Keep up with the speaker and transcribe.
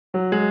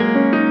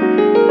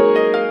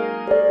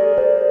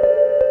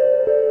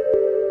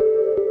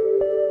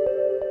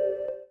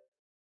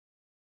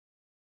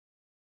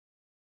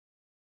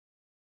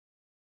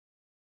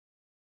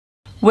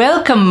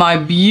Welcome, my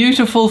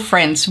beautiful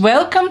friends.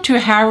 Welcome to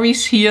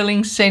Harrie's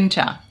Healing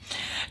Center.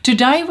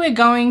 Today we're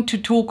going to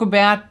talk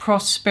about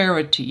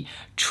prosperity,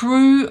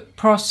 true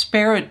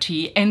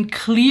prosperity, and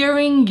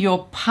clearing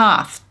your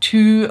path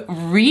to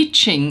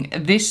reaching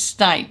this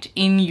state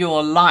in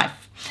your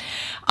life.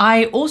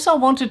 I also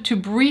wanted to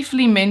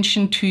briefly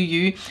mention to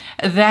you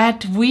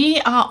that we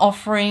are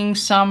offering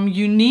some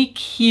unique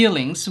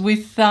healings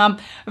with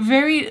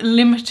very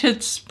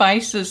limited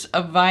spaces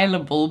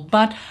available,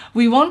 but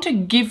we want to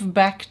give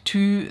back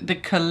to the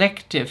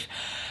collective.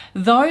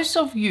 Those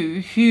of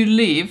you who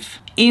live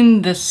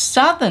in the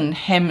southern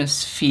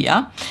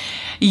hemisphere,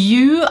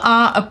 you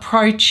are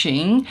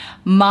approaching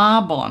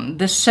Marbon,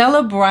 the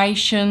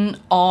celebration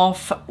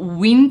of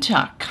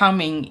winter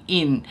coming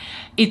in.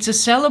 It's a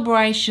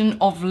celebration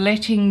of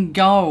letting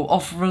go,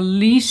 of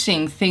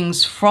releasing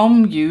things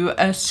from you,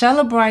 a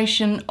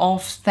celebration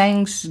of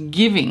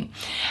Thanksgiving.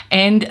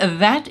 And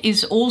that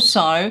is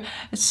also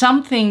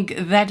something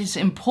that is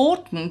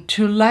important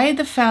to lay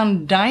the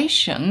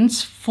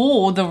foundations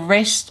for the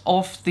rest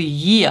of the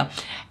year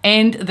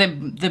and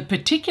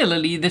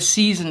particularly the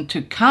season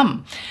to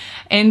come.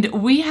 And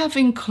we have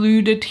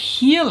included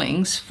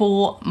healings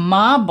for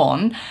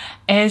Marbon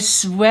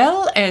as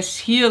well as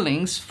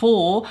healings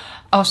for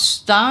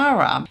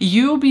Ostara.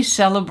 You'll be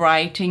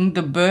celebrating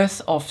the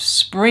birth of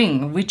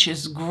spring, which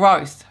is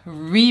growth,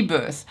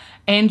 rebirth,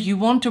 and you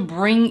want to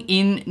bring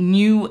in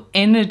new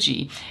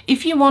energy.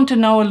 If you want to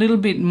know a little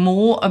bit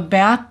more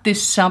about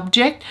this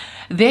subject,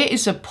 there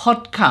is a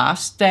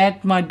podcast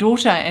that my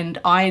daughter and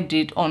I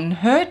did on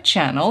her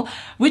channel,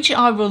 which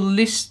I will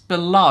list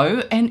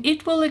below, and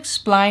it will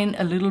explain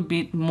a little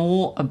bit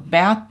more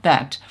about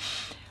that.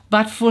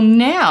 But for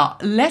now,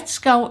 let's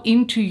go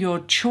into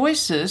your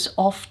choices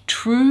of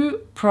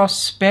true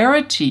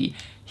prosperity.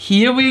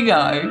 Here we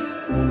go.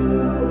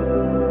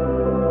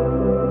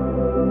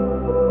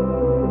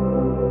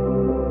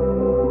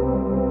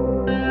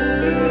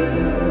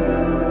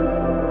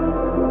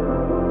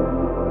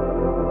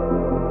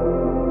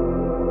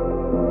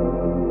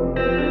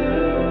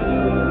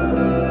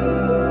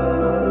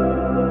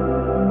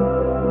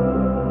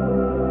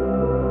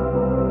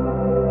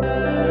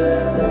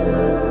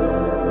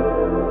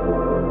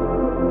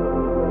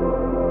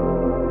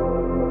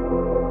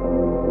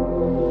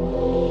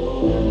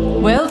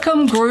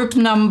 Welcome, group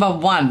number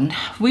one.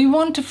 We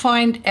want to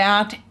find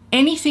out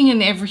anything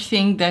and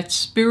everything that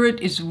Spirit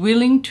is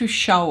willing to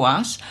show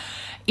us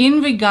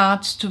in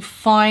regards to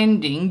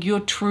finding your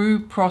true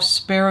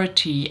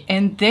prosperity,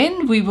 and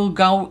then we will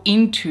go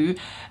into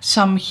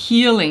some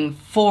healing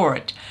for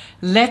it.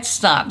 Let's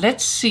start.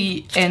 Let's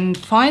see and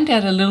find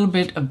out a little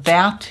bit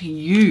about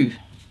you.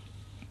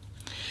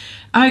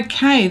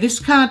 Okay, this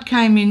card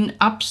came in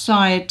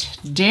upside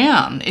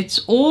down. It's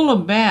all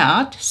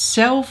about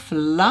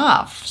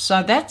self-love.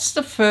 So that's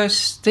the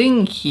first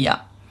thing here.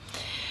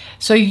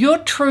 So your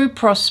true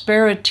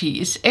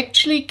prosperity is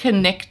actually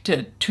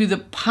connected to the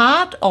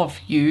part of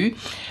you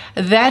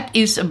that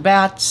is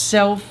about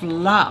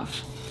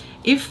self-love.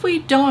 If we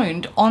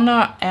don't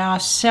honor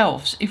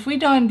ourselves, if we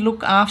don't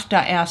look after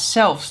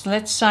ourselves,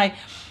 let's say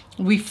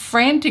we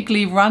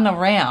frantically run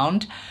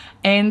around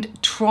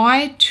and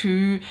try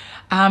to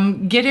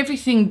get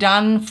everything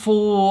done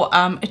for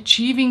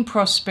achieving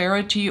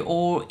prosperity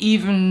or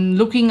even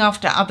looking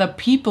after other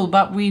people,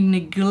 but we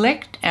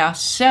neglect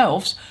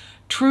ourselves,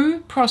 true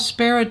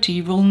prosperity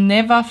will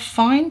never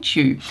find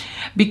you,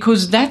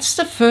 because that's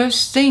the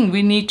first thing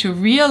we need to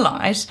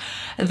realize,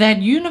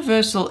 that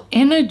universal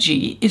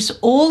energy is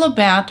all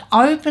about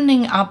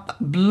opening up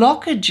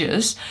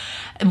blockages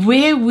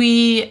where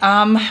we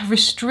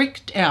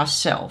restrict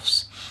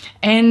ourselves.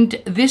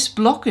 And this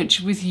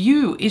blockage with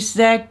you is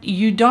that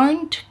you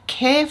don't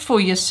care for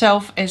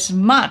yourself as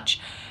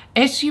much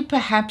as you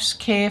perhaps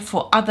care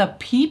for other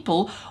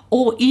people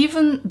or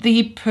even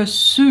the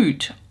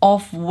pursuit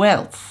of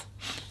wealth.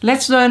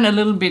 Let's learn a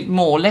little bit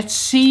more. Let's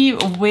see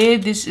where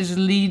this is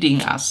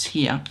leading us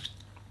here.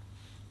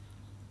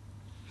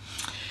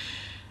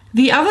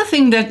 The other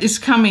thing that is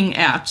coming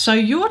out, so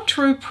your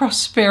true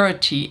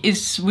prosperity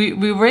is, we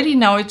already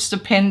know it's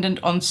dependent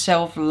on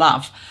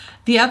self-love.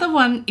 The other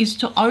one is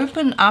to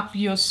open up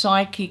your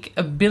psychic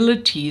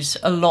abilities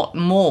a lot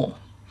more.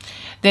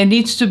 There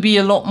needs to be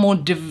a lot more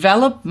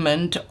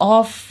development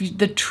of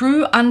the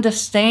true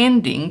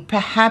understanding,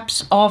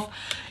 perhaps of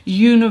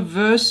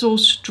universal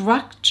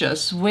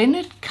structures when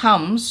it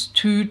comes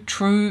to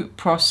true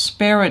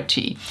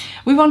prosperity.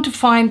 We want to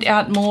find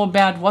out more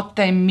about what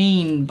they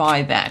mean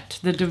by that,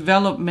 the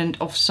development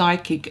of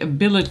psychic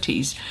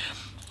abilities.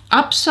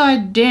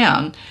 Upside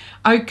down,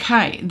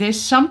 okay, there's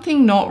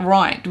something not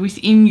right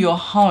within your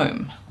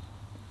home.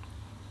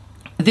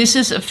 This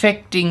is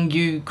affecting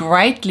you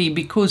greatly,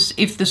 because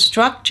if the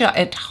structure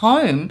at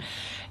home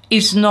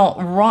is not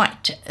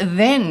right,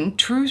 then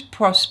true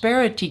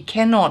prosperity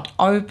cannot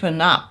open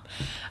up.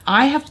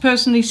 I have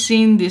personally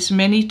seen this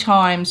many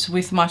times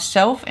with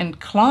myself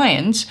and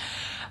clients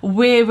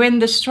where when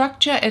the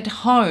structure at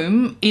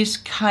home is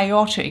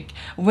chaotic,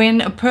 when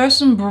a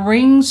person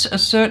brings a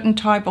certain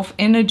type of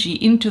energy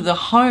into the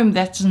home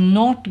that's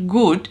not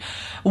good,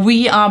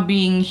 we are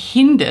being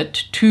hindered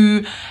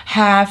to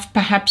have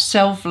perhaps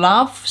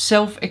self-love,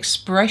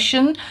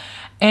 self-expression,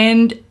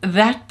 and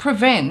that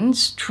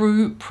prevents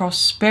true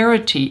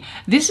prosperity.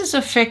 This is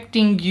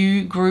affecting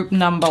you, group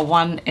number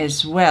 1,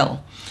 as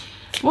well.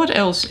 What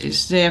else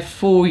is there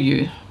for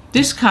you?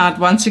 This card,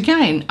 once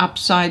again,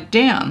 upside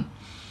down.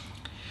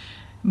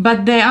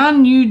 But there are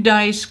new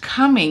days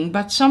coming,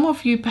 but some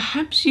of you,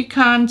 perhaps you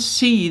can't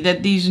see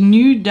that these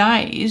new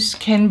days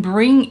can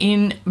bring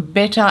in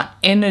better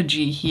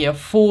energy here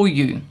for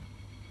you.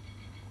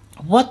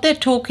 What they're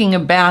talking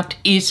about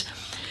is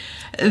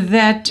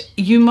that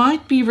you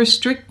might be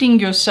restricting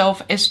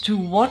yourself as to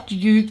what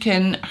you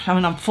can, I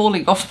mean, I'm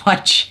falling off my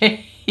chair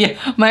here,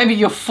 maybe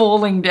you're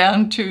falling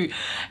down too,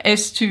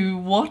 as to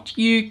what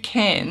you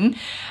can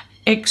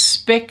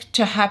expect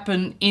to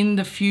happen in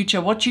the future,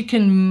 what you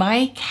can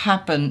make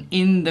happen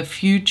in the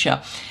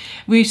future.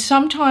 We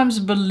sometimes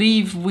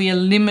believe we are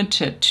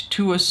limited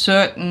to a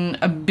certain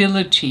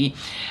ability.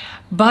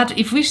 But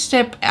if we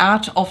step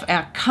out of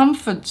our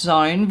comfort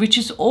zone, which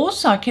is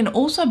also can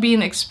also be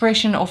an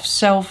expression of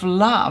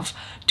self-love,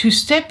 to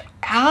step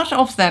out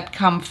of that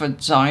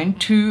comfort zone,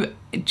 to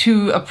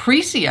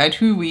appreciate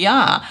who we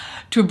are,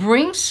 to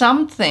bring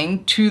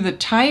something to the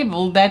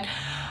table that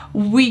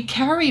we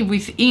carry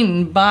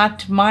within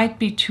but might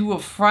be too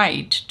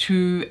afraid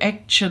to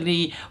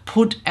actually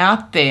put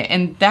out there.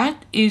 And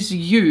that is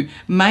you.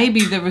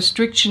 Maybe the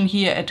restriction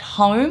here at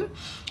home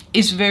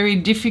is very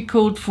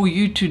difficult for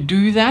you to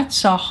do that,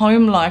 so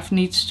home life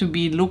needs to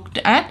be looked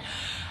at.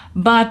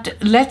 But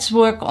let's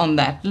work on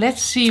that.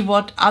 Let's see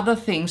what other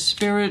things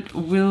Spirit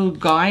will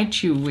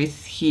guide you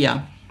with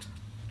here.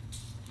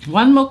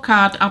 One more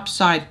card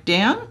upside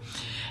down,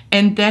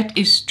 and that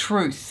is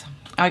truth.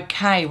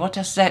 Okay, what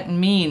does that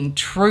mean?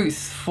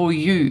 Truth for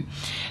you.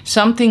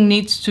 Something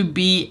needs to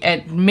be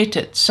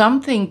admitted.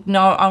 Something,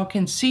 now I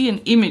can see an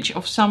image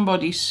of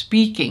somebody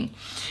speaking.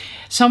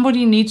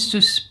 Somebody needs to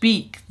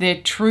speak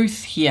their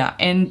truth here,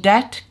 and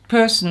that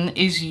person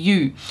is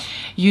you.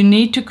 You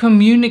need to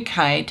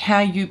communicate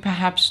how you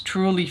perhaps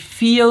truly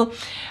feel.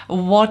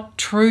 What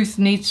truth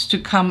needs to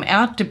come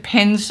out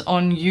depends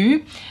on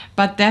you,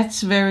 but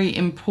that's very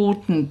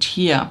important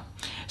here.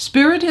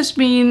 Spirit has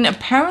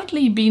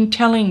apparently been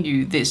telling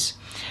you this,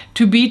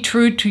 to be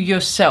true to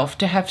yourself,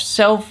 to have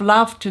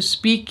self-love, to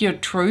speak your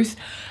truth,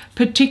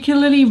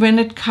 particularly when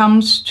it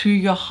comes to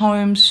your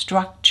home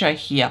structure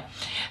here.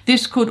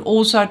 This could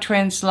also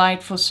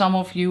translate for some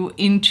of you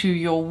into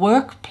your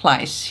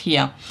workplace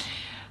here.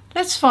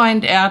 Let's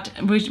find out,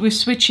 we're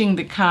switching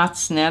the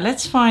cards now,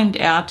 let's find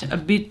out a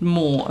bit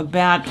more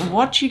about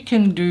what you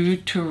can do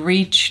to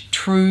reach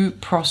true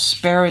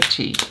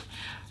prosperity.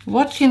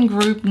 What can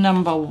group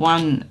number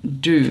 1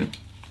 do?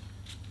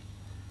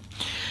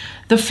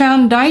 The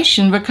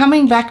foundation, we're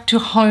coming back to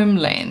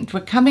homeland. We're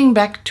coming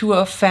back to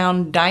a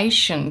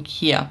foundation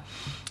here.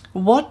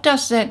 What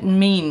does that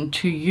mean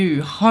to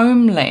you?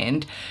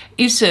 Homeland.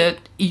 Is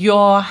it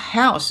your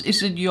house?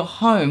 Is it your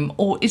home?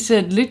 Or is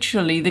it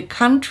literally the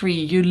country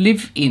you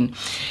live in?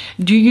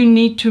 Do you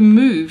need to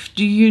move?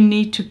 Do you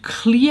need to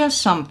clear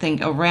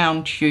something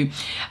around you?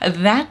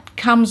 That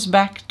comes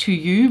back to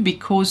you,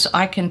 because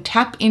I can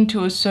tap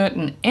into a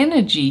certain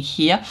energy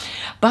here,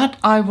 but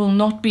I will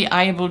not be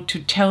able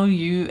to tell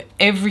you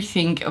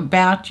everything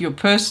about your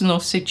personal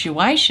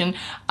situation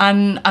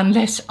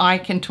unless I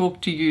can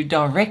talk to you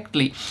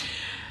directly.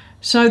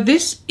 So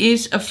this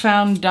is a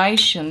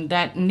foundation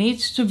that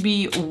needs to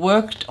be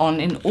worked on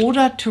in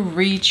order to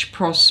reach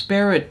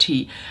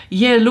prosperity.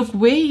 Yeah, look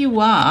where you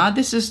are.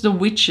 This is the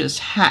witch's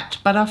hat,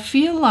 but I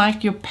feel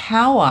like your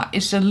power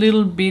is a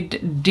little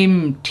bit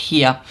dimmed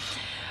here.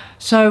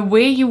 So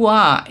where you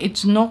are,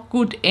 it's not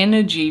good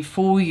energy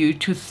for you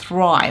to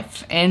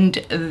thrive, and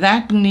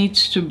that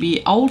needs to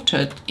be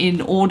altered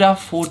in order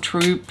for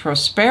true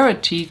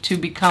prosperity to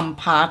become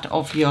part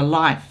of your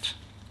life.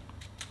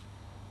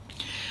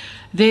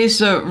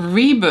 There's a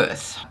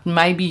rebirth.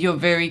 Maybe you're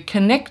very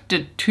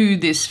connected to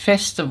this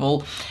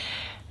festival,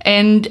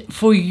 and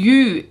for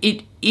you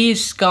it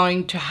is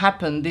going to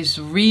happen, this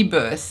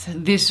rebirth.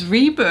 This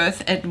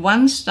rebirth at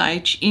one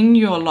stage in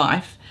your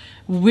life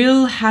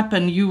will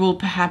happen. You will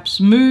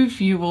perhaps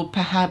move, you will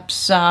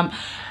perhaps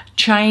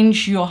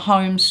change your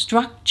home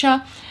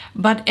structure,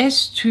 but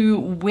as to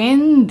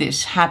when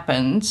this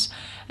happens,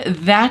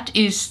 that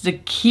is the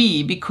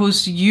key,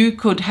 because you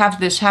could have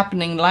this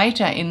happening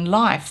later in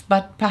life,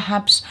 but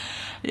perhaps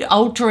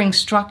altering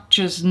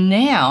structures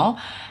now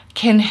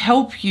can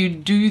help you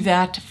do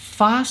that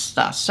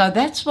faster. So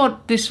that's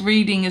what this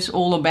reading is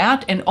all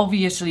about, and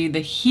obviously the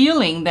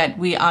healing that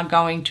we are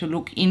going to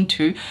look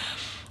into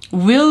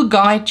will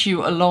guide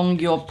you along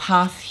your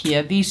path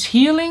here. These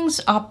healings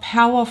are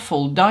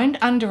powerful.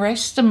 Don't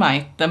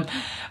underestimate them,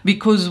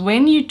 because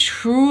when you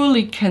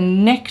truly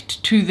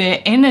connect to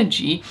their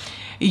energy,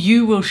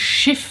 you will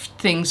shift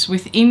things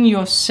within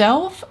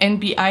yourself and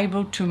be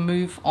able to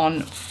move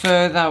on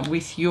further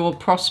with your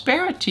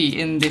prosperity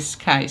in this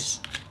case.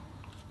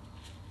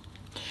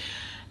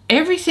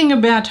 Everything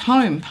about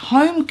home,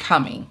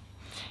 homecoming.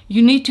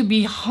 You need to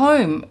be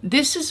home.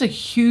 This is a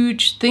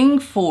huge thing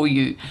for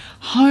you.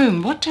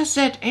 Home, what does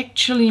that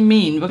actually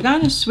mean? We're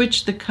going to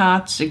switch the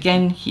cards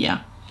again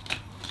here.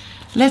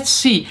 Let's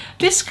see.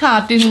 This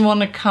card didn't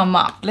want to come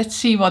up. Let's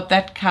see what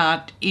that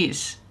card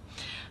is.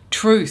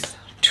 Truth.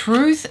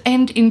 Truth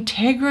and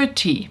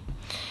integrity.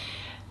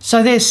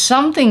 So there's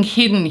something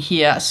hidden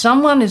here.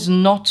 Someone is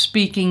not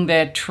speaking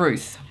their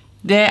truth.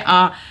 There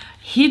are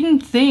hidden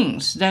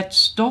things that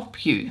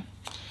stop you.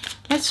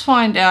 Let's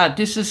find out.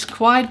 This is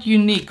quite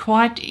unique,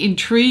 quite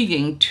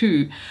intriguing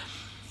too.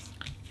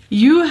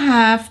 You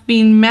have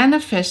been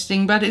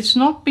manifesting, but it's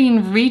not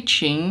been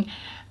reaching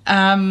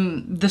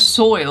the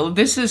soil.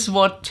 This is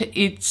what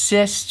it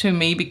says to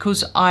me,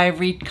 because I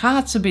read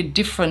cards a bit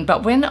different.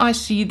 But when I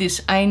see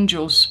this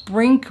angel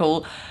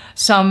sprinkle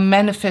some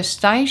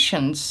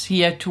manifestations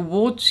here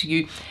towards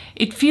you,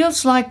 it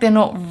feels like they're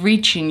not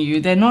reaching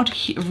you. They're not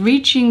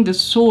reaching the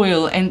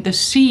soil, and the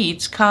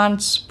seeds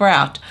can't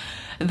sprout.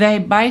 They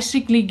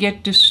basically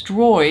get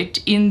destroyed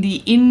in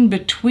the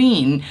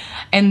in-between,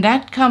 and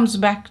that comes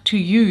back to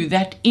you.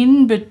 That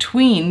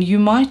in-between, you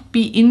might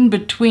be in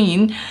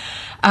between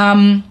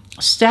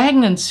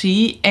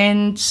stagnancy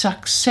and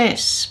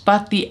success,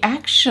 but the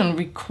action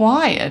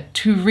required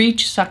to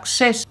reach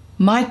success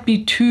might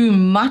be too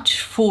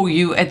much for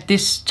you at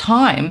this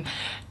time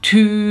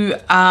to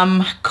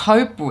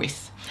cope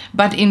with.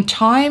 But in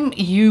time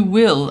you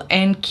will,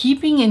 and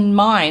keeping in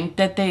mind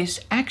that there is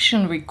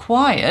action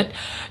required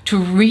to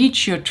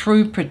reach your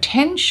true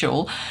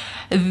potential,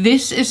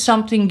 this is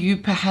something you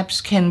perhaps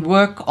can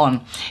work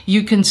on.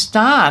 You can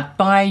start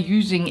by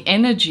using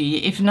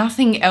energy. If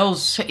nothing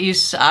else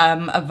is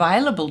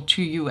available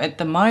to you at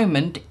the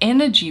moment,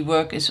 energy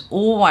work is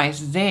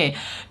always there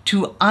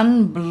to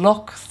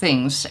unblock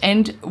things.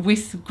 And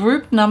with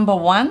group number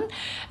 1,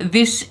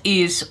 this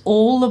is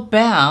all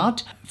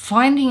about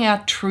finding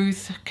out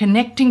truth,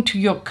 connecting to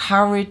your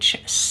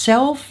courage,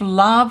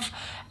 self-love,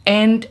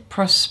 and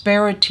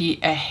prosperity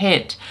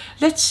ahead.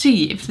 Let's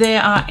see if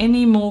there are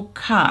any more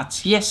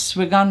cards. Yes,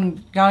 we're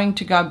going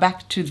to go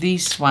back to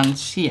these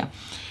ones here.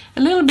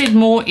 A little bit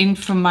more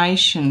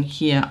information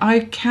here.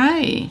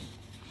 Okay.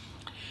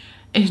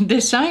 And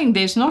they're saying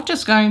there's not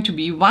just going to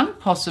be one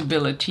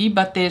possibility,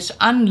 but there's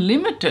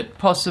unlimited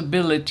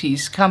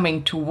possibilities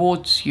coming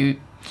towards you.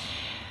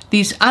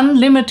 These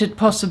unlimited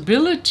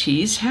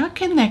possibilities, how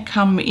can they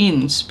come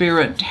in,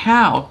 Spirit?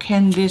 How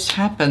can this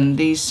happen?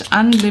 These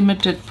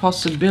unlimited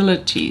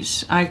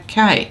possibilities.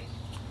 Okay.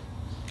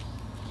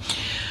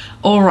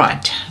 All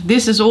right.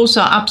 This is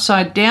also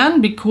upside down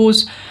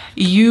because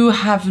you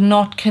have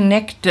not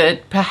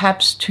connected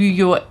perhaps to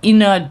your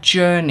inner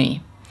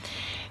journey.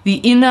 The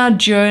inner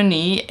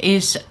journey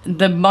is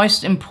the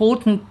most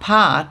important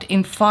part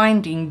in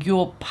finding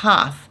your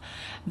path.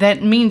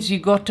 That means you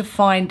got to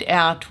find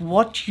out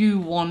what you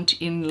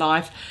want in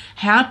life,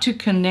 how to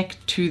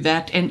connect to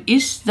that, and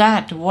is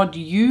that what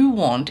you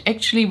want,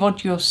 actually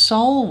what your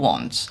soul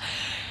wants.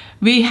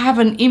 We have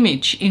an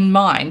image in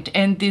mind,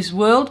 and this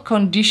world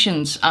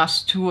conditions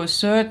us to a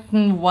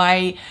certain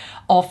way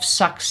of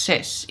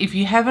success. If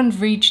you haven't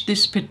reached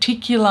this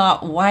particular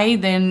way,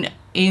 then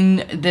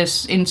in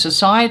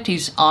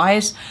society's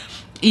eyes,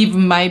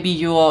 even maybe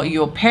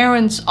your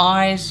parents'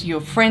 eyes,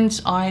 your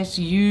friends' eyes,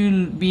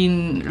 you've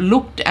been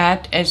looked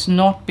at as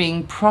not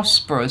being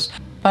prosperous.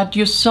 But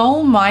your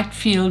soul might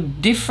feel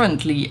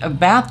differently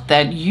about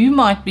that. You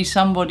might be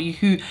somebody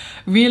who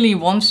really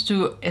wants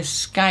to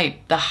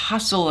escape the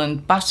hustle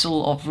and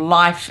bustle of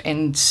life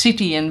and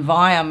city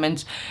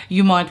environments.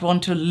 You might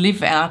want to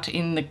live out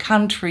in the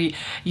country.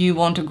 You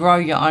want to grow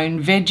your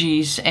own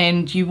veggies,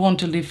 and you want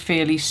to live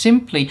fairly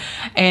simply.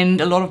 And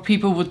a lot of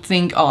people would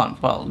think, oh,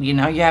 well, you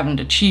know, you haven't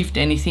achieved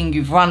anything.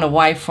 You've run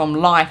away from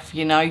life.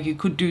 You know, you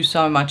could do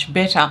so much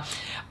better.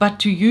 But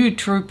to you,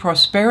 true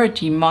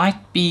prosperity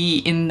might be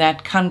in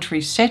that country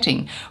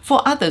setting.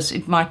 For others,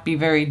 it might be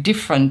very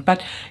different.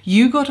 But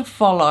you got to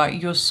follow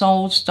your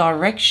soul's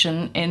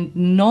direction and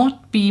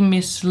not be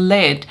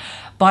misled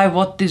by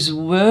what this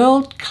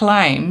world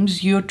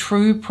claims your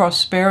true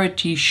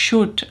prosperity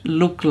should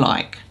look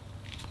like.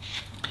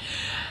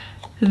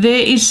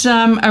 There is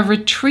a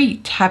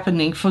retreat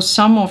happening for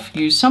some of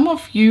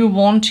you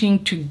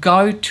wanting to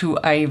go to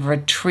a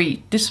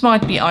retreat. This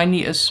might be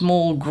only a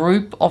small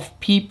group of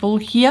people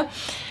here,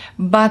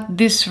 but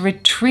this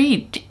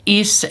retreat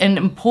is an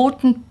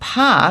important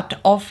part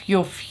of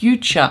your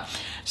future.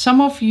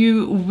 Some of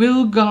you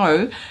will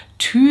go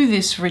to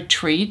this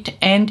retreat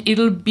and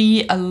it'll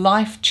be a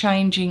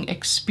life-changing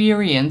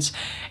experience.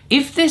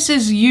 If this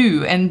is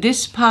you and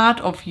this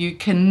part of you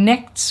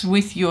connects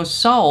with your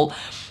soul,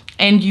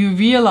 and you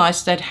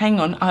realize that, hang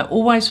on, I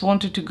always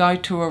wanted to go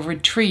to a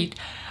retreat,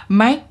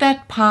 make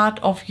that part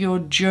of your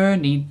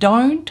journey.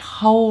 Don't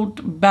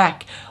hold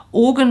back.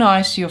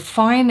 Organize your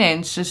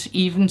finances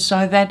even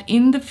so that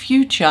in the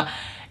future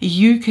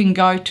you can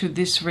go to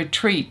this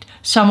retreat.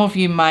 Some of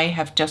you may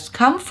have just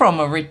come from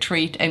a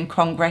retreat, and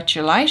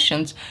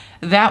congratulations.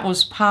 That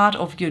was part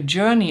of your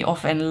journey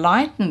of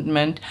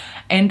enlightenment,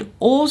 and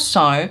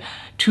also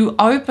to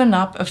open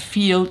up a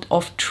field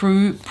of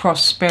true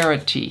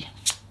prosperity.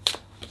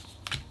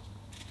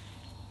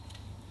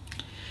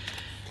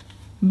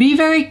 Be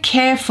very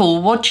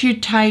careful what you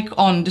take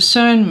on.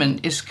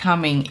 Discernment is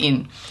coming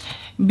in.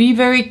 Be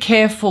very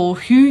careful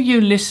who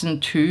you listen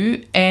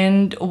to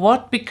and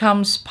what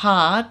becomes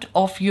part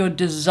of your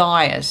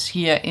desires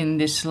here in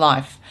this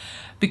life.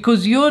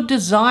 Because your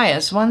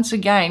desires, once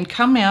again,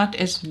 come out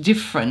as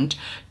different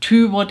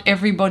to what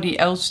everybody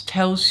else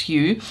tells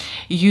you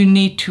you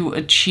need to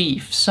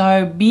achieve.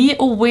 So be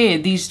aware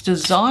these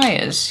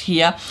desires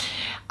here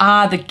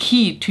are the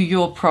key to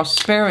your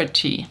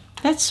prosperity.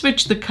 Let's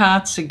switch the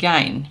cards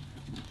again.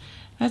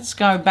 Let's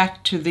go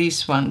back to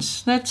these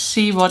ones. Let's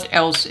see what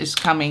else is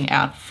coming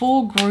out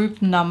for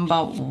group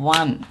number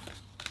 1.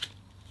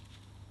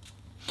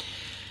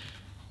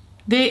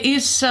 There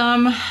is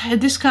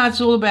this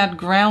card's all about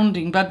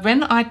grounding, but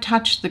when I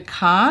touch the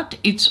card,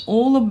 it's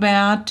all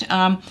about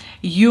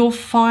you're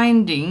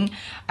finding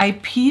a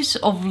piece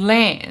of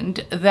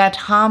land that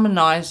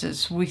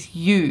harmonizes with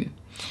you.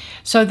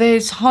 So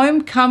there's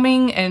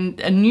homecoming and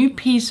a new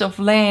piece of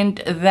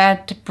land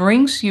that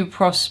brings you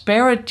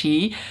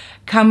prosperity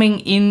coming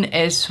in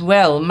as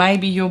well.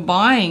 Maybe you're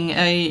buying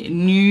a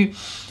new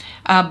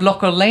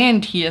block of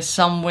land here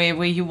somewhere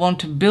where you want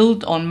to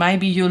build on.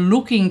 Maybe you're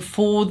looking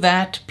for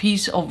that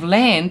piece of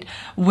land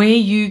where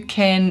you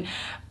can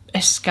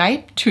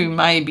escape to,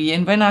 maybe.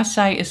 And when I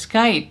say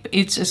escape,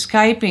 it's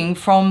escaping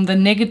from the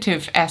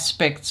negative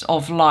aspects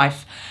of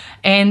life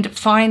and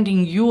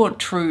finding your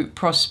true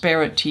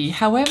prosperity,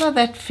 however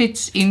that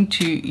fits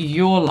into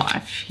your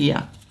life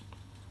here.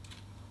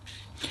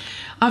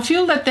 I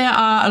feel that there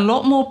are a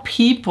lot more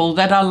people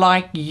that are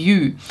like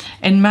you,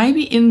 and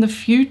maybe in the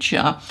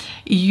future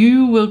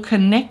you will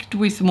connect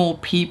with more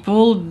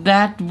people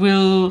that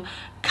will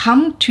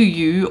come to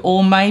you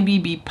or maybe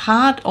be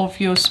part of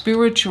your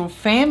spiritual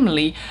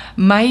family.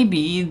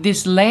 Maybe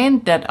this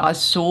land that I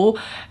saw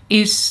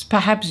is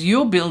perhaps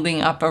you're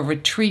building up a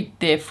retreat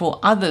there for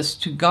others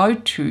to go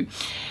to.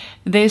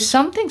 There's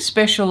something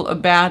special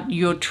about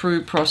your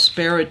true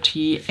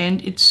prosperity,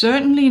 and it's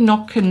certainly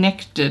not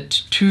connected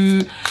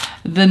to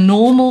the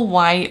normal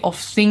way of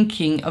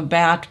thinking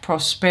about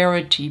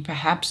prosperity,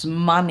 perhaps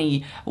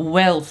money,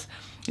 wealth.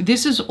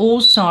 This is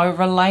also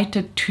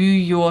related to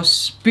your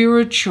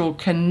spiritual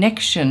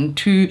connection,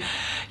 to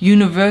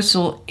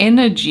universal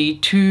energy,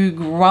 to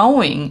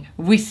growing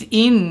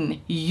within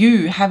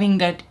you, having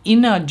that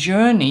inner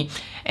journey.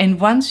 And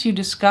once you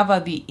discover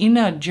the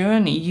inner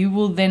journey, you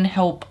will then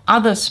help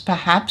others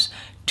perhaps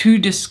to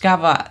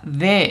discover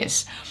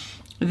theirs.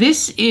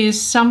 This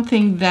is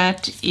something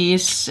that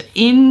is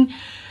in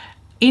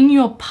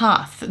your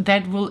path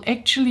that will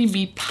actually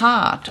be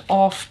part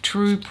of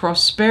true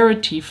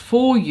prosperity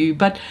for you.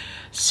 But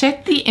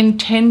set the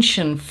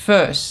intention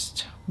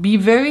first. Be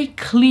very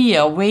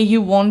clear where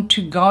you want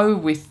to go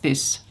with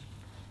this.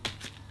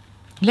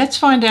 Let's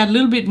find out a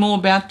little bit more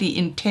about the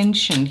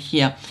intention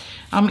here.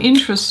 I'm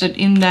interested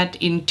in that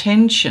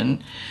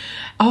intention.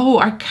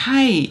 Oh,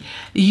 okay.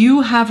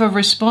 You have a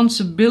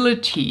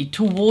responsibility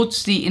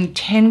towards the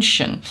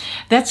intention.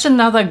 That's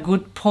another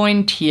good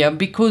point here,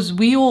 because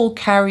we all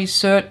carry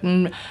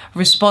certain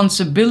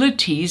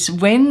responsibilities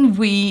when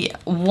we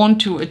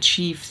want to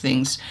achieve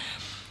things.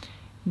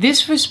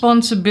 This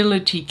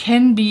responsibility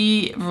can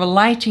be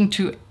relating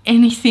to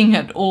anything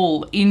at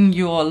all in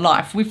your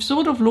life. We've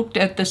sort of looked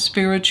at the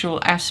spiritual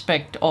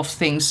aspect of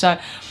things. So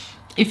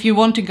if you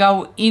want to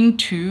go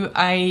into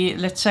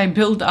let's say,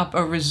 build up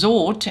a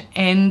resort,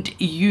 and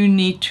you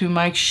need to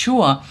make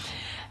sure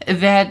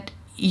that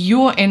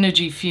your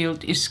energy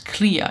field is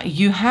clear.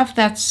 You have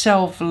that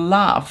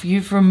self-love.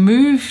 You've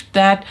removed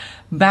that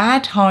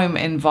bad home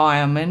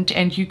environment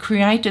and you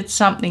created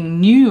something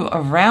new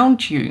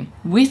around you.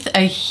 With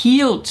a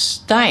healed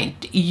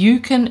state, you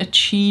can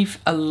achieve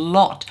a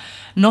lot,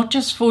 not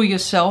just for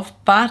yourself,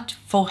 but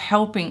for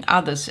helping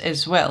others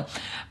as well.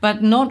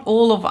 But not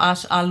all of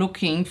us are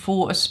looking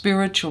for a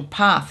spiritual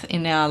path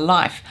in our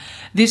life.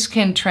 This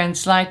can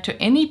translate to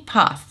any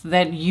path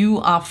that you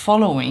are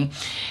following.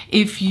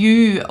 If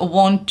you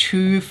want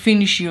to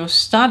finish your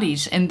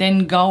studies and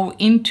then go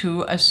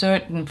into a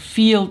certain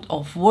field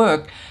of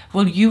work,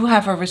 well, you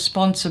have a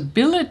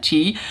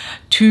responsibility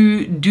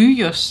to do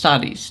your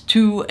studies,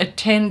 to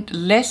attend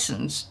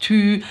lessons,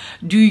 to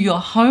do your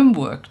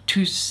homework,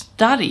 to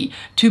study,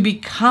 to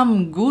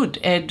become good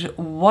at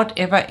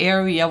whatever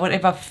area,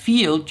 whatever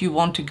field you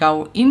want to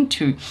go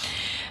into.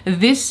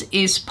 This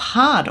is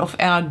part of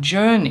our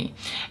journey.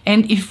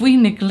 And if we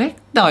neglect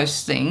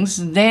those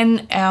things,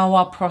 then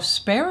our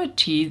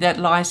prosperity that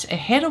lies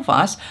ahead of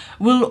us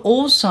will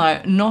also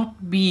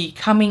not be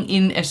coming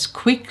in as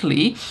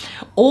quickly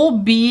or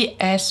be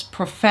as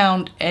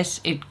profound as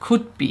it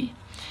could be.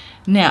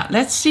 Now,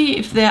 let's see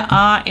if there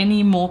are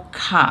any more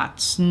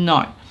cards.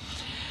 No.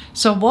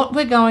 So what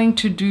we're going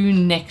to do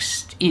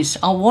next is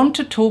I want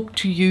to talk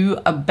to you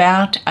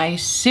about a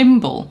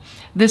symbol.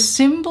 The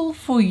symbol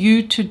for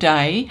you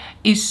today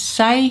is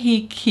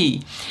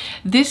Seihiki.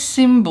 This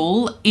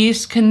symbol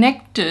is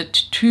connected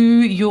to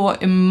your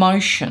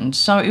emotions.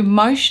 So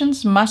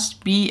emotions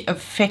must be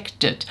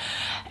affected.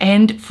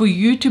 And for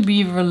you to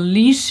be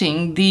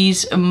releasing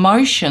these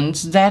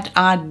emotions that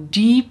are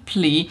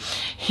deeply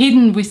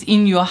hidden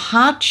within your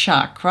heart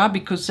chakra,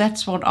 because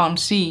that's what I'm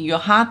seeing, your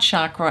heart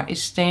chakra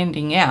is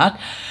standing out,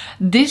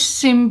 this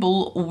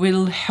symbol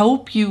will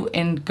help you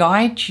and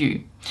guide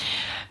you.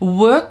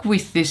 Work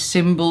with this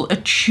symbol,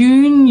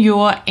 attune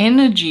your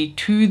energy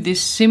to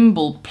this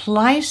symbol,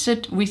 place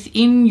it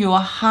within your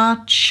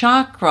heart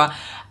chakra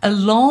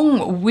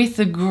along with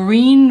a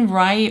green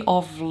ray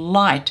of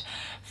light.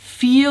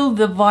 Feel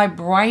the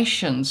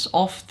vibrations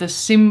of the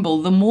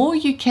symbol. The more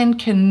you can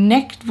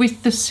connect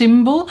with the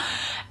symbol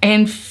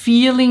and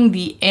feeling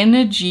the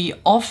energy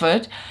of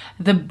it,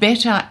 the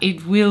better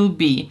it will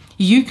be.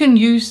 You can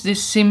use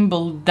this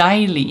symbol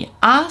daily.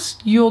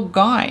 Ask your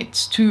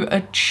guides to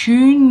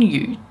attune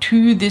you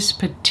to this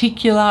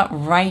particular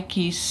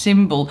Reiki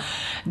symbol.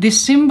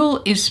 This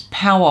symbol is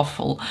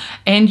powerful,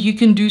 and you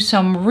can do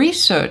some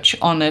research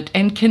on it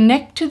and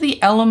connect to the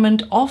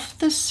element of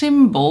the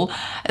symbol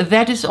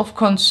that is of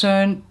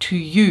concern to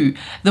you.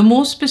 The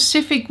more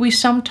specific we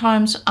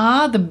sometimes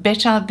are, the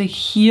better the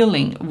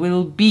healing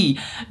will be.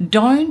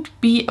 Don't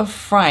be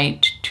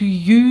afraid to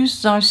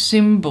use those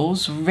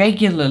symbols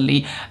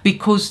regularly,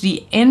 because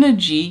the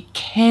energy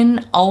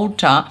can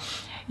alter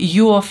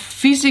your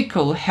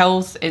physical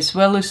health as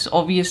well as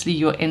obviously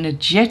your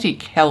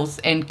energetic health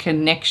and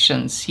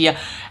connections here.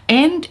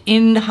 And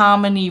in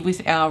harmony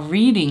with our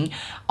reading,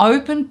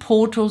 open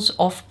portals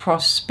of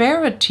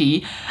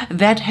prosperity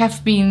that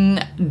have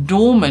been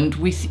dormant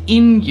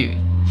within you.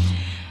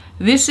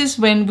 This is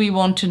when we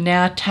want to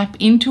now tap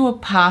into a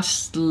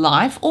past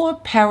life or a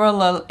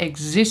parallel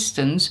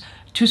existence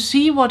to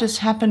see what has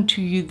happened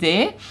to you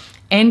there.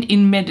 And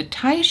in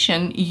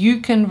meditation,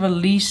 you can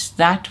release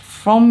that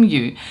from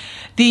you.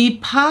 The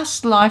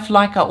past life,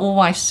 like I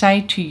always say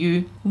to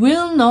you,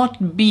 will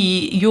not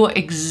be your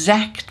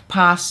exact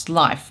past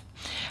life,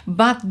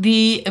 but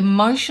the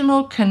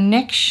emotional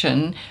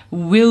connection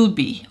will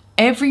be.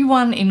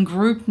 Everyone in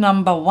group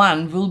number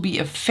 1 will be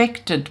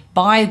affected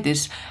by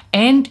this,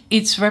 and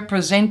it's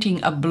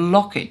representing a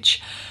blockage.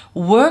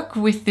 Work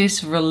with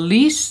this,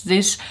 release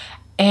this,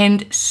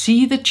 and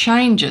see the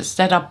changes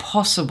that are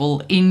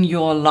possible in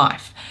your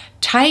life.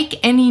 Take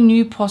any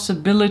new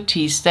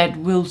possibilities that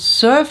will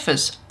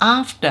surface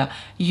after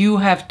you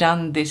have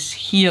done this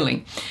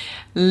healing.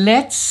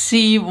 Let's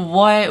see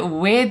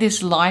where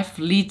this life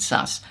leads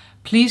us.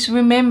 Please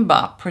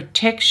remember,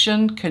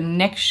 protection,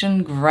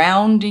 connection,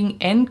 grounding,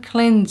 and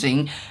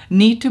cleansing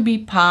need to be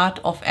part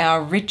of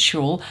our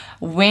ritual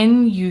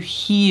when you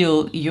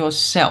heal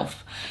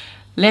yourself.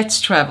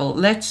 Let's travel.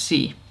 Let's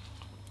see.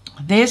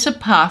 There's a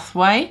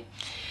pathway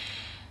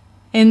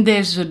and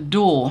there's a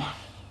door.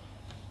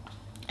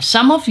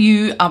 Some of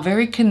you are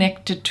very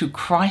connected to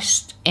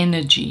Christ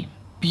energy,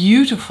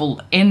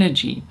 beautiful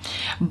energy,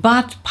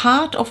 but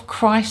part of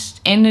Christ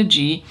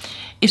energy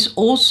is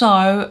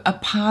also a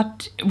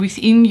part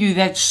within you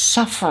that's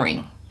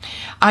suffering.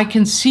 I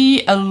can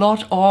see a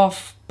lot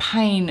of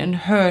pain and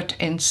hurt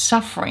and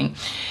suffering.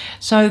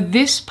 So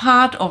this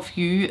part of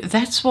you,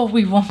 that's what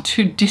we want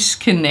to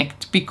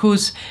disconnect,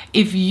 because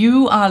if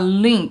you are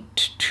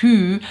linked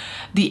to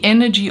the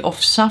energy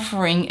of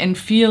suffering and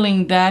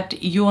feeling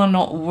that you are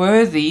not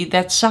worthy,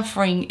 that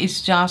suffering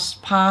is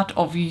just part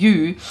of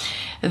you,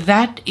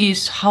 that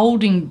is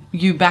holding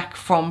you back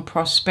from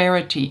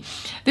prosperity.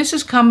 This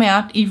has come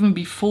out even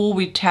before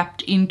we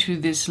tapped into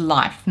this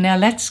life. Now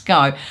let's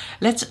go.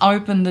 Let's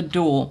open the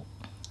door.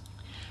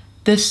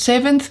 The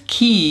 7th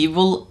key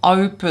will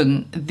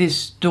open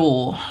this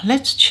door.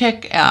 Let's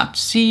check out,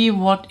 see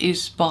what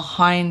is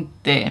behind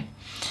there.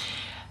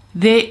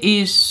 There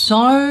is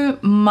so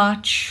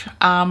much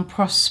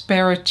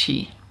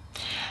prosperity.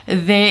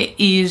 There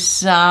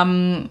is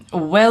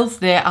wealth,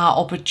 there are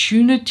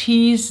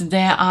opportunities,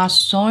 there are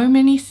so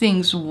many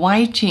things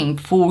waiting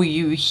for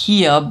you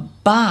here,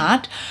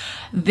 but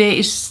there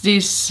is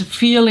this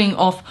feeling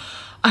of,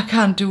 I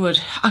can't do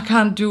it, I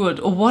can't do it,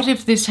 or what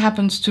if this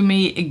happens to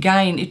me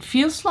again? It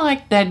feels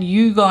like that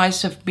you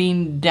guys have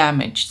been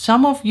damaged.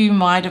 Some of you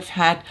might have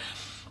had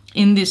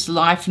in this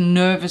life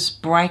nervous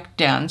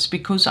breakdowns,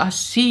 because I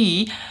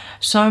see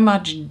so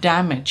much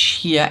damage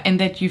here and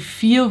that you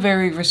feel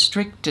very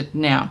restricted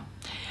now.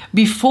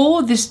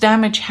 Before this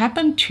damage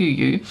happened to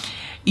you,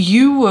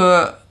 you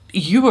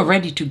were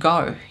ready to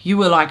go. You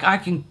were like, I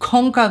can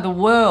conquer the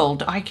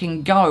world, I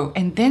can go.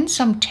 And then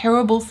some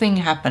terrible thing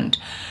happened.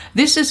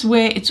 This is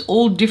where it's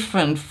all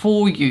different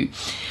for you.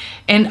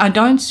 And I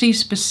don't see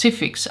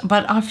specifics,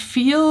 but I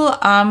feel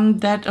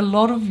that a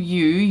lot of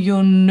you,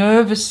 your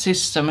nervous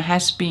system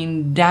has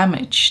been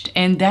damaged.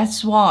 And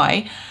that's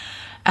why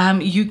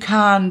you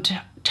can't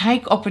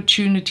take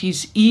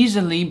opportunities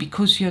easily,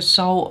 because you're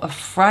so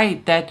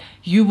afraid that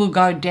you will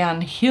go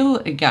downhill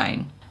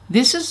again.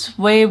 This is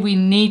where we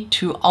need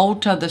to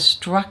alter the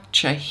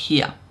structure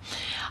here.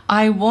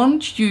 I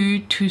want you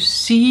to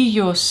see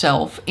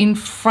yourself in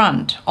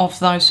front of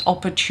those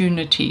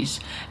opportunities.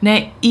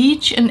 Now,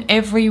 each and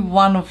every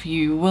one of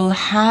you will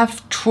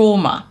have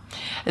trauma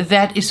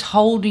that is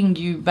holding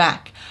you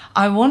back.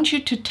 I want you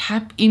to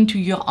tap into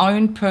your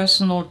own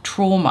personal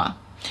trauma.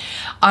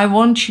 I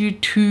want you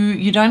to,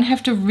 you don't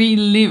have to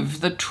relive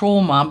the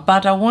trauma,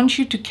 but I want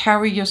you to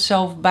carry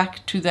yourself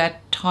back to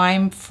that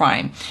time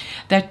frame,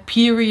 that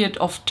period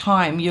of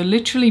time. You're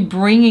literally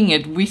bringing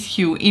it with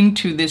you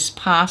into this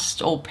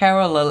past or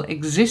parallel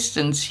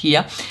existence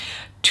here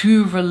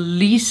to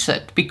release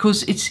it,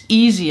 because it's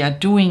easier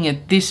doing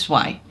it this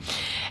way.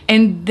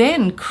 And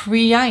then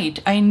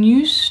create a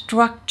new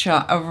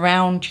structure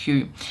around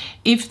you.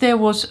 If there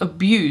was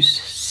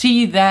abuse,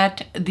 see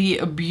that the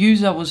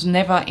abuser was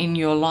never in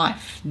your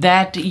life,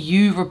 that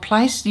you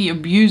replace the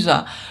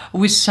abuser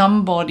with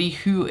somebody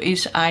who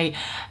is an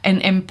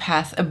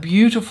empath, a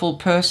beautiful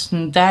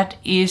person that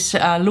is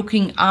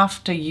looking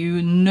after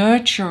you,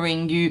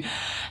 nurturing you,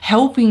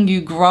 helping you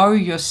grow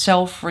your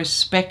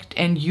self-respect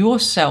and your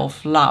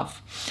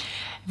self-love.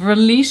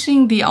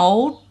 Releasing the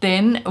old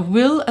then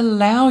will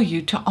allow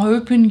you to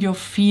open your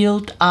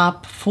field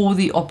up for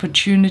the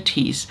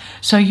opportunities.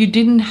 So you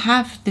didn't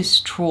have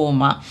this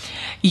trauma,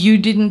 you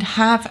didn't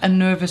have a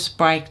nervous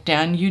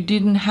breakdown, you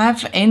didn't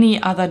have any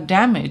other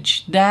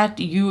damage that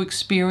you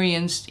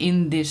experienced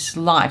in this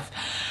life.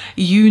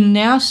 You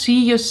now see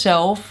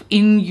yourself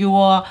in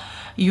your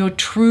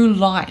true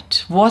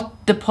light, what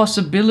the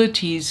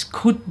possibilities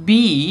could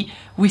be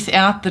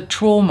without the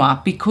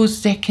trauma,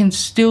 because they can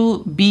still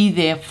be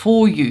there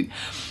for you.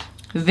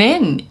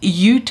 Then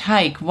you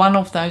take one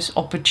of those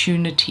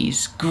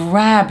opportunities,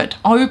 grab it,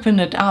 open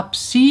it up,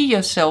 see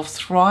yourself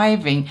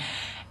thriving,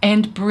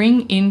 and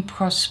bring in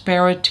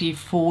prosperity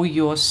for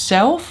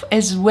yourself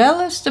as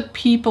well as the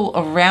people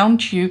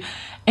around you,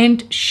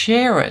 and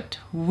share it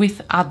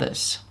with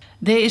others.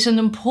 There is an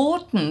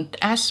important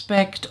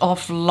aspect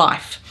of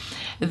life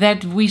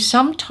that we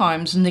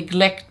sometimes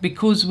neglect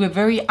because we're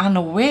very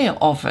unaware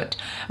of it.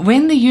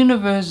 When the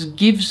universe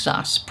gives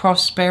us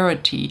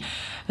prosperity,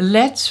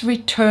 let's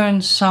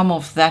return some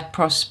of that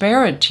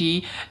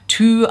prosperity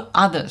to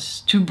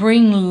others, to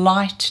bring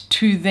light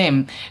to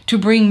them, to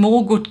bring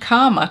more good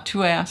karma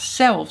to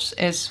ourselves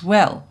as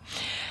well.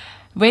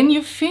 When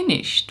you've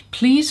finished,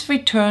 please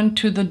return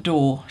to the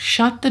door,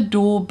 shut the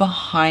door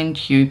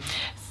behind you.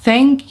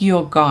 Thank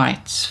your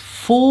guides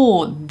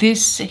for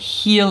this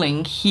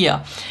healing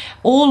here.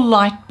 All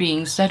light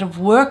beings that have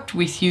worked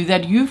with you,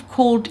 that you've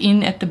called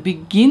in at the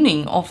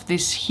beginning of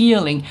this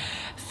healing,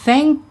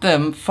 thank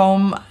them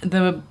from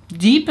the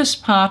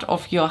deepest part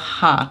of your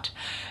heart.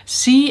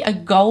 See a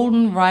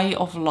golden ray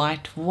of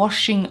light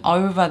washing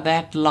over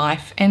that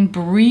life and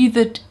breathe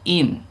it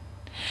in.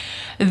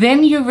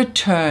 Then you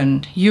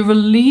return, you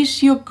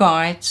release your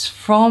guides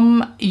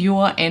from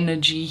your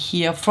energy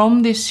here,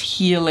 from this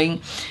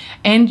healing,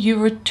 and you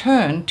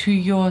return to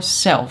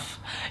yourself.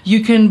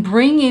 You can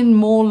bring in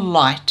more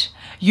light.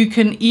 You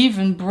can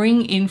even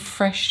bring in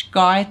fresh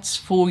guides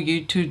for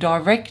you to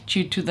direct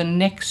you to the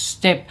next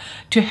step,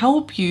 to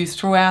help you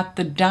throughout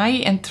the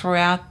day and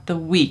throughout the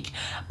week.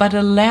 But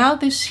allow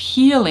this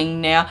healing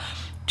now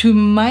to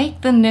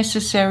make the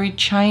necessary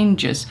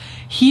changes.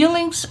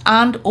 Healings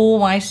aren't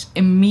always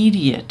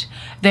immediate.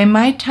 They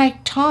may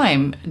take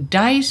time,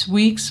 days,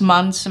 weeks,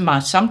 months,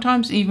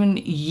 sometimes even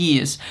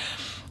years.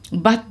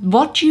 But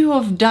what you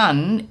have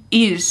done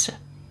is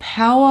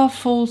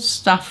powerful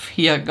stuff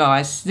here,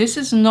 guys. This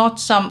is not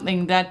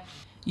something that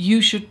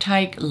you should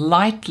take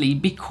lightly,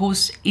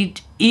 because it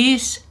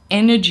is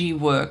energy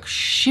work,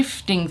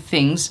 shifting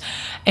things,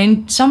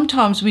 and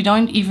sometimes we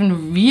don't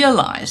even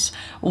realize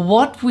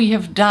what we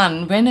have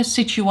done. When a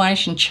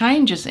situation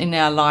changes in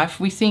our life,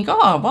 we think,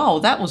 oh wow,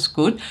 that was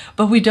good,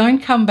 but we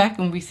don't come back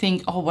and we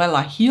think, oh well,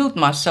 I healed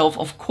myself,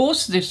 of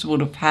course this would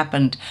have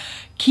happened.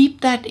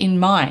 Keep that in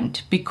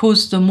mind,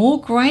 because the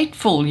more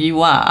grateful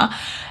you are,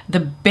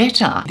 the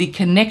better the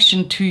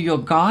connection to your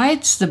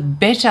guides, the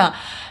better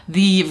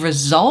the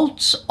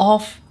results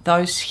of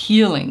those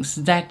healings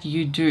that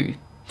you do.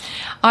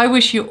 I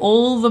wish you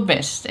all the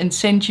best and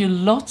send you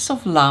lots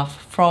of love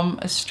from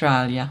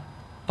Australia.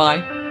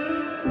 Bye.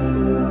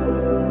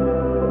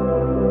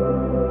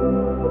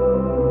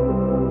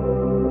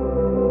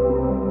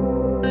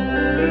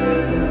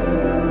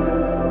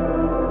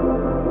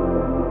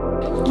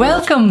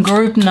 Welcome,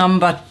 group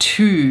number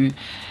 2.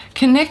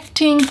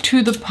 Connecting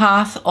to the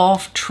path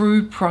of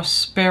true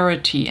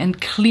prosperity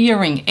and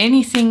clearing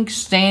anything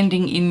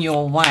standing in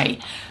your way.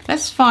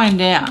 Let's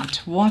find out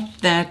what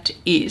that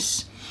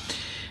is.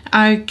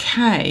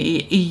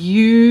 Okay,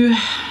 you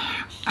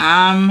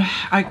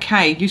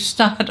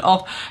start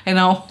off, and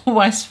I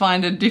always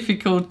find it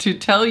difficult to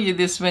tell you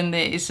this when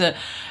there is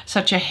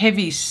such a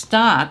heavy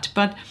start,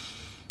 but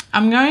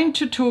I'm going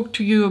to talk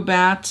to you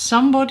about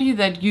somebody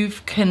that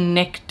you've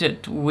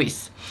connected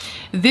with.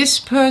 This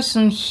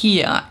person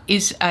here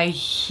is a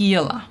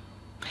healer.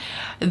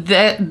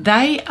 They're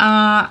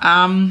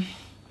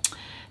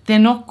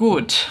not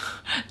good.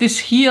 this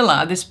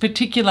healer, this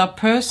particular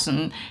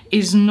person,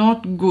 is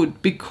not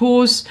good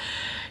because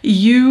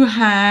you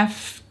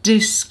have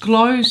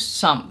disclosed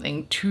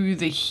something to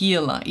the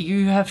healer.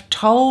 You have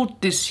told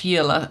this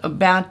healer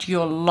about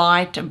your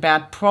light,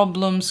 about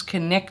problems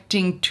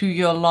connecting to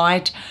your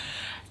light.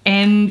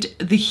 And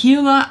the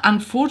healer,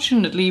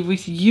 unfortunately,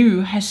 with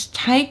you, has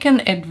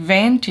taken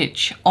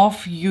advantage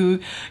of your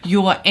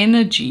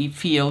energy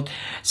field.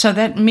 So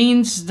that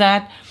means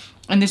that,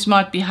 and this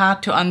might be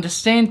hard to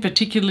understand,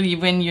 particularly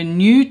when you're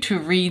new to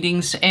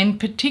readings and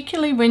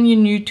particularly when you're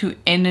new to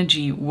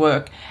energy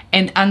work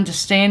and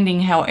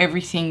understanding how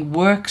everything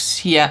works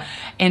here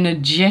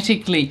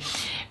energetically.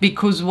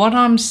 Because what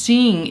I'm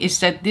seeing is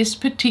that this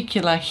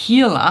particular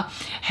healer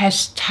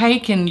has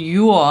taken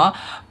your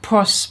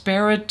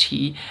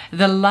prosperity,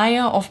 the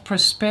layer of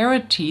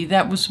prosperity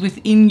that was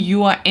within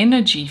your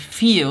energy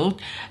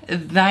field.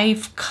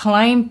 They've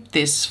claimed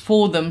this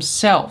for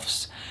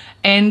themselves.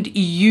 And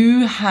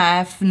you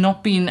have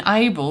not been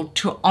able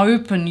to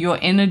open your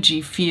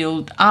energy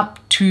field up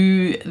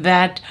to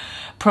that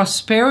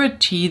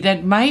prosperity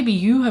that maybe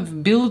you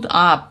have built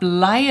up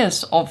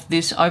layers of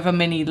this over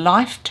many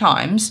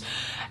lifetimes,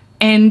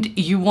 and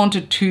you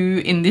wanted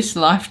to, in this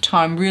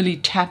lifetime, really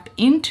tap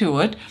into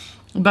it.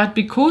 But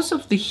because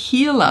of the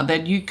healer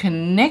that you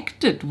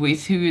connected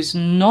with, who is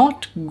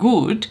not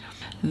good,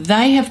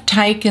 they have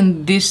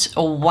taken this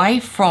away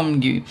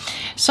from you.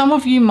 Some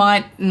of you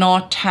might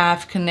not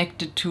have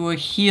connected to a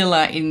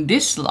healer in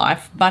this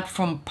life, but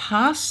from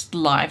past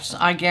lives,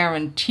 I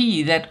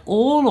guarantee that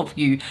all of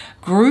you,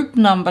 group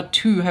number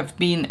 2, have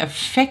been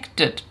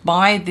affected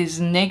by this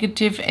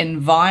negative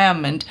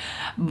environment,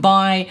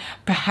 by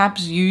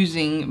perhaps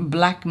using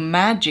black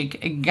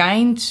magic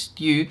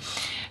against you,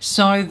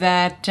 so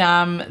that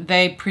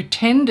they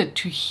pretended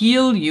to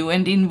heal you.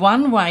 And in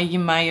one way you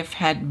may have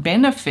had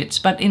benefits,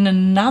 but in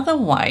another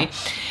way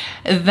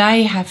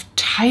they have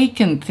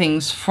taken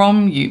things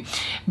from you.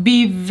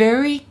 Be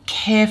very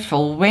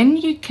careful when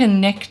you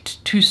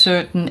connect to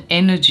certain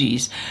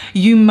energies.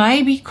 You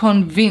may be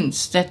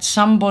convinced that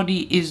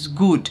somebody is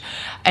good,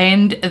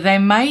 and they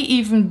may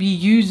even be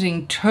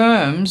using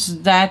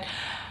terms that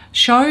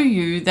show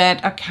you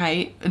that,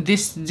 okay,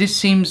 this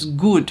seems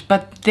good,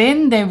 but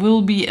then there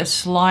will be a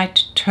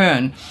slight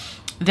turn.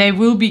 They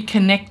will be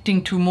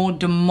connecting to more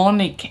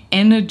demonic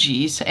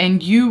energies,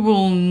 and you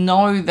will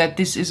know that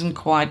this isn't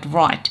quite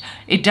right.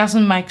 It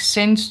doesn't make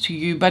sense to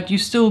you, but you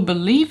still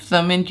believe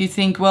them, and you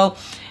think, well,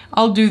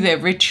 I'll do their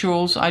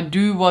rituals. I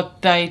do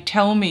what they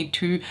tell me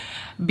to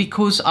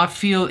because I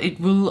feel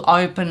it will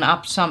open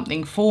up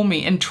something for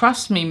me. And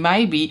trust me,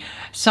 maybe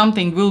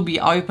something will be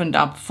opened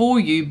up for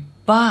you,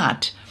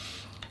 but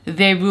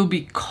there will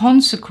be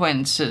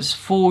consequences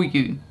for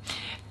you.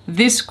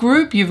 This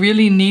group, you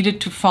really needed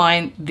to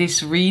find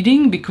this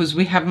reading because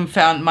we haven't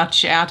found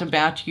much out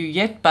about you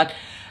yet, but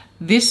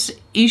this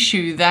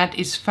issue that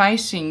is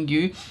facing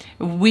you,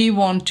 we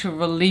want to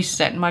release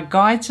that. My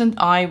guides and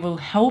I will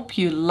help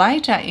you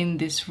later in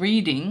this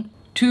reading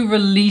to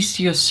release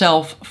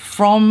yourself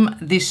from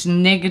this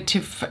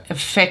negative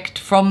effect,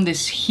 from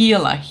this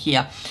healer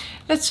here.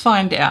 Let's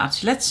find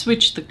out. Let's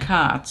switch the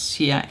cards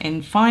here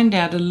and find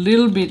out a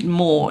little bit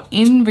more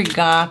in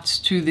regards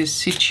to this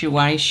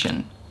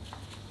situation.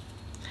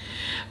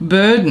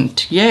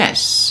 Burdened,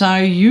 yes. So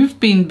you've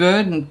been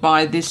burdened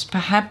by this.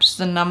 Perhaps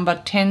the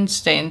number 10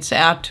 stands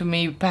out to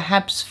me,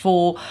 perhaps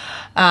for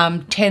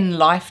 10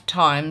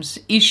 lifetimes,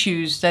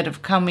 issues that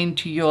have come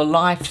into your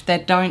life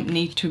that don't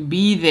need to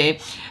be there,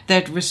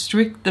 that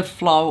restrict the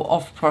flow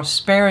of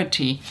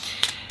prosperity.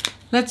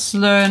 Let's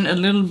learn a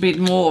little bit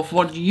more of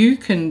what you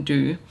can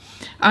do.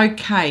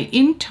 Okay,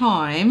 in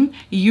time,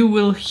 you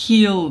will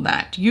heal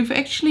that. You've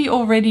actually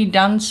already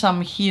done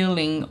some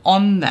healing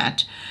on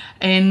that.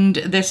 And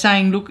they're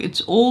saying, look,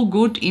 it's all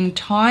good. In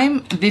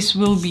time, this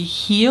will be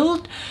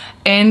healed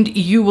and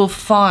you will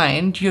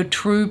find your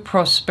true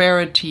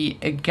prosperity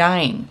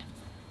again.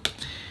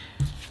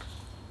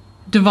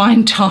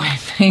 Divine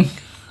timing.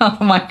 Oh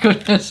my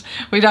goodness,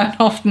 we don't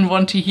often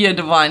want to hear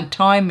divine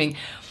timing.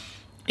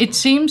 It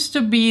seems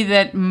to be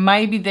that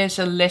maybe there's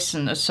a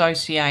lesson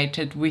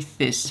associated with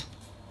this.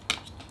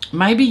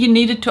 Maybe you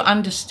needed to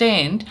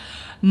understand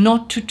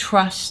not to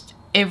trust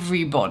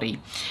everybody,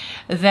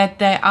 that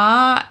there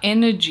are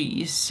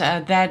energies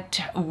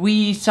that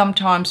we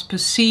sometimes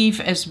perceive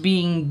as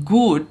being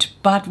good,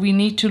 but we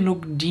need to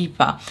look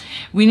deeper.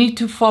 We need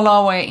to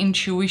follow our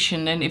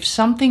intuition, and if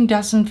something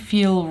doesn't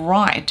feel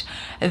right,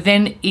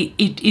 then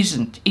it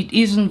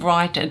isn't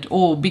right at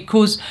all,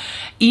 because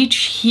each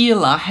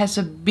healer has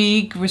a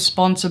big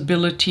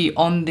responsibility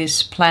on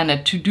this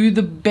planet to do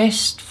the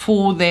best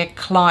for their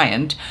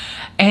client.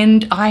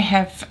 And I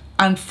have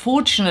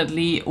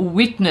unfortunately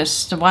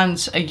witnessed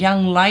once a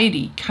young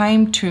lady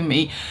came to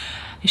me.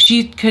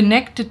 She'd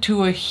connected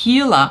to a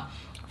healer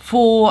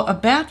for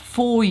about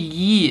 4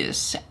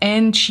 years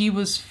and she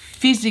was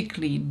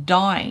physically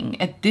dying.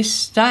 At this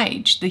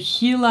stage, the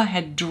healer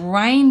had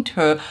drained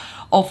her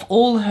of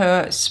all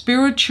her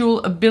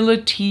spiritual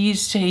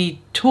abilities. He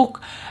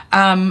took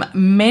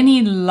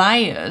many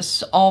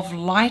layers of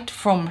light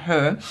from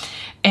her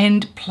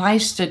and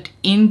placed it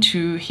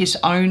into his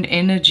own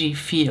energy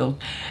field.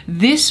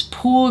 This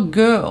poor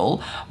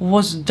girl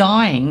was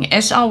dying.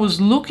 As I was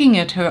looking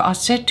at her, I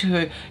said to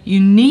her, you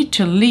need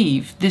to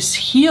leave this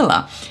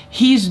healer.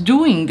 He's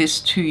doing this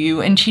to you.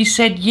 And she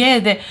said,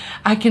 yeah,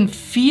 I can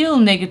feel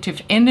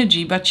negative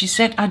energy, but she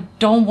said, I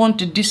don't want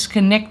to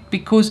disconnect,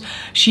 because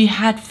she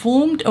had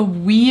formed a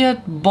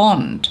weird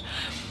bond.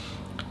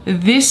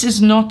 This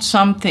is not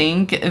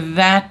something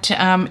that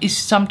is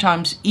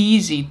sometimes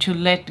easy to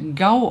let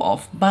go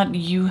of, but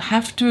you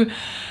have to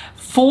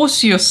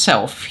force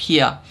yourself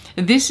here.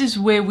 This is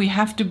where we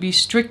have to be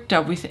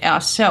stricter with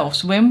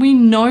ourselves. When we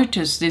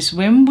notice this,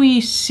 when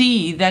we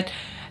see that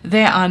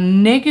there are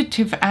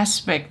negative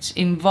aspects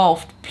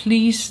involved,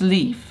 please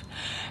leave.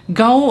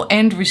 Go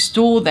and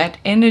restore that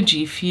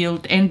energy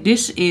field. And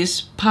this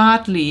is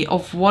partly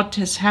of what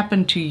has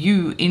happened to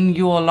you in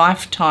your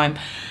lifetime,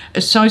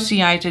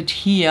 associated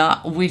here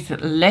with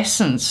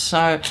lessons.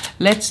 So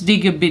let's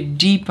dig a bit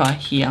deeper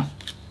here.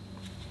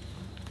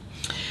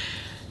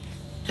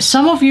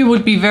 Some of you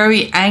would be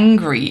very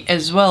angry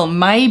as well.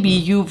 Maybe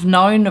you've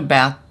known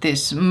about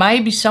this.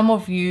 Maybe some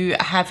of you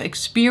have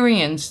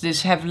experienced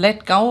this, have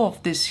let go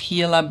of this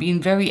healer, been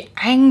very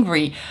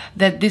angry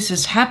that this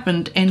has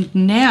happened, and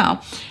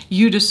now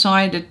you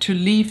decided to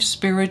leave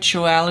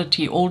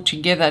spirituality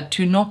altogether,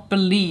 to not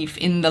believe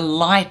in the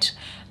light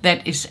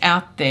that is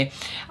out there.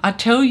 I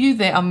tell you,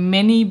 there are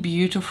many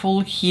beautiful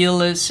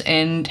healers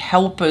and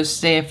helpers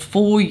there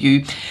for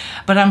you,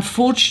 but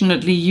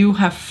unfortunately you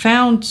have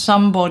found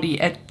somebody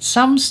at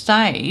some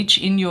stage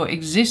in your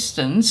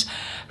existence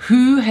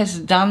who has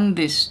done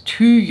this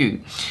to you.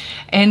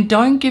 And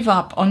don't give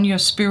up on your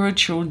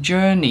spiritual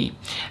journey.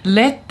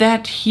 Let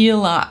that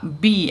healer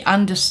be.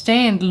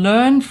 Understand,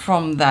 learn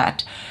from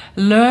that.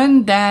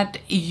 Learn that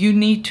you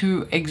need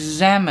to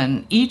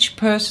examine each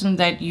person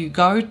that you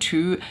go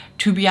to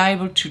be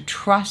able to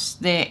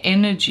trust their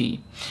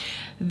energy.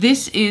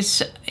 This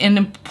is an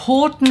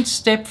important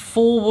step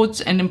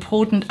forwards, an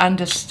important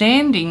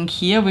understanding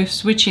here. We're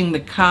switching the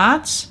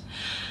cards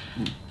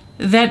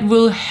that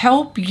will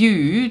help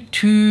you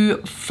to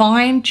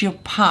find your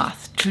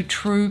path to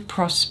true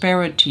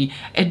prosperity.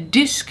 A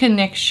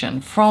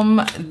disconnection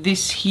from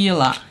this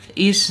healer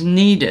is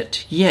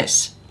needed,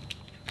 yes.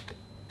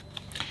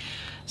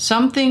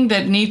 Something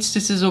that needs,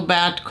 this is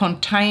about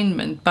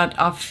containment, but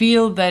I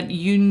feel that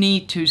you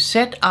need to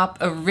set up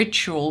a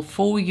ritual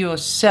for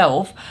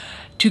yourself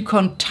to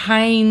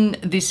contain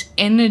this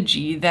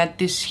energy that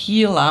this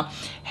healer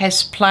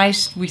has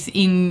placed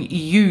within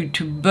you,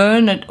 to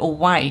burn it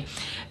away.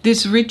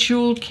 This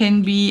ritual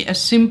can be a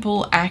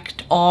simple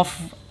act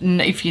of,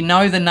 if you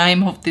know the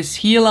name of this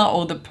healer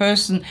or the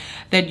person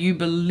that you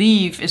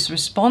believe is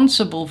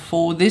responsible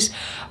for this,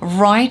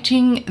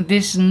 writing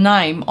this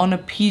name on a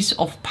piece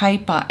of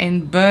paper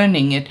and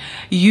burning it.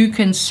 You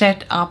can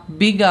set up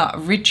bigger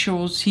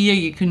rituals here.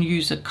 You can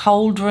use a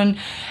cauldron,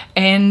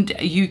 and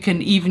you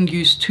can even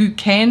use 2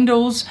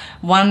 candles,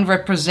 one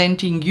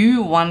representing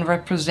you, one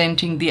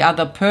representing the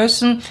other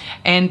person,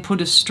 and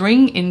put a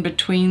string in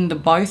between the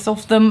both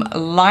of them,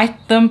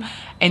 light them,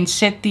 and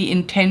set the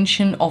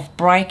intention of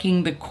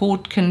breaking the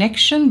cord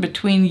connection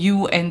between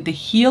you and the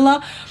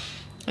healer.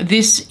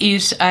 This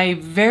is a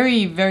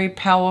very, very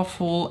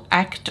powerful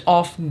act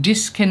of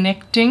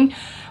disconnecting.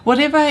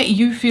 Whatever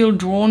you feel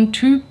drawn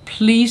to,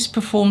 please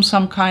perform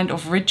some kind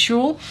of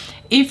ritual.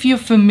 If you're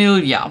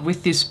familiar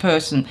with this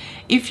person,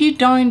 if you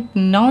don't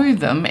know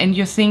them and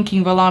you're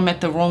thinking, well, I'm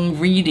at the wrong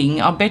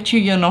reading, I bet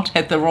you're not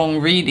at the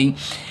wrong reading.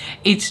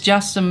 It's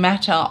just a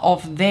matter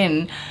of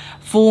then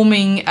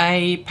forming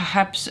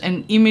perhaps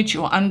an image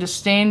or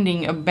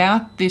understanding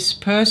about this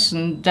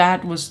person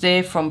that was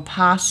there from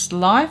past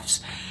lives,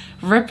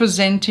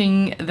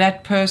 representing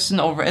that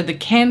person, or the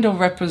candle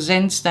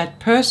represents that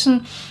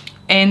person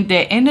and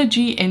their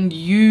energy, and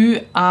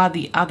you are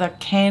the other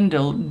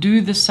candle. Do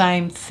the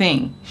same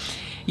thing.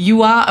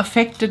 You are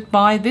affected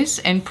by this,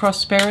 and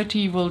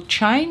prosperity will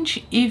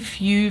change if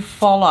you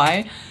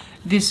follow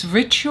this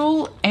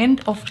ritual,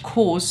 and of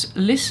course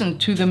listen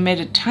to the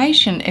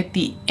meditation at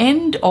the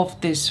end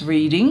of this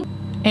reading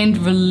and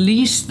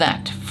release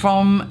that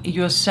from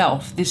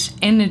yourself, this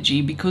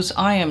energy, because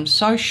I am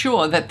so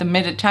sure that the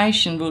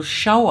meditation will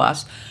show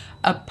us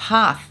a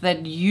path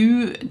that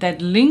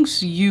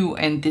links you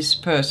and this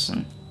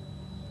person.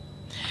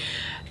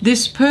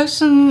 This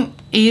person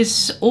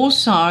is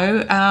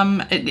also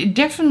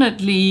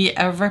definitely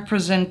a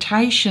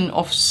representation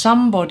of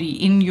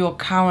somebody in your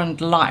current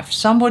life,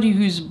 somebody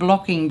who's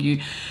blocking you,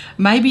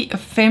 maybe a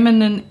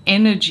feminine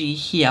energy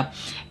here.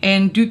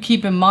 And do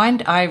keep in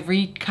mind, I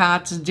read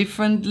cards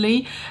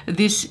differently.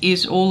 This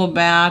is all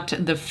about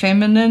the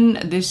feminine.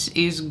 This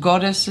is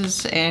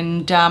goddesses,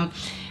 and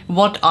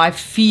what I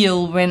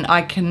feel when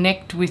I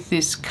connect with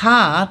this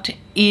card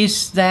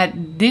is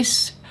that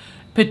this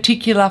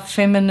particular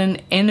feminine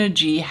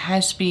energy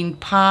has been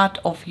part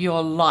of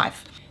your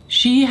life.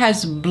 She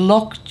has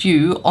blocked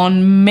you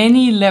on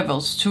many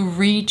levels to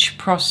reach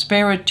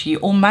prosperity,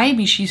 or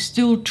maybe she's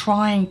still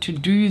trying to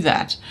do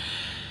that.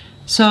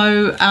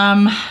 So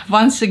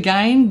once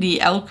again,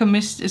 the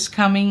alchemist is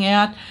coming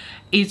out.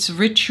 It's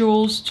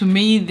rituals. To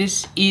me,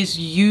 this is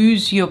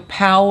use your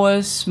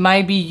powers.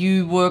 Maybe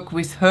you work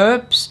with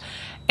herbs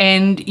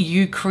and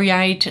you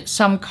create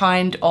some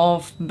kind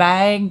of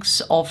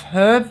bags of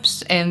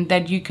herbs and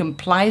that you can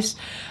place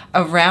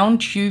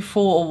around you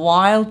for a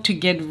while to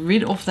get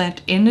rid of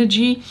that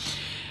energy.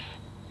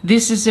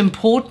 This is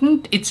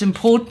important. It's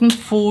important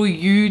for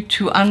you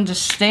to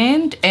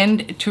understand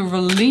and to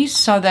release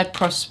so that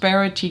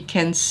prosperity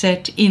can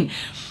set in.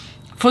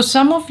 For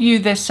some of you,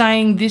 they're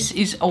saying this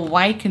is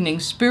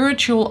awakening,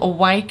 spiritual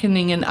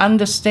awakening, and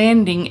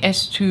understanding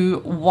as to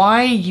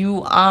why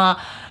you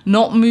are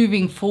not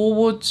moving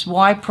forwards,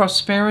 why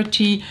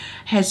prosperity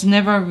has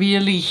never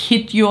really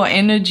hit your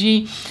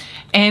energy.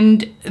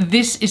 And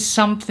this is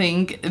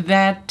something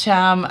that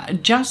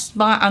just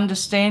by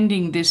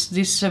understanding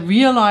this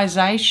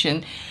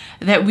realization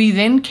that we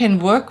then can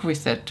work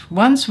with it.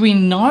 Once we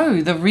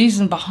know the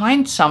reason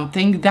behind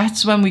something,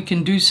 that's when we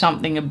can do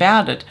something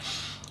about it.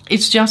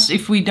 It's just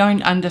if we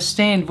don't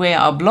understand where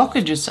our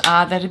blockages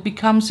are that it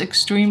becomes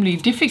extremely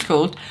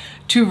difficult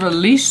to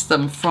release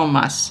them from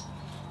us.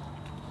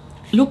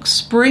 Look,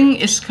 spring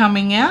is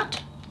coming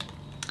out.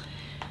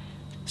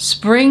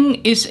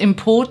 Spring is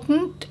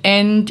important,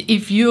 and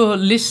if you're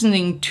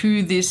listening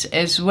to this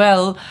as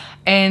well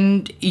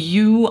and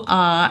you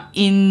are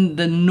in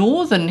the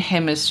northern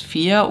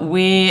hemisphere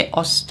where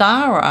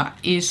Ostara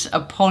is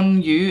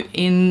upon you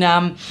in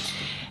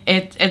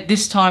at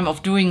this time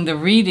of doing the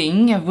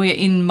reading, we're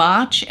in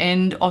March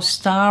and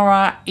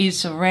Ostara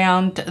is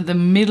around the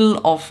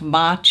middle of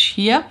March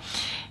here.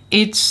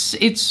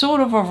 It's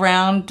sort of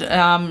around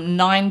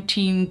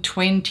 19,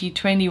 20,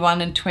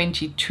 21 and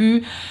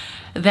 22.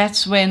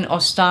 That's when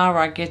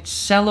Ostara gets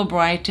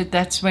celebrated.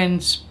 That's when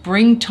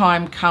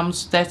springtime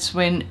comes. That's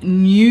when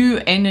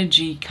new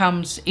energy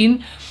comes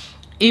in.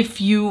 If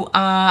you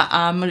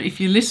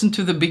listen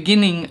to the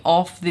beginning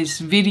of this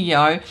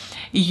video,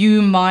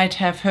 you might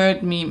have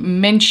heard me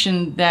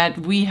mention that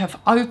we have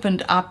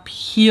opened up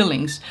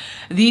healings.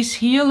 These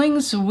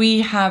healings,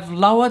 we have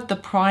lowered the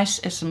price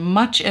as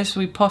much as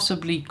we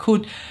possibly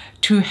could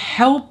to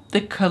help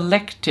the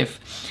collective.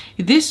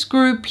 This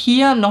group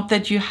here, not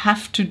that you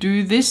have to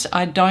do this.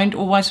 I don't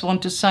always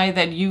want to say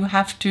that you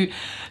have to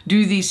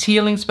do these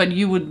healings, but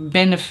you would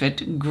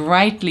benefit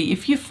greatly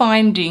if you're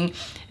finding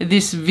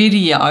this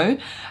video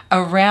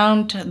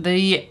around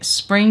the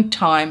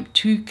springtime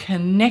to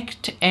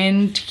connect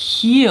and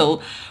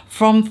heal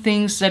from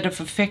things that have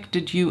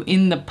affected you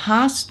in the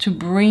past to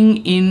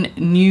bring in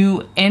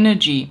new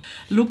energy.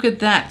 Look at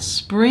that.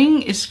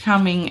 Spring is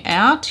coming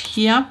out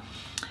here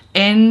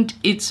and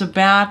it's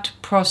about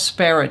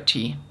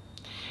prosperity,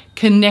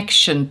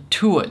 connection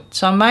to it.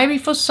 So maybe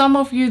for some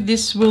of you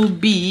this will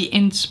be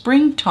in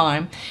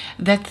springtime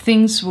that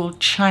things will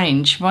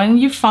change. When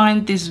you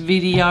find this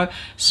video,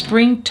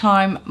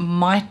 springtime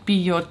might be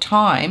your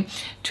time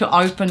to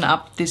open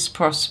up this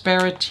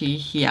prosperity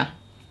here.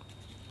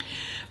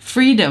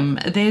 Freedom.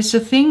 There's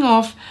a thing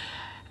of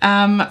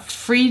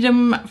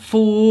freedom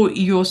for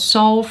your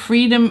soul,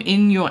 freedom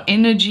in your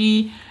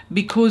energy,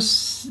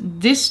 because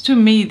this, to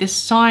me, this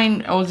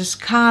sign or this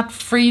card,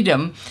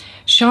 freedom,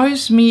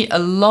 shows me a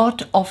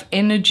lot of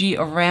energy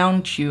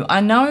around you. I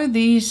know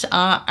these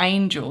are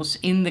angels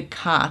in the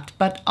card,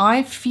 but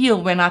I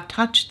feel when I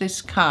touch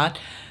this card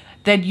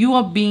that you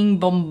are being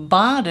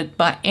bombarded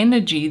by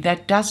energy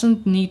that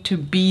doesn't need to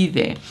be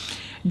there.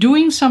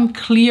 Doing some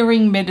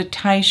clearing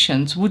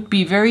meditations would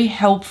be very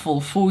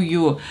helpful for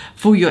your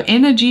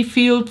energy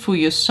field, for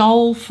your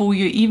soul, for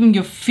even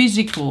your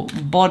physical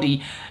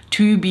body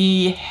to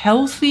be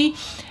healthy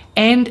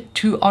and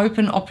to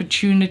open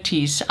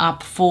opportunities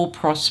up for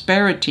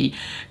prosperity.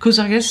 Because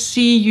I just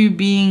see you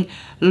being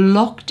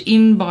locked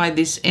in by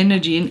this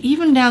energy. And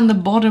even down the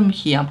bottom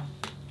here,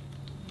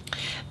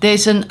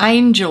 there's an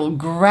angel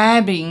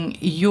grabbing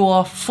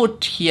your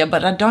foot here,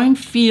 but I don't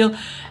feel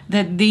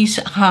that these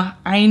are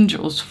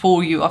angels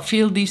for you. I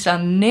feel these are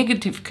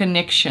negative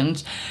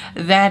connections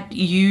that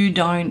you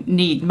don't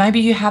need.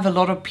 Maybe you have a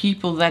lot of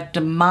people that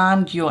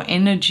demand your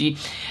energy.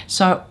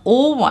 So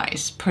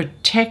always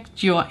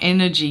protect your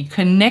energy.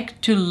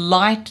 Connect to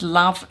light,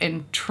 love,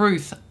 and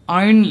truth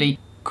only.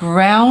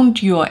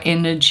 Ground your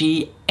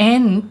energy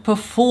and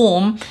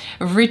perform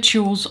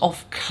rituals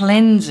of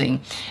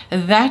cleansing.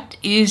 That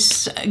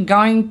is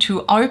going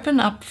to open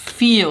up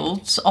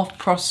fields of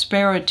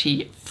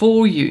prosperity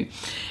for you.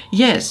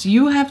 Yes,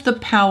 you have the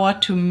power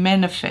to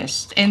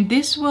manifest, and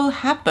this will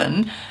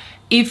happen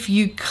if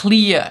you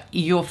clear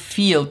your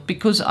field,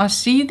 because I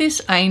see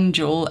this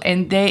angel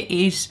and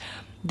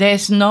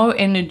there's no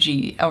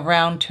energy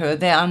around her.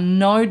 There are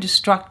no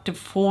destructive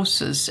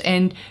forces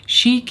and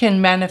she can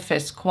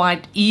manifest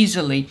quite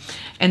easily.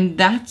 And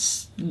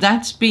that's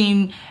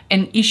been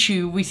an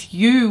issue with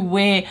you,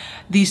 where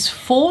these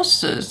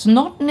forces,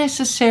 not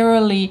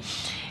necessarily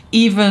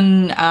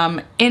even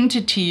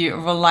entity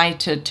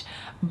related,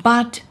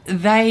 but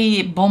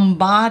they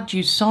bombard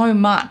you so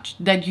much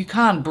that you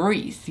can't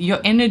breathe. Your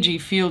energy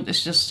field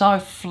is just so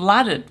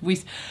flooded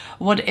with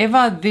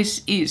whatever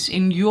this is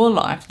in your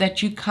life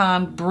that you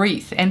can't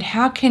breathe. And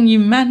how can you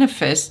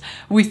manifest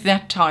with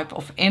that type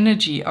of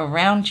energy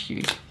around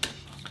you?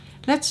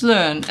 Let's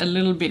learn a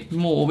little bit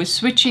more. We're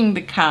switching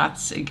the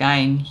cards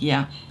again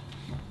here.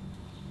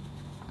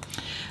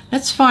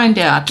 Let's find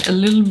out a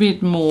little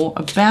bit more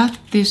about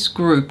this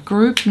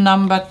group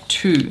number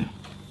 2.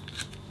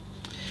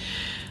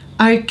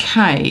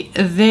 Okay,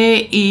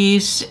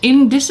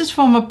 this is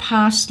from a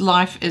past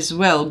life as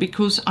well,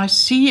 because I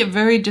see a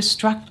very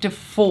destructive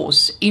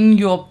force in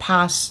your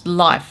past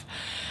life.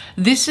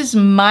 This is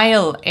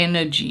male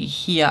energy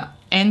here,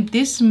 and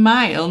this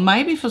male,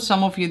 maybe for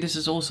some of you this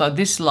is also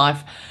this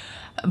life,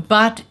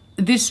 but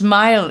this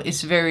male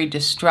is very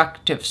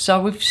destructive.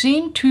 So we've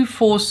seen two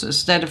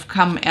forces that have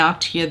come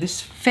out here.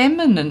 This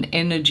feminine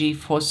energy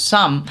for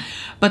some,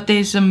 but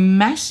there's a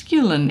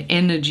masculine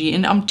energy,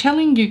 and I'm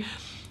telling you,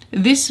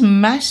 this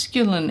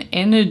masculine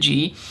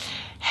energy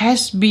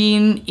has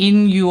been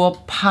in your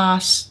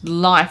past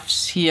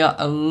lives here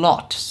a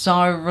lot.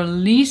 So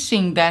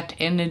releasing that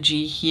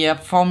energy here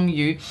from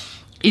you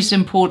is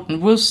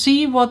important. We'll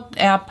see what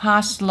our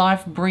past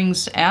life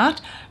brings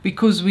out,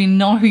 because we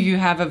know you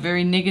have a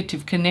very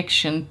negative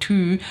connection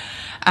to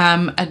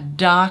a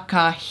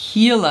darker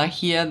healer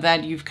here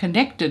that you've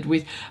connected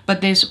with.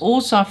 But there's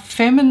also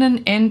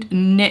feminine and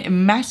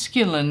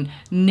masculine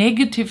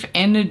negative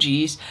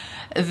energies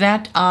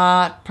that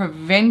are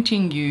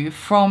preventing you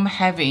from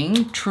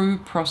having true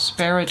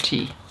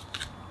prosperity.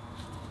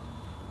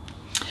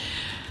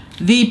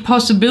 The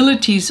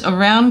possibilities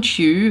around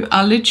you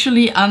are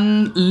literally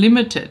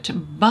unlimited,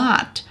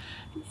 but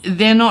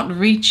they're not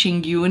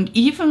reaching you. And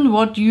even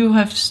what you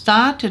have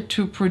started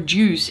to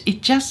produce,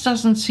 it just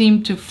doesn't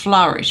seem to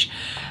flourish.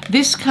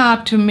 This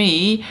card to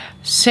me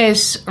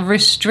says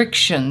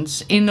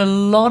restrictions in a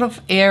lot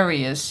of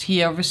areas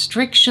here,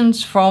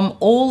 restrictions from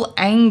all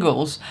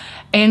angles.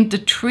 And the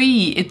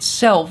tree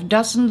itself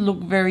doesn't look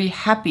very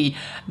happy.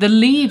 The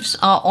leaves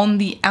are on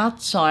the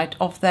outside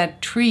of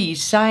that tree,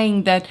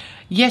 saying that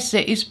yes,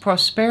 there is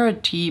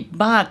prosperity,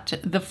 but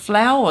the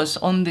flowers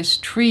on this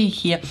tree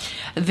here,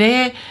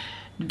 they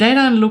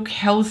don't look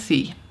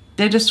healthy.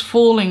 They're just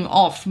falling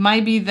off.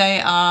 Maybe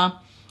they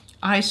are,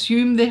 I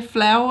assume they're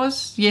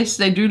flowers. Yes,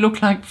 they do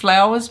look like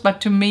flowers,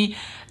 but to me,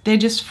 they're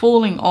just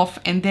falling off,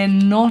 and they're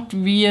not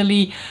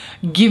really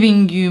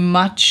giving you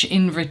much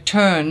in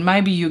return.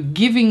 Maybe you're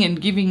giving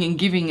and giving and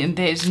giving, and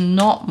there's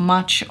not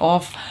much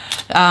of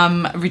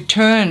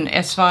return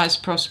as far as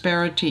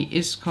prosperity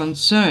is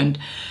concerned.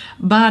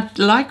 But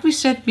like we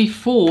said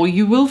before,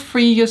 you will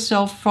free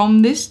yourself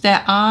from this.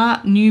 There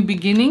are new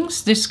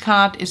beginnings. This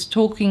card is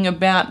talking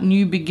about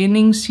new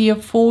beginnings here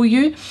for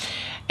you.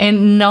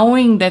 And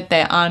knowing that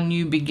there are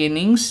new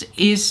beginnings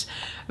is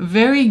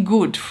very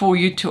good for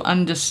you to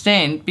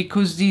understand,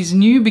 because these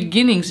new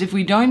beginnings, if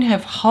we don't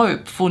have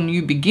hope for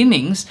new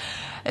beginnings,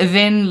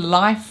 then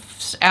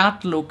life's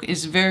outlook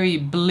is very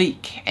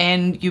bleak,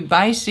 and you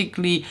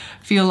basically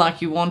feel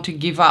like you want to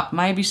give up.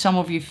 Maybe some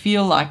of you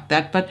feel like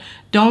that, but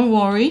don't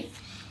worry.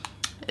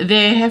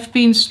 There have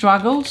been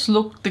struggles.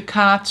 Look, the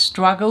card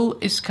struggle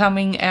is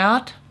coming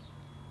out.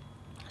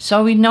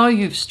 So we know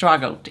you've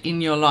struggled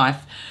in your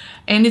life.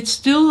 And it's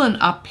still an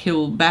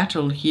uphill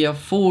battle here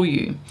for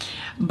you.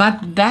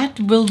 But that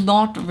will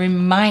not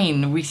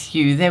remain with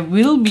you. There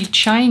will be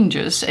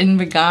changes in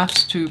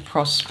regards to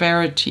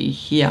prosperity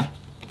here.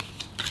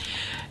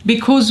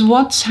 Because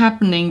what's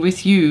happening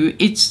with you,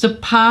 it's the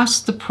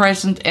past, the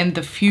present, and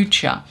the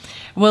future.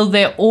 Well,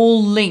 they're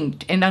all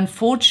linked. And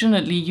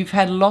unfortunately, you've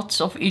had lots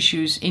of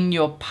issues in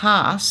your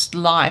past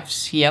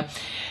lives here,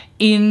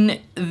 in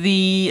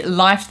the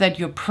life that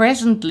you're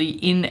presently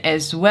in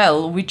as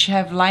well, which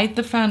have laid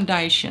the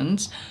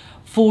foundations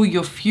for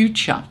your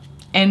future.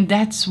 And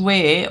that's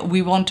where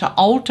we want to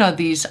alter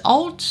these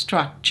old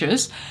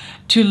structures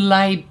to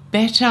lay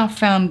better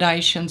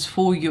foundations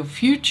for your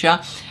future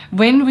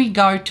when we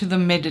go to the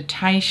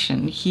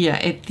meditation here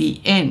at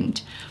the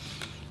end.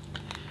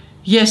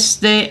 Yes,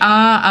 there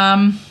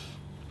are,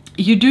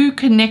 you do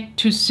connect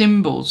to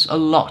symbols a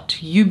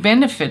lot. You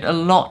benefit a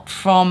lot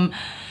from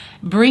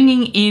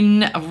bringing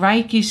in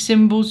Reiki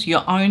symbols,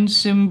 your own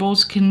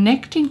symbols.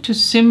 Connecting to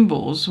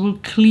symbols will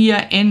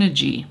clear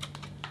energy.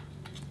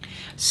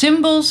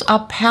 Symbols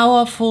are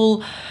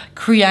powerful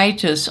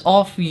creators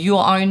of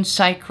your own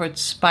sacred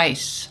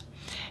space.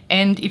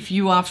 And if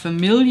you are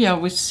familiar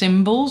with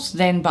symbols,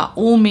 then by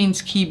all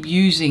means keep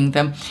using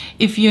them.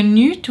 If you're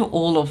new to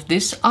all of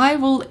this, I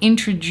will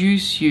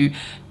introduce you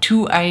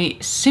to a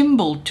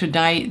symbol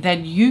today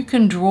that you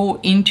can draw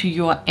into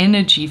your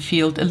energy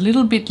field a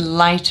little bit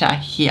later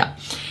here.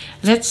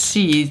 Let's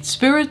see.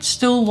 Spirit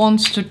still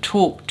wants to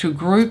talk to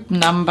group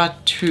number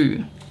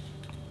 2.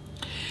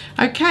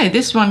 Okay,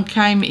 this one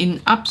came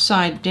in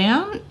upside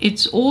down.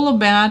 It's all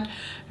about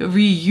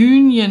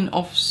reunion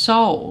of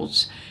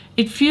souls.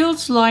 It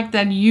feels like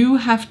that you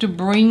have to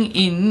bring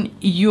in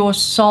your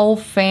soul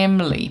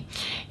family.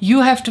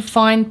 You have to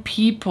find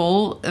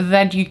people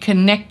that you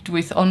connect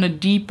with on a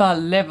deeper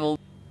level,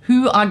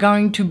 who are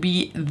going to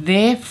be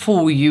there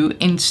for you,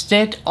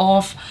 instead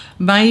of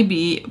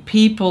maybe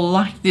people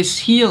like this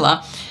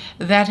healer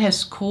that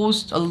has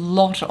caused a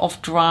lot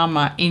of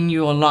drama in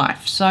your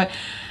life. So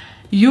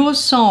your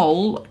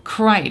soul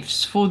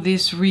craves for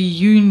this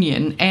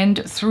reunion,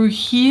 and through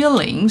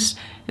healings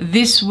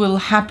this will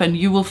happen.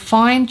 You will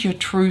find your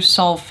true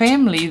soul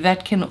family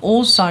that can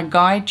also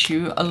guide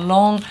you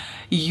along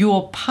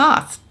your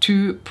path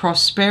to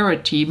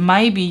prosperity.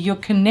 Maybe you're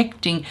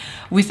connecting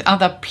with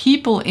other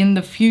people in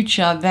the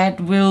future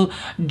that will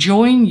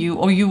join you,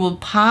 or you will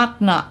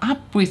partner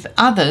up with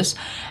others,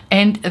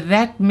 and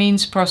that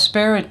means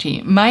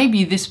prosperity.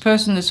 Maybe this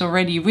person is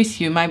already with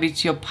you, maybe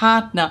it's your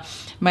partner,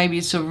 maybe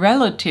it's a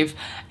relative,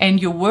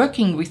 and you're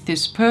working with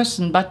this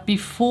person. But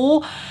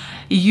before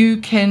you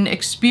can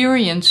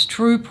experience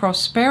true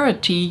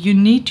prosperity, you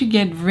need to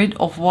get rid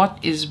of what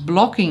is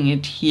blocking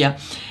it here.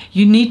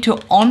 You need to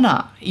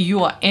honor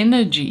your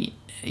energy.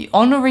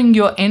 Honoring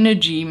your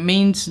energy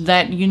means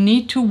that you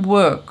need to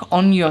work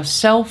on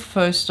yourself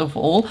first of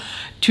all,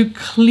 to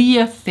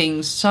clear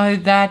things so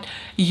that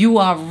you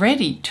are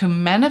ready to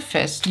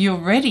manifest. You're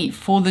ready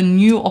for the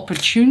new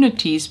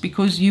opportunities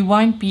because you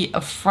won't be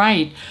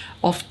afraid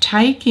of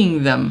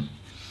taking them.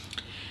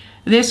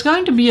 There's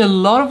going to be a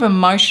lot of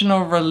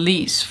emotional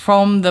release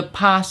from the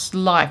past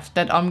life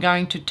that I'm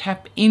going to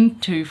tap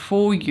into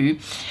for you.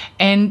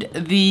 And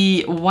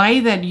the way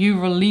that you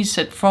release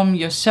it from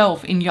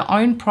yourself in your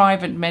own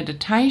private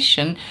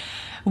meditation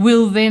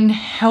will then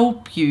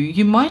help you.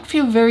 You might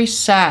feel very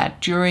sad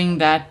during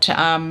that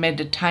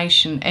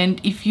meditation.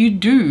 And if you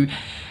do,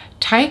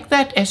 take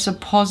that as a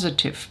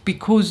positive,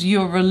 because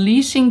you're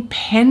releasing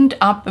pent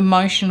up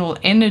emotional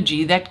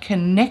energy that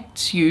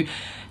connects you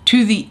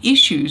to the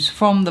issues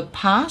from the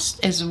past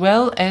as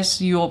well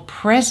as your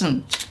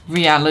present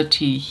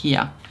reality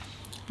here.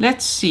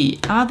 Let's see,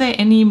 are there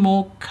any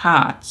more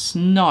cards?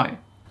 No.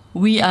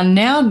 We are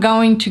now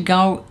going to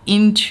go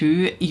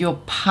into your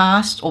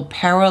past or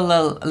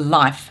parallel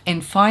life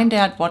and find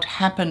out what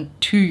happened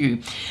to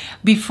you.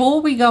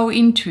 Before we go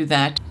into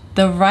that,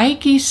 the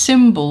Reiki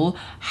symbol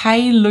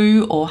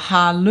Heilu or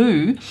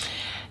Halu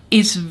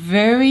is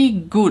very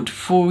good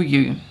for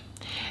you.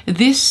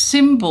 This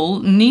symbol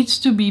needs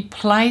to be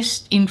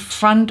placed in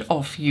front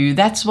of you.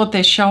 That's what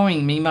they're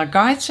showing me. My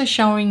guides are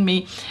showing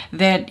me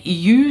that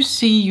you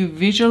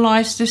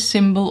visualize this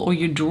symbol, or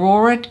you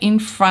draw it in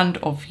front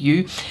of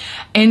you,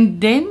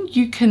 and then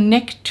you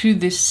connect to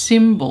this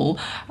symbol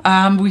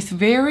with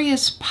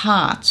various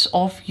parts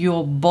of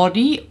your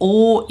body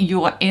or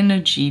your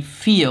energy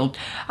field.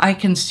 I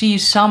can see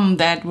some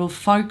that will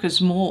focus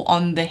more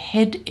on the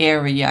head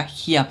area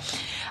here.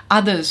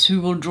 Others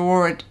who will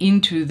draw it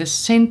into the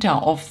center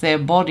of their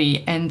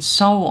body, and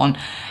so on.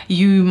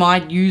 You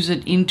might use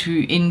it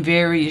in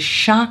various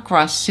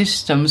chakra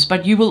systems,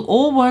 but you will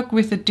all work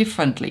with it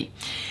differently.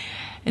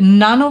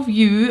 None of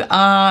you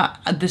are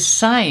the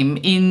same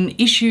in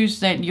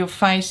issues that you're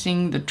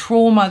facing, the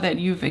trauma that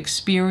you've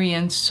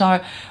experienced.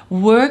 So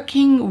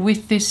working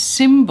with this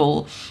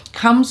symbol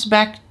comes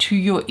back to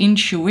your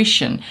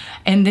intuition.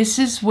 And this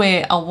is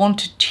where I want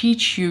to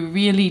teach you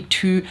really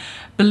to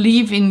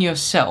believe in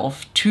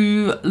yourself,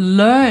 to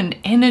learn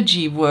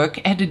energy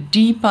work at a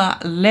deeper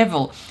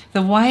level.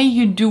 The way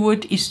you do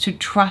it is to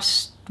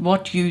trust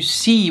what you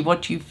see,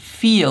 what you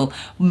feel,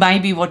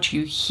 maybe what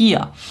you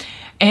hear.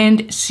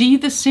 And see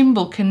the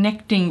symbol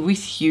connecting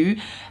with you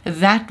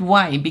that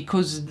way,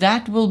 because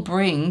that will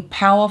bring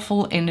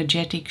powerful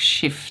energetic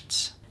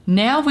shifts.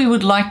 Now we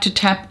would like to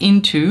tap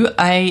into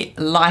a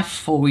life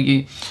for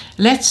you.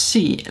 Let's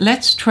see,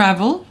 let's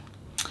travel.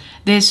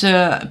 There's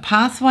a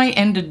pathway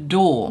and a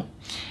door.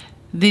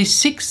 The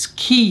 6th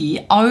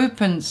key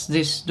opens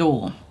this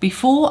door.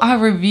 Before I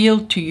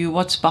reveal to you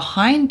what's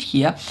behind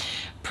here,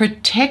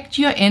 protect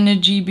your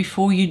energy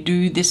before you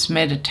do this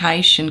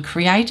meditation.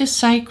 Create a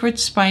sacred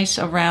space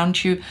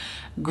around you,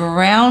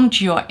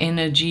 ground your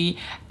energy,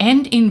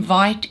 and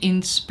invite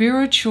in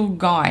spiritual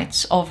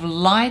guides of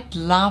light,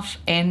 love,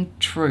 and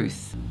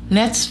truth.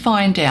 Let's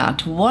find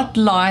out what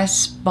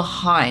lies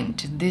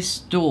behind this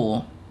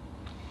door.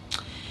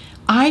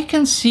 I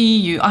can see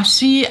you. I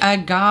see a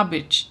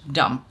garbage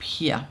dump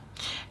here,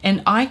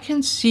 and I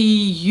can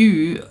see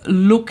you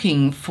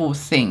looking for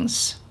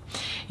things.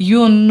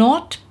 You're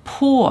not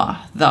poor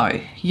though.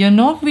 You're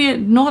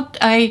not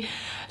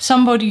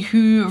somebody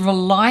who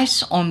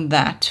relies on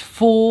that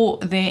for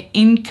their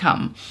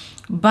income,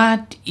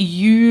 but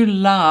you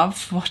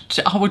love what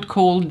I would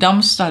call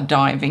dumpster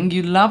diving.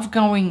 You love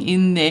going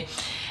in there,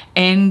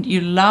 and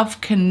you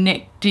love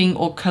connecting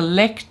or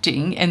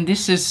collecting. And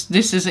this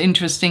is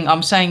interesting.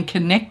 I'm saying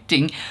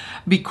connecting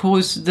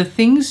because the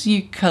things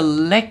you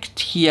collect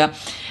here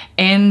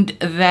and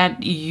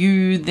that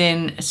you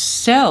then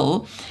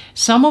sell,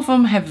 some of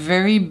them have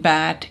very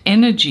bad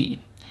energy.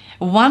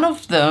 One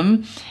of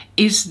them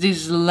is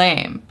this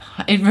lamp.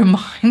 It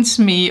reminds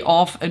me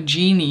of a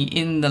genie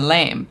in the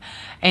lamp.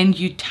 and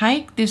you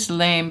take this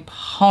lamp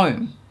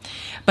home.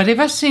 But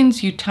ever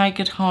since you take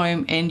it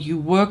home and you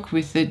work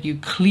with it, you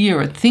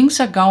clear it,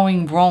 things are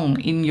going wrong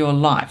in your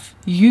life.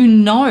 You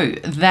know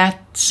that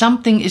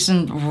something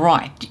isn't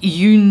right.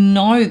 You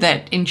know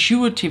that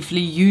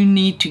intuitively you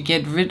need to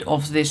get rid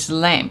of this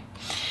lamp.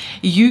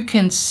 You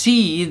can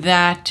see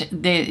that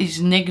there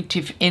is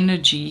negative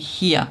energy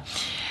here.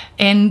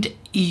 And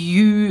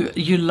you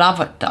love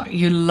it though.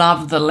 You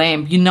love the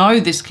lamp. You know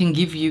this can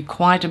give you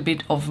quite a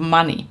bit of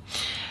money.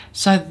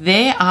 So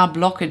there are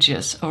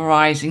blockages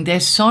arising.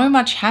 There's so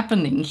much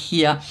happening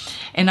here.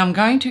 And I'm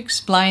going to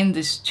explain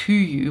this to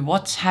you.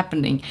 What's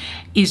happening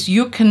is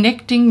you're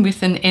connecting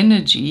with an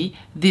energy,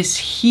 this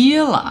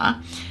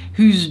healer,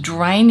 who's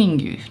draining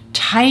you,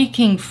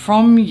 taking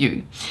from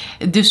you.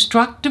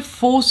 Destructive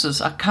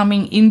forces are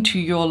coming into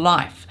your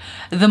life.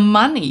 The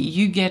money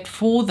you get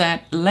for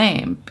that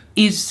lamp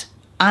is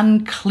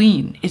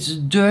unclean. It's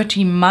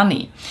dirty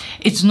money.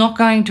 It's not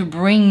going to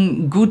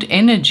bring good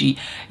energy.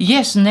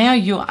 Yes, now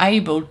you're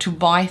able to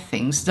buy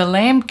things. The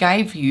lamp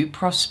gave you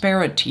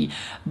prosperity,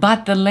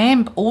 but the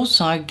lamp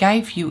also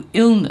gave you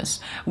illness.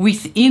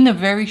 Within a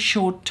very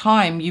short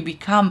time, you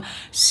become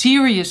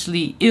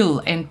seriously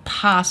ill and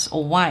pass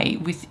away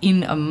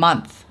within a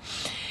month.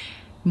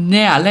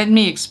 Now, let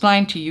me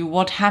explain to you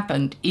what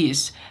happened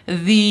is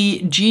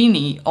the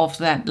genie of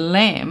that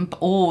lamp,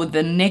 or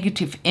the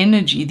negative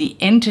energy, the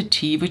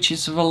entity which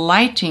is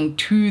relating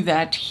to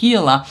that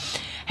healer,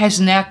 has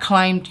now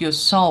claimed your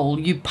soul.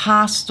 You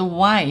passed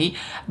away,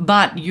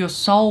 but your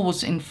soul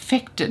was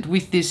infected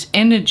with this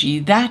energy.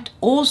 That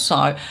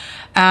also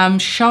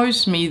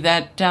shows me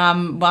that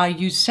by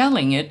you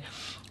selling it,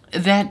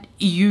 that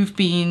you've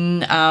been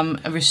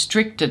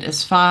restricted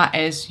as far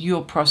as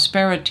your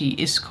prosperity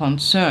is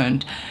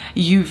concerned.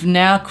 You've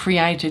now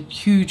created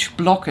huge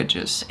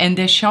blockages, and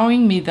they're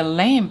showing me the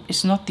lamp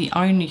is not the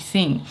only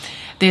thing.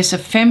 There's a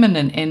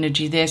feminine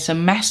energy, there's a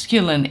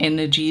masculine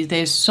energy,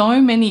 there's so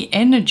many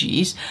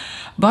energies,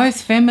 both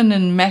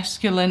feminine,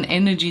 masculine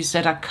energies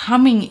that are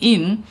coming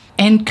in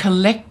and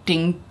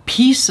collecting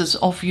pieces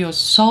of your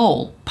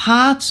soul,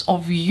 parts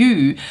of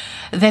you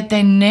that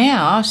they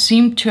now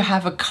seem to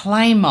have a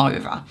claim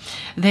over.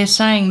 They're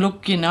saying,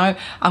 look, you know,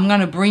 I'm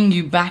going to bring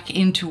you back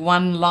into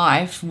one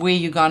life where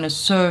you're going to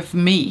serve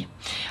me.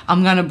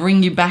 I'm going to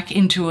bring you back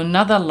into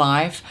another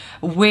life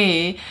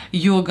where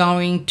you're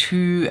going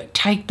to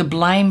take the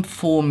blame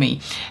for me.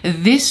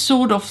 This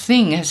sort of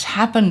thing has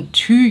happened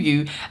to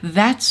you.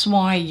 That's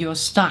why you're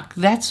stuck.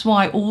 That's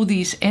why all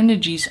these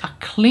energies are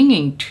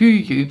clinging to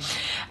you.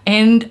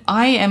 And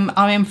I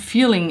am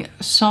feeling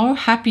so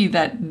happy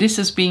that this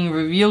is being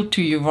revealed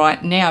to you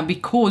right now,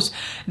 because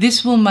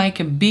this will make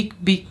a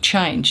big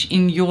change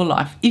in your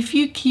life. If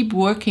you keep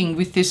working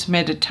with this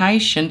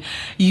meditation,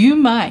 you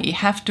may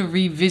have to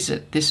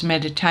revisit this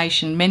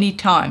meditation many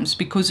times,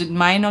 because it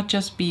may not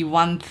just be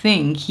one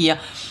thing here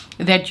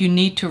that you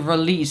need to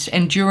release.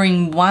 And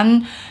during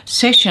one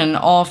session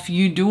of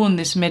you doing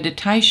this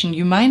meditation,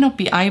 you may not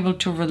be able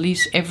to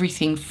release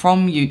everything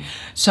from you.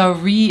 So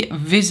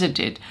revisit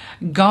it,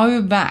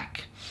 go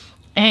back.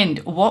 And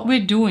what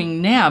we're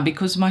doing now,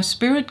 because my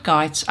spirit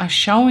guides are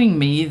showing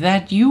me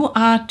that you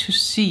are to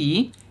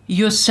see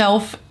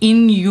yourself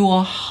in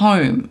your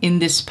home in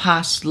this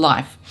past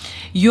life.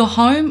 Your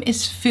home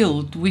is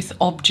filled with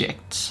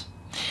objects.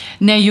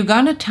 Now you're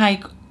going to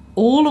take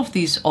all of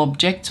these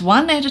objects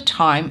one at a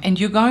time, and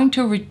you're going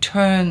to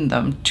return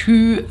them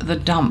to the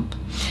dump.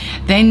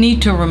 They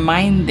need to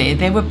remain there.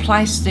 They were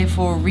placed there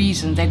for a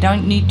reason. They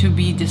don't need to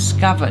be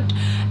discovered.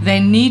 They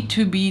need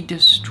to be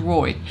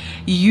destroyed.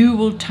 You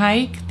will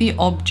take the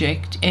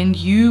object and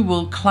you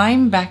will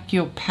claim back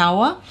your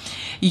power.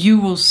 You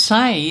will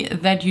say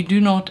that you do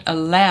not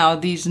allow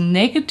these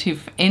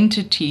negative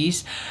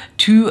entities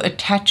to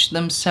attach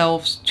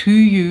themselves to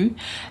you.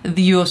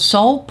 Your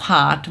soul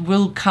part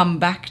will come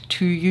back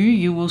to you.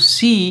 You will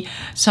see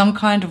some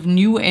kind of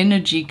new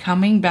energy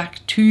coming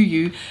back to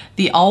you.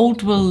 The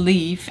old will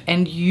leave,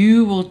 and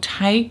you will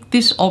take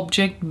this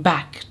object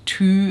back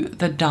to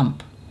the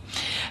dump.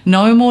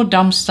 No more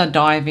dumpster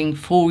diving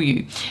for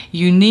you.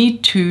 You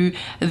need to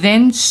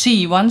then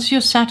see, once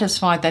you're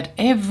satisfied that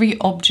every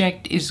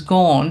object is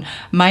gone,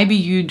 maybe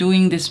you're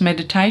doing this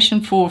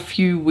meditation for a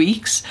few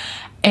weeks,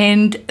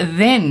 and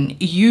then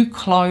you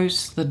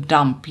close the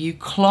dump. You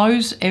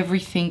close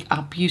everything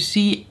up. You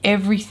see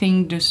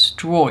everything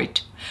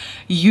destroyed.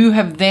 You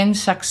have then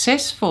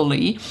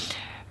successfully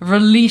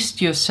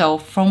released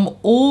yourself from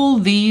all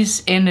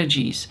these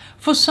energies.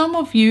 For some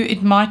of you,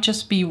 it might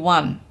just be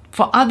one.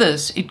 For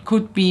others, it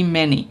could be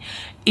many.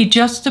 It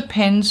just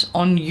depends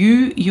on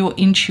you, your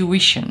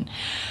intuition.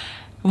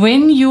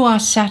 When you are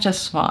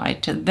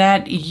satisfied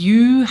that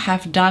you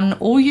have done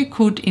all you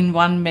could in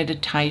one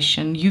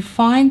meditation, you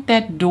find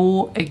that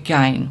door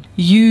again.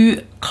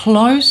 You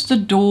close the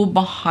door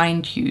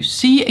behind you.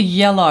 See a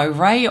yellow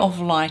ray of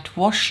light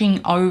washing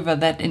over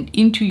that and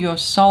into your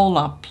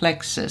solar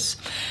plexus.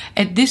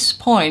 At this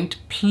point,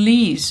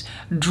 please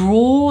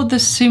draw the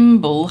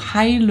symbol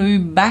halo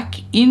back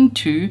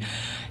into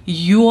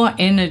your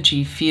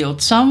energy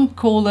field. Some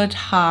call it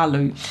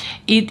halo.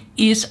 It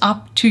is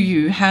up to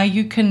you how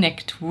you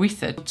connect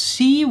with it.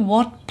 See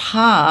what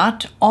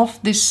part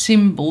of this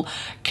symbol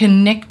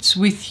connects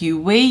with you,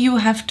 where you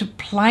have to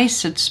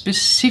place it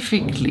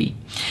specifically.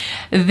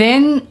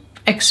 Then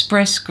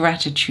express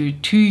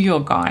gratitude to your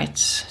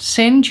guides.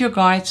 Send your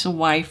guides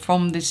away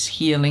from this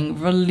healing.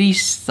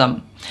 Release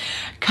them.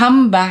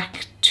 Come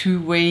back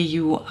to where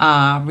you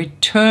are.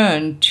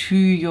 Return to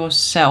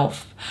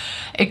yourself.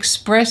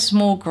 Express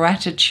more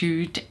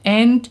gratitude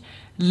and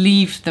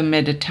leave the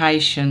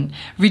meditation.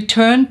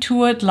 Return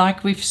to it,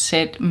 like we've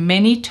said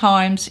many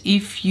times,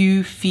 if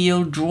you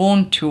feel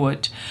drawn to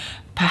it.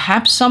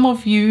 Perhaps some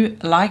of you,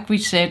 like we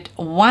said,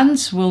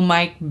 once will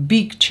make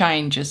big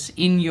changes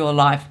in your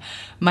life.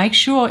 Make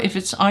sure if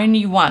it's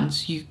only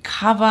once, you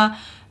cover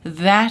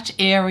that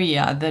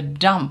area, the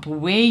dump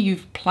where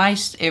you've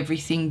placed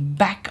everything,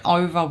 back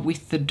over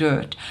with the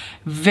dirt.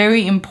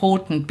 Very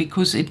important,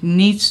 because it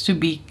needs to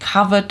be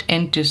covered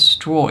and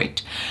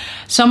destroyed.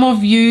 Some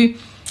of you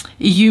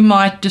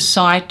might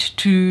decide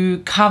to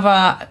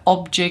cover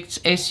objects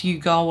as you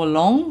go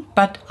along,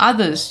 but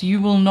others,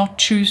 you will not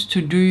choose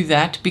to do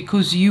that,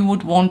 because you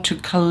would want to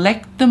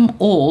collect them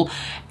all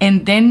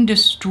and then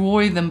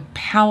destroy them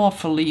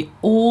powerfully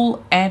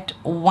all at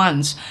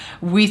once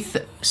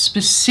with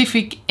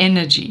specific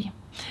energy.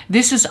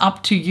 This is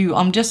up to you.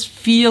 I'm just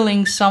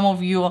feeling some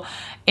of your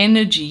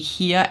energy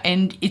here,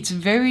 and it's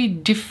very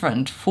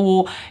different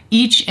for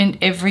each and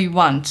every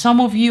one. Some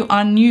of you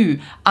are new,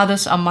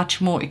 others are much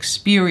more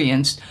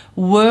experienced.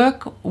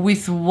 Work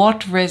with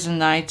what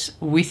resonates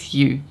with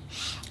you.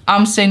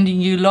 I'm sending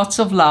you lots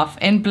of love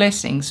and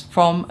blessings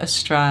from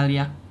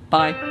Australia.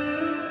 Bye.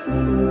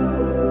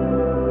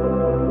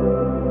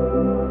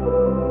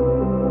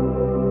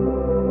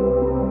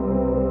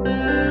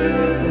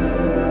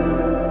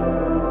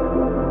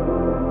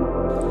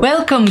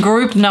 Welcome,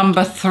 group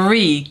number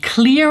 3,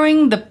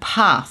 clearing the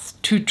path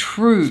to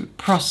true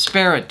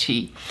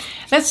prosperity.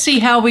 Let's see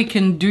how we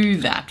can do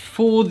that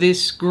for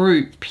this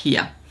group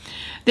here.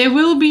 There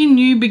will be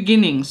new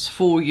beginnings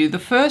for you. The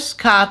first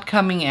card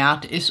coming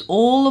out is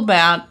all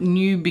about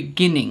new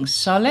beginnings.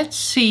 So let's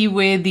see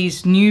where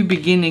these new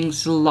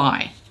beginnings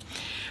lie.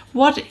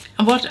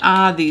 What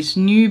are these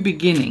new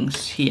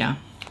beginnings here?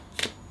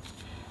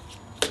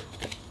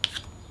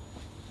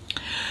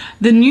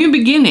 The new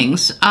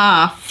beginnings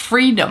are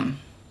freedom.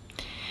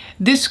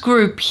 This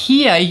group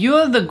here,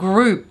 you're the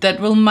group that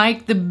will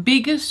make the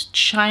biggest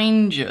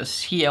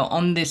changes here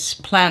on this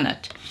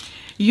planet.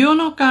 You're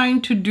not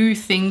going to do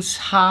things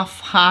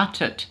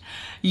half-hearted.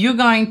 You're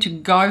going to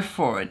go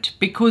for it,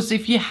 because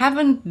if you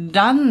haven't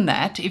done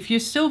that, if you're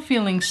still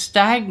feeling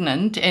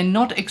stagnant and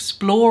not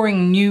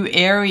exploring new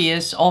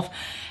areas of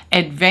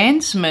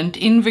advancement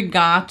in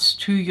regards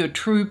to your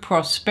true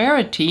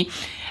prosperity,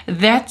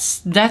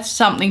 that's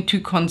something to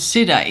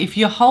consider. If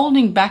you're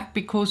holding back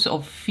because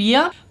of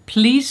fear,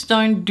 please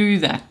don't do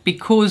that,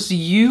 because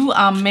you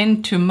are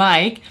meant to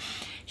make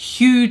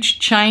huge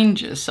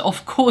changes.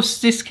 Of course,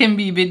 this can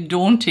be a bit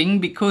daunting,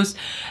 because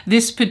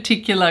this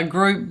particular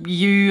group,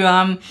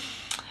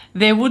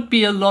 there would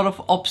be a lot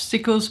of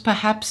obstacles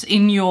perhaps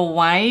in your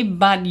way,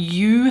 but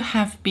you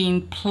have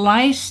been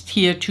placed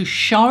here to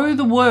show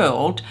the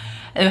world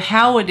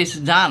how it is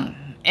done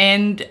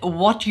and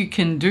what you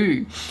can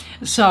do.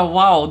 So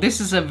wow, this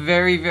is a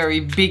very,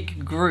 very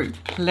big group.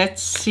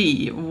 Let's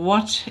see,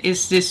 what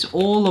is this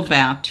all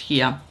about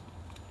here?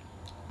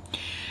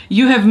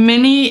 You have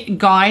many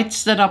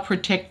guides that are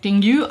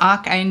protecting you.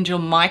 Archangel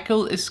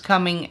Michael is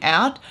coming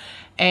out,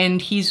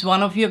 and he's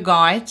one of your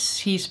guides.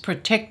 He's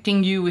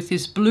protecting you with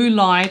his blue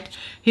light,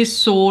 his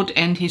sword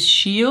and his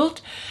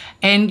shield.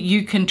 And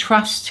you can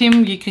trust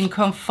him, you can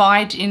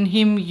confide in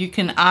him, you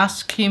can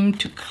ask him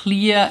to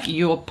clear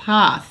your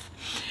path.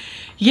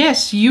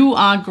 Yes, you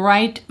are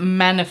great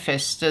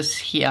manifestors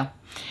here,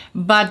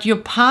 but your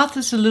path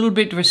is a little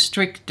bit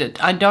restricted.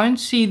 I don't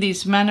see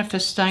these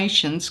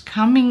manifestations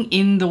coming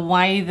in the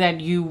way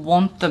that you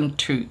want them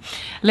to.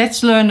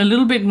 Let's learn a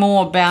little bit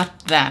more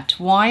about that.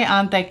 Why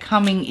aren't they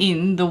coming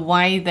in the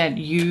way that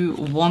you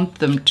want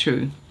them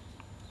to?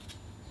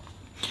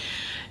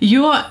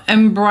 You're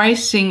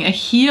embracing a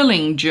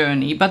healing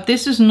journey, but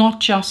this is not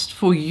just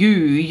for you.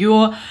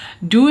 You're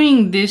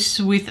doing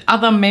this with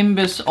other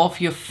members of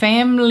your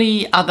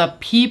family, other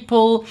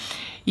people.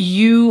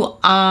 You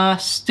are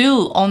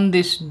still on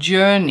this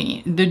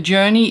journey. The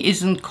journey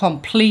isn't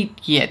complete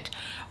yet.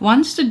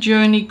 Once the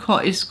journey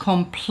is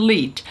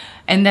complete,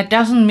 and that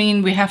doesn't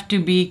mean we have to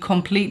be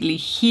completely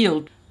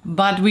healed,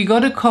 but we got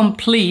to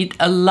complete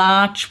a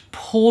large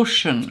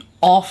portion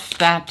of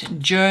that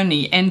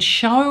journey and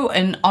show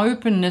an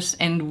openness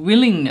and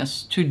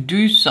willingness to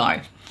do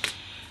so.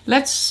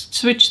 Let's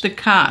switch the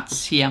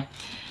cards here.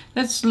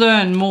 Let's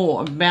learn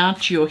more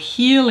about your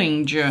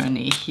healing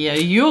journey here.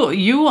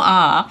 You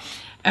are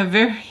a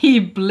very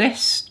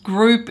blessed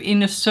group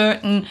in a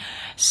certain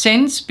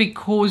sense,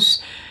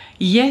 because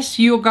yes,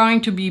 you're going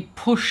to be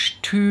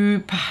pushed to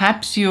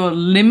perhaps your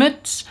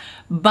limits,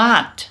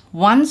 but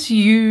once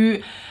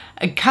you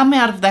come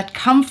out of that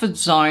comfort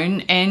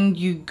zone and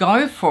you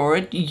go for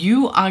it,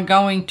 you are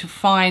going to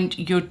find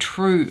your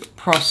true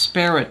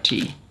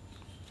prosperity.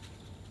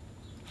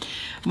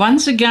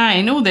 Once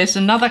again, oh, there's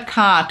another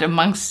card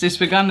amongst this.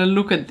 We're going to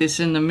look at this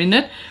in a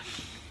minute.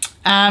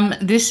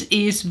 This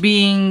is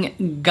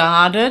being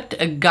guarded,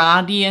 a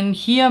guardian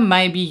here.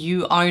 Maybe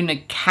you own a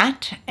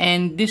cat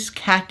and this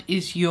cat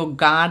is your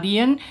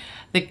guardian.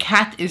 The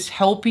cat is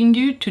helping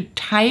you to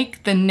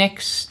take the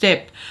next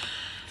step.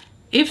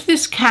 If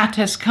this cat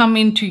has come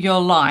into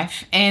your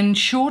life and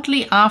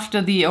shortly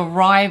after the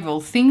arrival,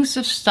 things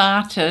have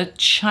started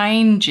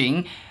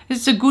changing,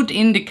 it's a good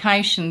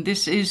indication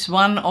this is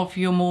one of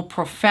your more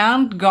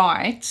profound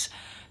guides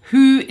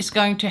who is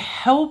going to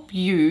help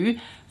you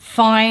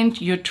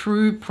find your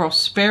true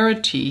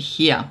prosperity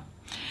here.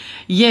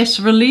 Yes,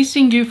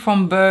 releasing you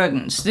from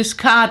burdens. This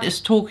card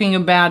is talking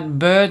about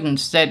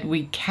burdens that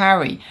we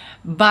carry,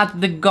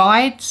 but the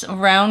guides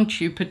around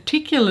you,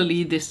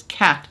 particularly this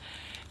cat,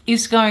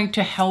 is going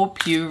to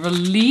help you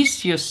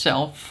release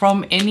yourself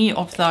from any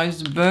of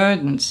those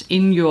burdens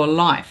in your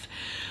life.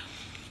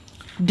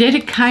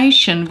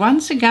 Dedication.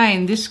 Once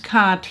again, this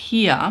card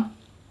here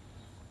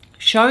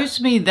shows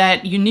me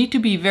that you need to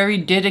be very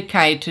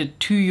dedicated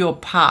to your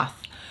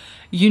path.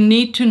 You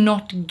need to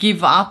not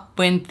give up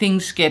when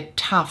things get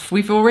tough.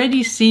 We've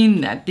already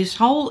seen that. This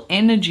whole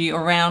energy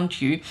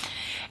around you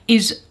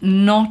is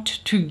not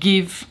to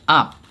give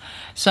up.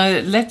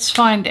 So let's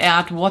find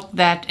out what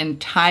that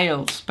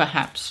entails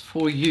perhaps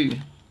for you.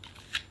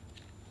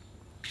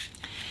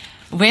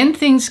 When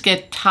things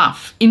get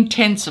tough,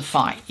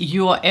 intensify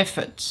your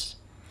efforts.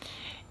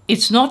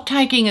 It's not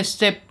taking a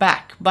step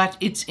back, but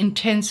it's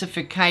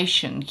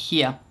intensification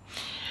here.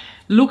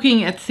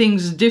 Looking at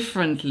things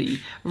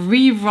differently,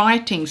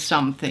 rewriting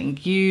something.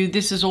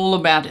 This is all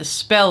about a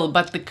spell,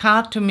 but the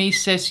card to me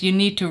says you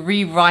need to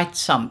rewrite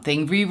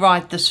something,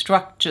 rewrite the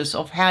structures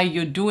of how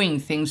you're doing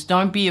things.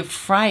 Don't be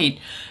afraid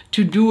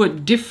to do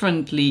it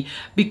differently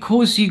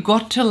because you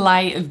got to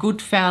lay a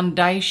good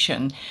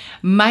foundation.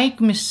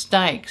 Make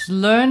mistakes,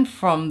 learn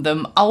from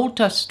them,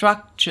 alter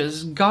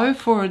structures, go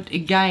for it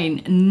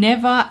again,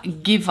 never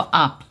give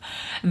up.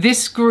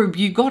 This group,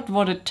 you got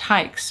what it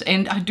takes,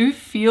 and I do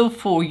feel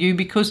for you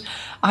because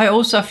I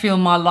also feel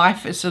my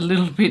life is a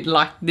little bit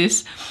like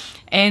this.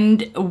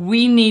 And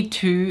we need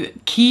to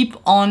keep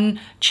on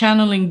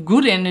channeling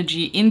good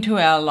energy into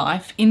our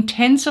life,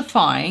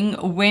 intensifying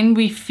when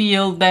we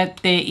feel that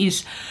there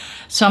is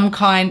some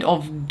kind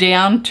of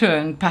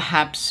downturn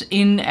perhaps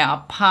in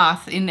our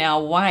path, in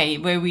our way,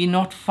 where we're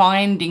not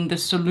finding the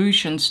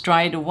solution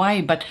straight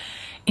away. But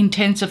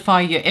intensify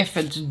your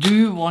efforts,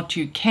 do what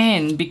you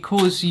can,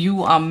 because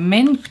you are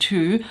meant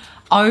to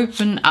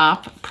open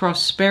up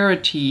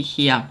prosperity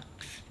here.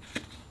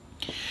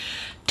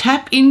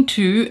 Tap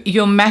into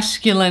your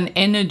masculine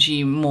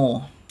energy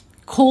more.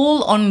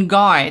 Call on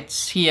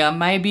guides here,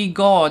 maybe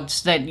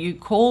gods that you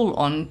call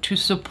on to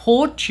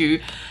support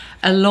you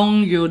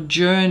along your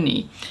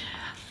journey.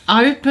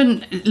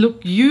 Look,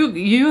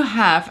 you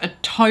have a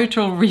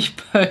total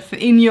rebirth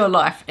in your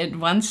life. At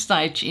one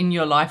stage in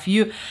your life,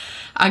 you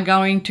are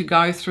going to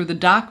go through the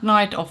dark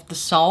night of the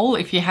soul,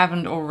 if you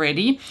haven't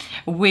already,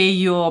 where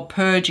you're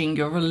purging,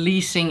 you're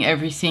releasing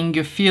everything.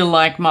 You feel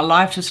like my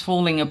life is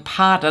falling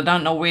apart. I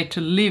don't know where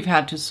to live,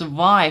 how to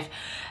survive.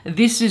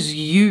 This is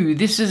you.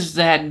 This is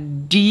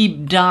that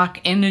deep, dark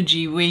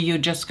energy where you're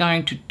just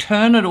going to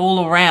turn it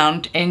all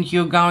around and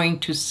you're going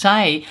to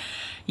say,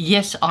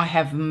 yes, I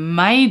have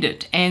made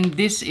it. And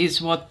this is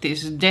what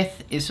this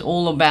death is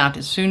all about.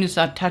 As soon as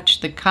I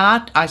touch the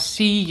card, I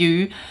see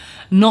you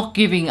not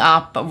giving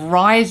up,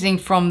 rising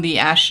from the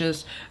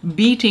ashes,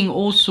 beating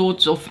all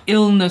sorts of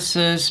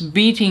illnesses,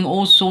 beating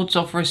all sorts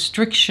of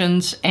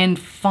restrictions, and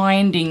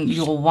finding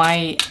your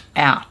way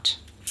out.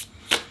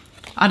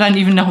 I don't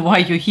even know why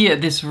you're here,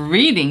 this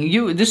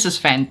reading. This is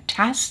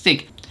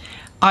fantastic.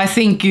 I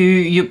think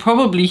you're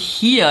probably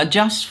here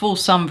just for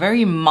some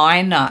very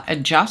minor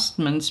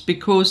adjustments,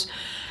 because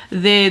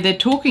they're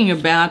talking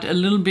about a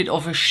little bit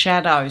of a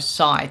shadow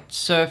side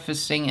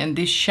surfacing, and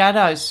this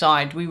shadow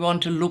side we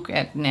want to look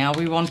at now,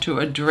 we want to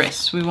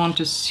address, we want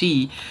to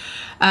see.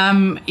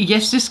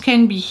 Yes, this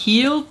can be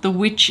healed. The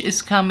witch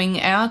is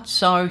coming out,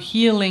 so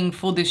healing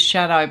for this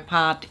shadow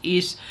part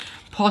is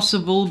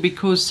possible,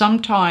 because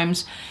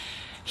sometimes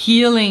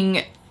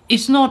healing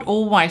is not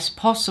always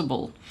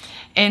possible.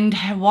 And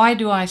why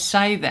do I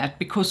say that?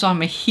 Because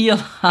I'm a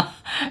healer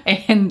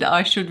and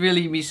I should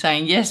really be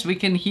saying, yes, we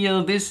can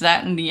heal this,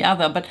 that, and the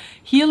other. But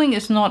healing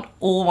is not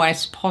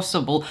always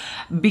possible,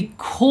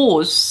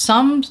 because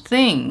some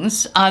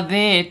things are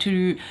there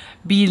to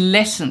be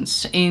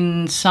lessons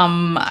in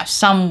some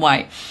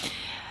way.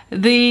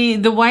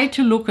 The way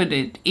to look at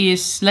it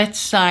is, let's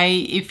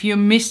say if you're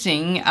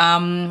missing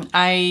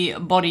a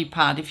body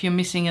part, if you're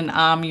missing an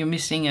arm, you're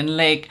missing a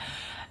leg,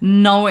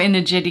 no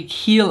energetic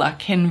healer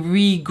can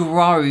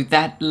regrow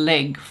that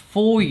leg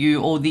for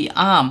you or the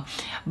arm.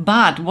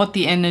 But what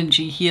the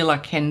energy healer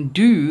can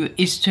do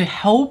is to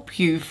help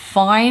you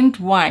find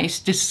ways,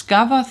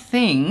 discover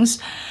things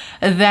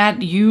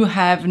that you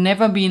have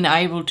never been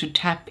able to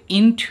tap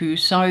into,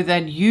 so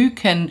that you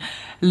can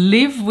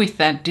live with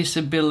that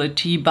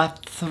disability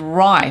but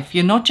thrive.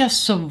 You're not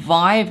just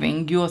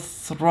surviving, you're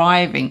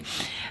thriving.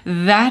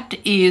 That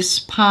is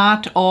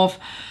part of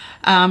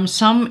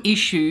some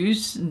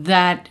issues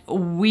that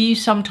we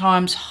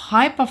sometimes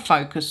hyper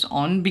focus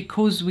on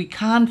because we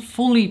can't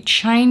fully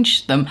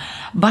change them,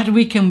 but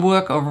we can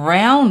work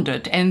around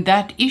it, and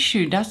that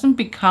issue doesn't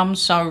become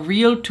so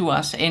real to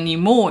us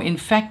anymore. In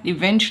fact,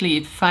 eventually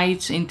it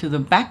fades into the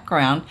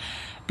background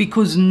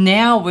because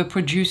now we're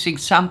producing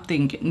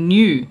something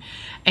new.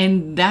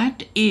 And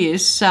that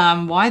is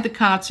why the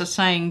cards are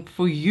saying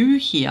for you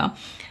here,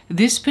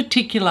 this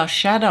particular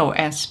shadow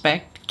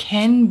aspect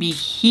can be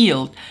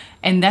healed.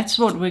 And that's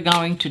what we're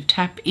going to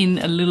tap in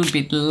a little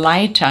bit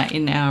later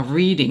in our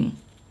reading.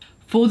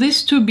 For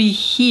this to be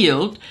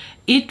healed,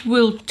 it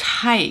will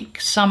take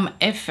some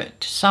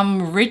effort,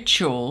 some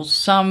rituals,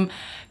 some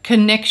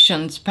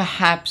connections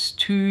perhaps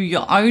to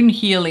your own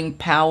healing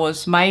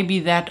powers, maybe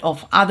that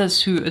of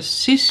others who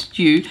assist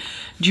you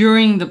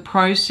during the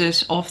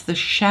process of the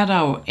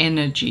shadow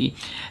energy.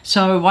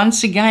 So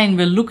once again,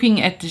 we're looking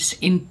at this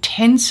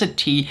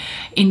intensity,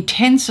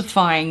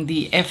 intensifying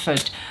the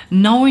effort,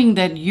 knowing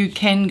that you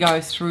can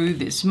go through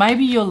this.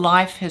 Maybe your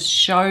life has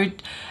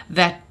showed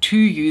that to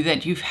you,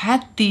 that you've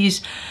had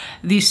these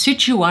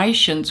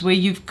situations where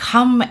you've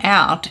come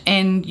out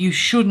and you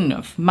shouldn't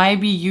have.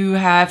 Maybe you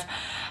have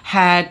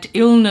had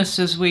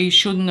illnesses where you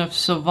shouldn't have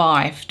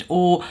survived,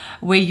 or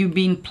where you've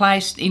been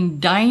placed in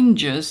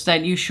dangers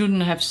that you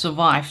shouldn't have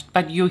survived,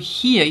 but you're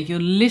here, you're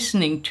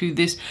listening to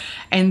this,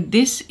 and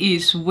this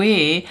is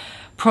where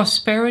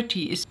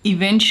prosperity is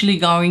eventually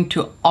going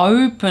to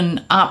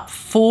open up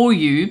for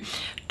you.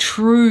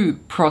 True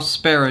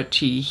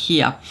prosperity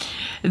here.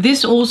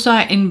 This also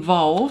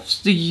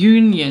involves the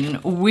union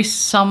with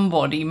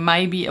somebody,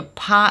 maybe a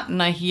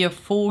partner here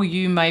for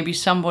you, maybe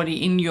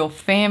somebody in your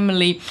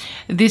family.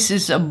 This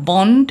is a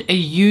bond, a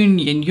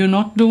union. You're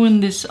not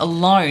doing this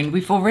alone.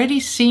 We've already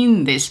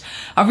seen this.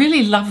 I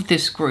really love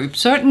this group.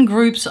 Certain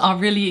groups I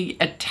really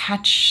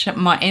attach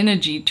my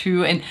energy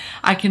to, and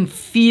I can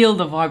feel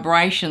the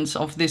vibrations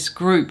of this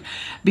group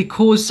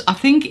because I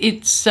think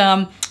it's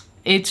a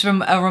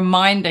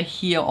reminder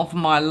here of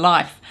my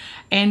life.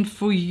 And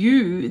for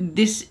you,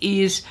 this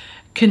is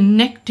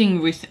connecting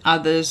with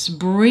others,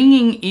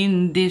 bringing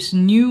in this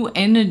new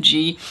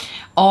energy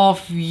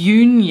of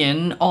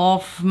union,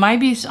 of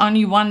maybe it's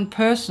only one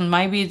person,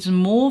 maybe it's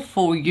more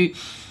for you,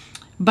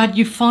 but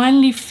you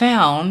finally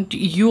found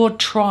your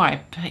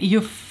tribe, you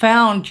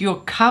found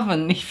your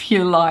coven, if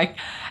you like,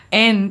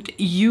 and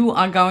you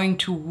are going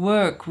to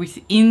work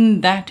within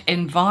that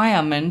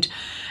environment.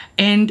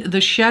 And the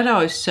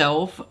shadow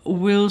self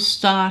will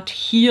start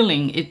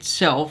healing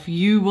itself.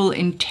 You will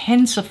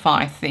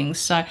intensify things.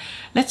 So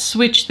let's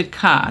switch the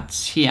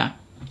cards here.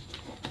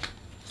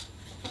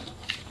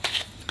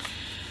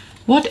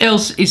 What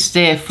else is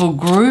there for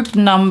group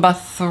number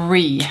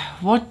 3?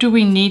 What do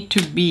we need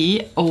to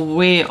be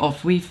aware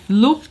of? We've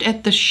looked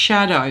at the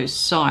shadow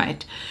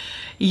side.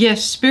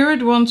 Yes,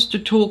 Spirit wants to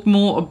talk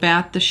more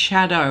about the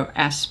shadow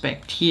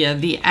aspect here.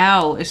 The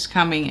owl is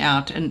coming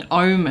out and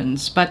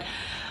omens, but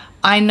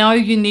I know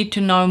you need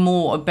to know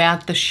more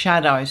about the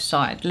shadow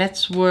side.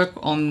 Let's work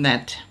on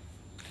that.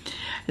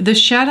 The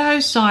shadow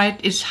side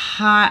is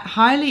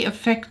highly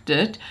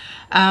affected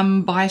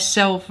by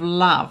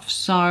self-love.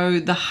 So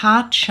the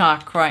heart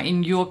chakra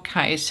in your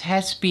case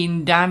has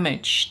been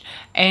damaged,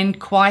 and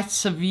quite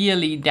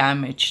severely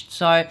damaged.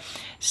 So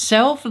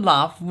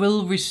self-love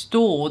will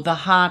restore the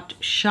heart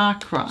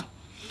chakra,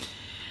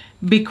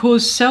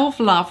 because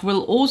self-love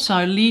will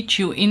also lead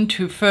you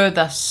into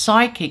further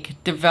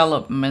psychic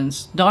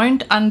developments.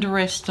 Don't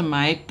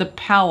underestimate the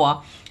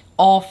power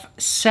of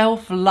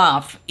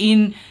self-love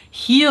in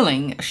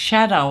healing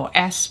shadow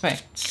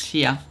aspects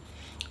here.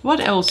 What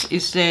else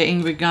is there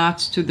in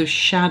regards to the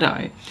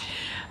shadow?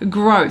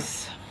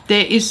 Growth.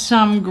 There is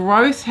some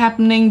growth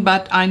happening,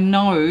 but I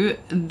know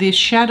the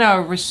shadow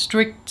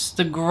restricts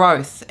the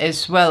growth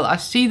as well. I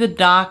see the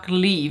dark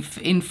leaf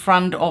in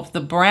front of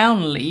the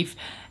brown leaf,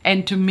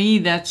 and to me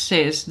that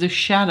says the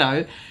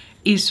shadow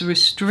is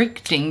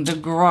restricting the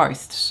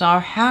growth. So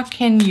how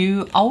can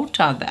you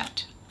alter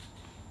that?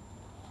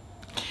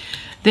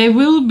 There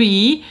will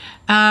be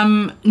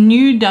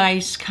new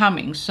days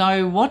coming.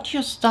 So what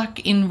you're stuck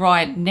in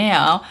right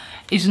now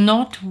is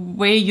not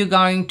where you're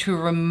going to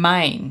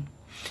remain.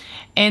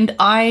 And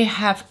I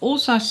have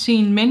also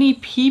seen many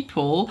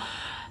people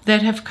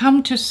that have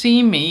come to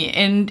see me,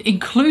 and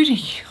including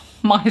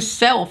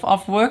myself,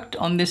 I've worked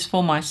on this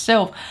for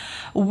myself,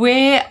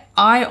 where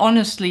I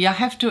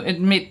have to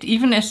admit,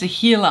 even as a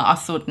healer, I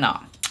thought, no,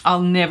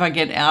 I'll never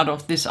get out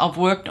of this. I've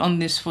worked on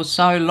this for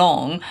so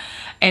long,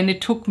 And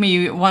it took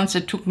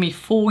me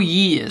 4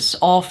 years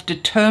of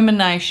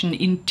determination,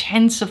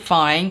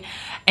 intensifying,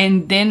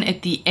 and then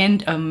at the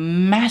end a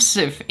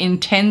massive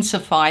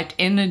intensified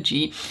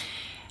energy,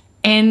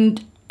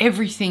 and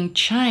everything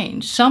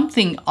changed.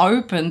 Something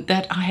opened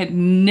that I had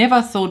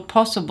never thought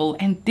possible,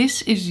 and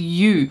this is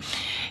you.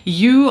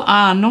 You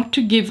are not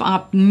to give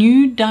up.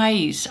 New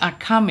days are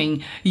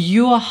coming.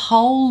 Your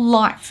whole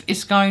life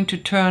is going to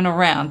turn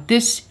around.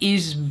 This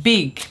is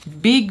big,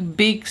 big,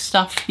 big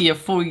stuff here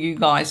for you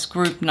guys,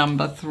 group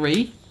number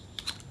 3.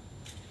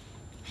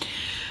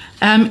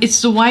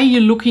 It's the way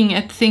you're looking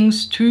at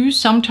things too.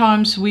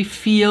 Sometimes we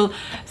feel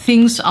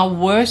things are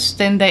worse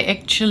than they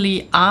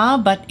actually are,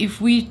 but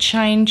if we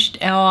changed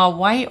our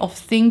way of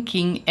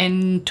thinking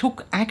and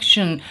took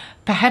action,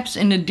 perhaps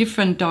in a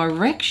different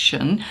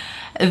direction,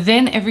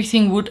 then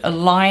everything would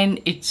align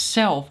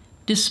itself.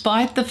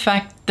 Despite the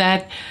fact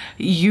that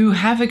you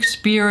have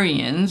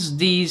experienced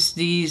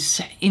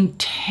these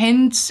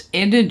intense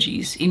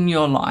energies in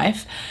your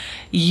life,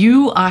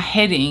 you are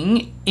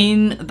heading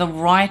in the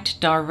right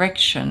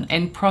direction,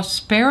 and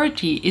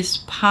prosperity is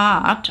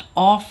part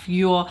of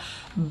your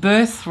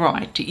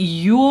birthright,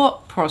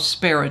 your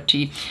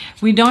prosperity.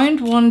 We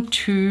don't want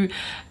to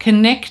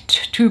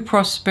connect to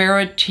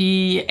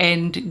prosperity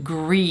and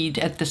greed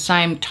at the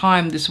same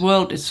time. This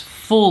world is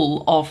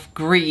full of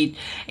greed.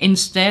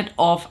 Instead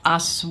of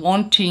us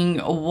wanting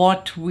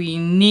what we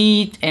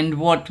need and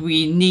what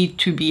we need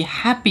to be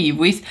happy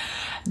with,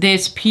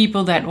 there's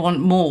people that want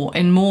more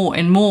and more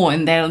and more,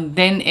 and they'll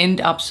then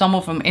some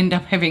of them end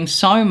up having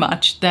so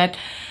much that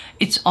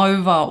it's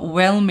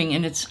overwhelming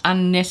and it's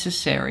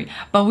unnecessary.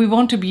 But we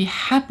want to be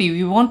happy,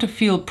 we want to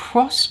feel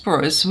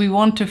prosperous, we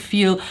want to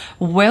feel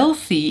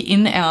wealthy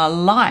in our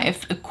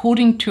life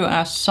according to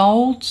our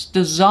soul's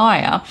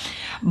desire,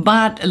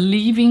 but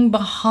leaving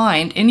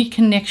behind any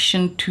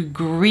connection to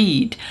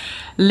greed.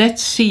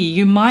 Let's see,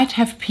 you might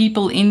have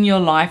people in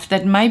your life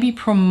that may be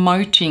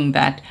promoting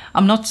that.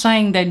 I'm not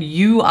saying that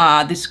you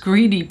are this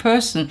greedy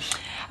person,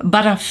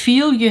 but I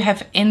feel you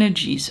have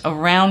energies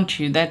around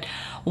you that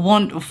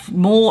want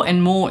more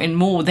and more and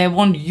more. They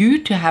want you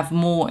to have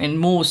more and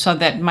more so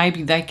that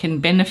maybe they can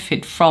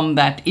benefit from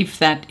that if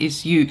that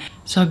is you.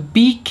 So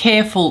be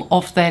careful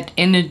of that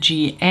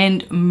energy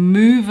and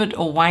move it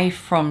away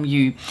from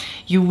you.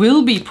 You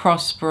will be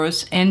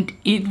prosperous and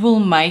it will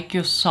make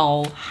your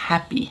soul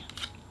happy.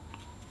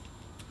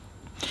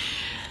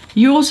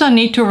 You also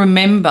need to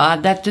remember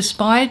that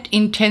despite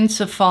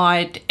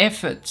intensified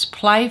efforts,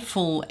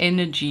 playful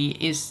energy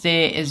is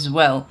there as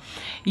well.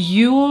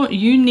 You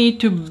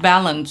need to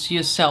balance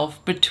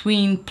yourself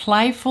between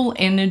playful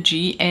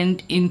energy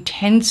and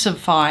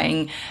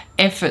intensifying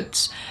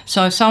efforts.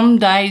 So some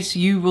days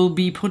you will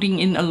be putting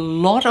in a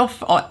lot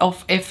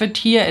of effort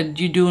here, and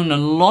you're doing a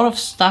lot of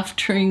stuff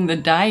during the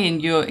day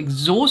and you're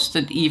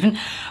exhausted even,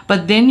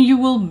 but then you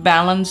will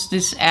balance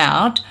this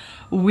out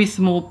with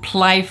more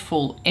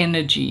playful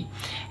energy.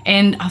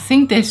 And I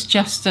think there's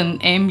just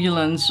an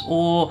ambulance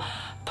or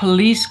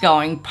police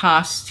going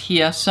past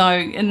here, so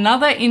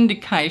another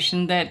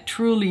indication that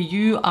truly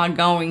you are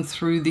going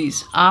through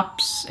these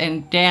ups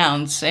and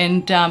downs.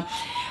 And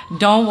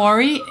don't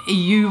worry,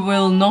 you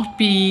will not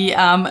be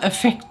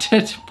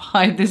affected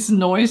by this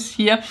noise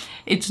here.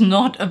 It's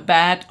not a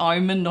bad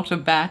omen, not a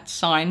bad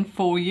sign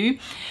for you,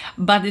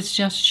 but it's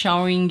just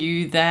showing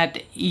you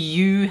that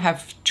you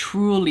have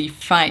truly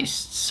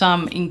faced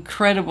some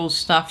incredible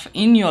stuff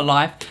in your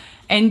life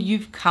and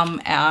you've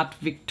come out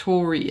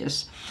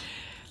victorious.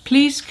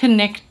 Please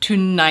connect to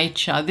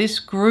nature. This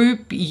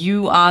group,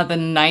 you are the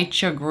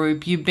nature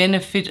group. You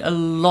benefit a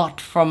lot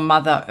from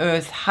Mother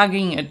Earth,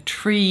 hugging a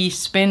tree,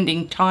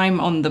 spending time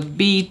on the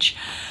beach,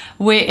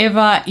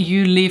 wherever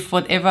you live,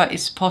 whatever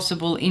is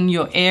possible in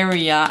your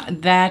area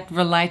that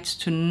relates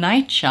to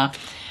nature.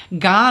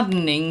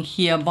 Gardening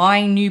here,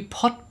 buying new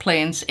pot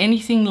plants,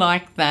 anything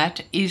like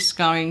that is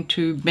going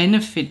to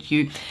benefit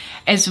you.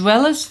 As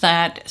well as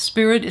that,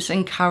 Spirit is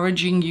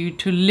encouraging you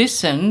to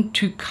listen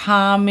to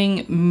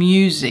calming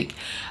music,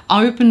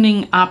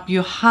 opening up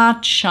your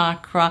heart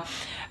chakra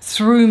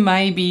through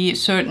maybe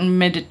certain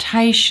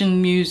meditation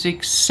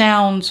music,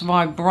 sounds,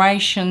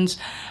 vibrations,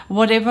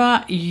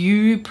 whatever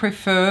you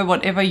prefer,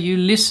 whatever you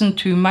listen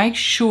to. Make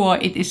sure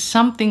it is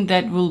something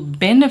that will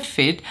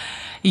benefit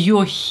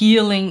your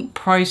healing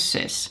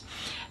process.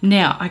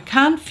 Now, I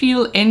can't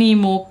feel any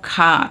more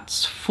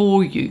cards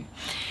for you.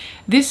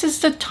 This is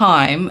the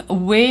time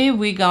where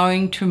we're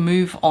going to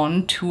move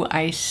on to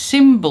a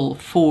symbol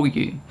for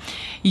you.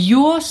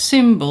 Your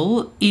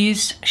symbol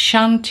is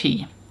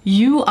Shanti.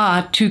 You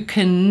are to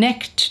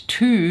connect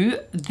to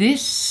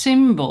this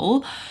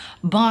symbol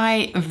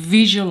by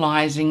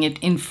visualizing it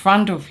in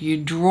front of you,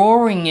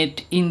 drawing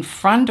it in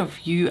front of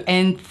you.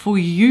 And for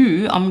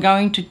you, I'm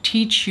going to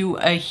teach you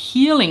a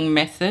healing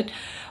method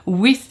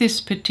with this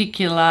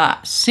particular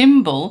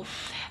symbol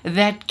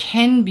that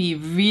can be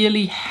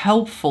really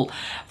helpful.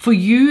 For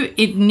you,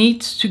 it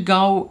needs to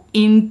go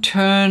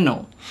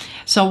internal.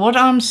 So what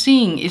I'm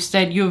seeing is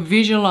that you're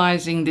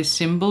visualizing this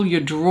symbol, you're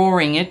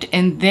drawing it,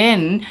 and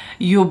then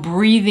you're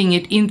breathing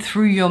it in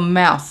through your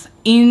mouth,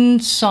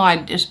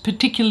 inside,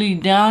 particularly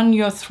down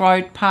your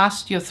throat,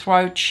 past your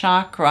throat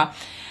chakra,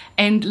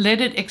 and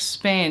let it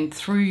expand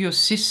through your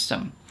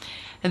system.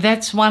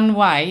 That's one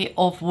way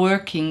of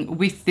working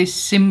with this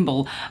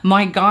symbol.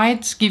 My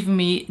guides give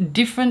me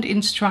different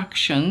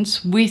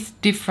instructions with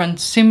different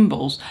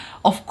symbols.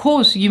 Of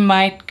course, you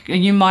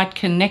might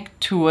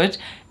connect to it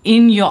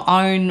in your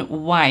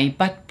own way,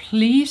 but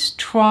please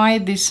try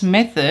this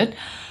method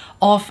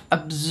of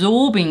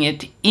absorbing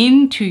it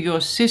into your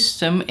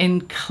system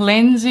and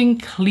cleansing,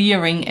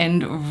 clearing,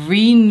 and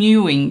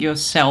renewing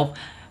yourself,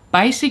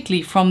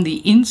 basically from the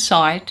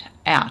inside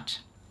out.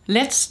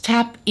 Let's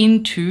tap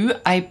into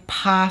a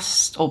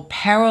past or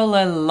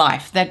parallel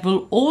life that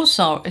will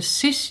also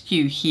assist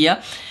you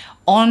here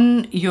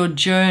on your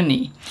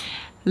journey.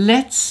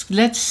 Let's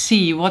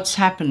see what's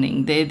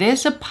happening there.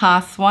 There's a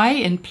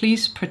pathway, and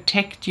please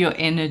protect your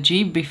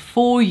energy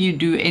before you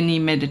do any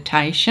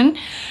meditation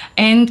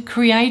and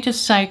create a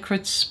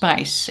sacred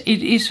space.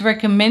 It is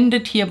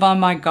recommended here by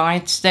my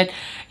guides that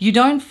you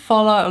don't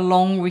follow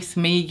along with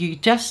me. You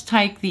just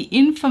take the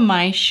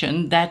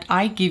information that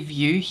I give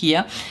you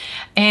here,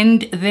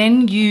 and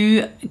then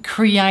you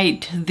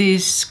create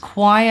this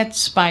quiet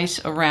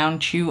space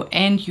around you,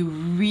 and you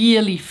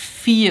really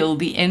feel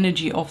the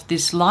energy of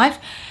this life,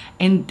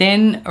 and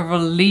then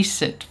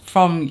release it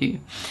from you.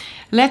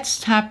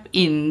 Let's tap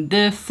in.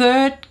 The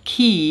third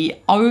key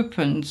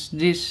opens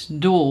this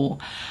door.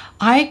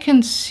 I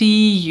can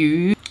see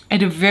you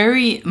at a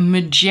very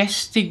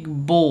majestic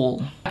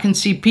ball. I can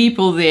see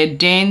people there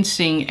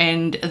dancing,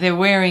 and they're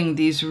wearing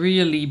these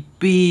really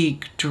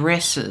big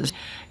dresses.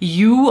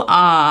 You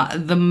are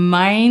the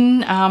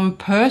main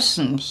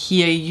person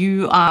here.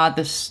 You are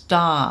the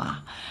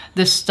star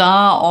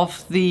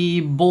of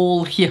the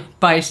ball here,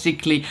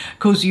 basically,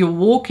 because you're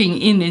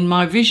walking in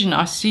my vision.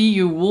 I see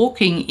you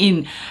walking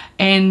in,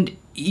 and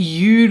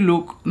you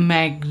look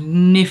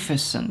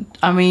magnificent.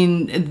 I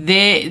mean,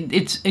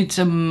 it's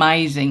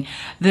amazing.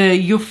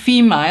 You're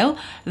female.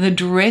 The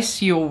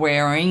dress you're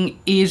wearing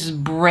is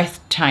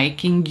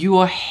breathtaking.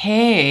 Your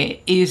hair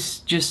is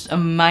just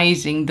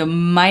amazing. The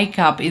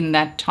makeup in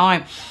that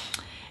time,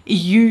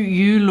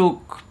 you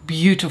look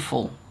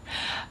beautiful.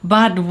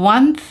 But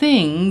one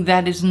thing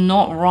that is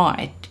not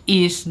right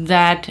is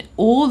that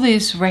all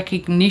this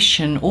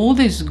recognition, all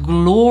this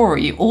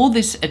glory, all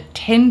this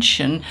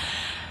attention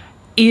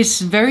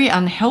is very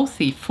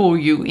unhealthy for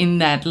you in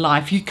that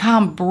life. You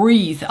can't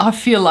breathe. I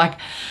feel like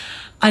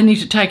I need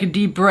to take a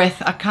deep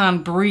breath. I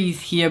can't breathe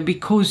here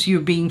because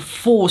you're being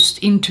forced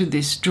into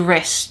this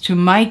dress to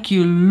make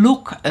you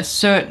look a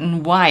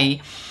certain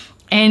way,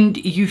 and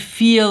you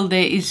feel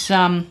there is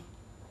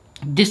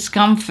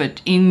discomfort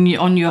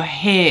on your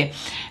hair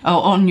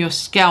or on your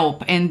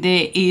scalp, and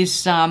there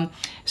is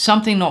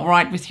something not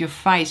right with your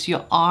face,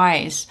 your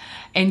eyes,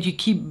 and you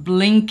keep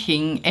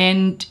blinking,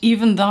 and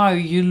even though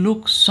you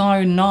look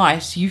so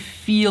nice, you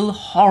feel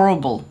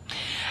horrible,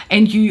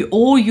 and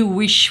all you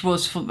wish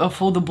was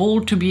for the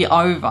ball to be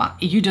over.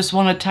 You just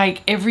want to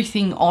take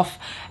everything off,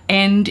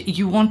 and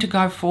you want to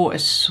go for a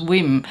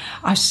swim.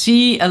 I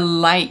see a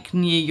lake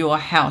near your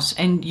house,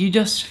 and you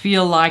just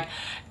feel like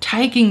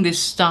taking this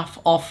stuff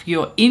off.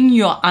 You're in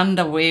your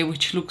underwear,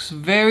 which looks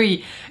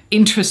very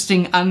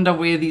interesting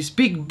underwear, these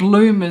big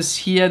bloomers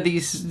here,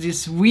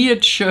 this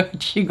weird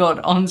shirt you got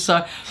on.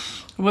 So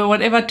well,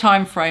 whatever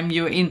time frame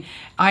you're in,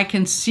 I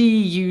can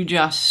see you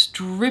just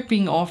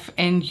stripping off,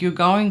 and you're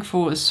going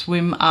for a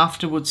swim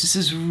afterwards. This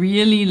is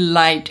really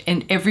late,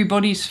 and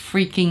everybody's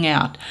freaking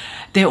out.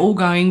 They're all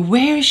going,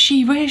 where is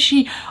she? Where is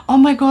she? Oh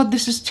my God,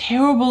 this is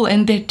terrible.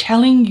 And they're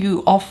telling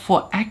you off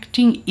for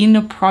acting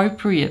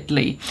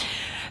inappropriately.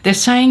 They're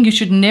saying you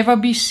should never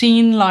be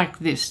seen like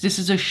this. This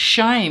is a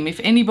shame. If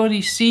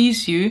anybody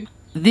sees you,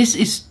 this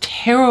is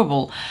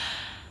terrible.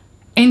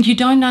 And you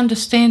don't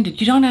understand it.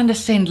 You don't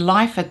understand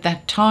life at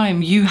that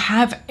time. You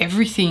have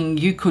everything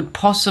you could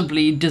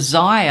possibly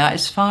desire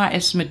as far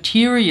as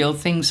material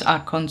things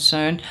are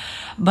concerned,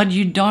 but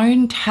you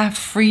don't have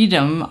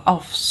freedom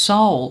of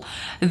soul.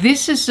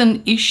 This is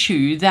an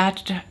issue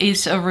that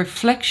is a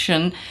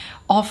reflection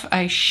of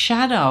a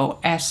shadow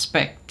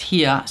aspect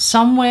here,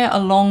 somewhere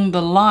along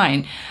the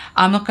line.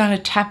 I'm not going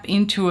to tap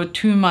into it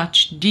too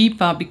much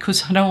deeper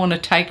because I don't want to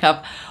take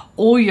up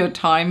all your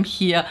time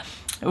here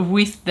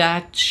with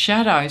that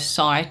shadow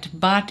side,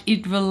 but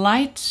it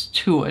relates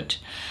to it.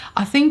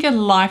 I think a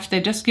life, they're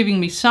just giving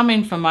me some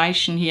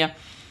information here.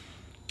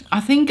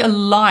 I think a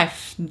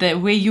life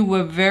that where you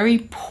were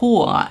very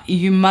poor,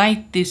 you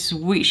made this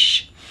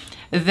wish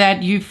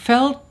that you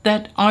felt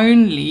that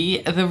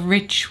only the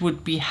rich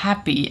would be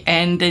happy,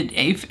 and that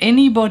if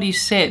anybody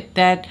said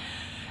that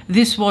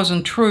this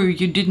wasn't true,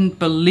 you didn't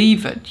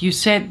believe it. You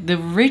said the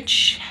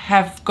rich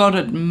have got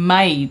it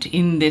made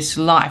in this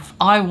life.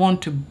 I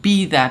want to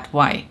be that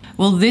way.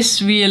 Well,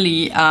 this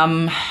really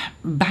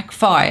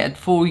backfired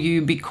for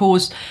you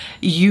because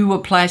you were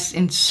placed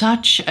in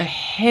such a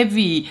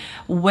heavy,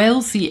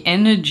 wealthy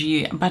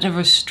energy, but a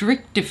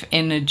restrictive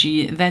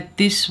energy, that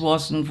this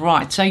wasn't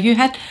right. So you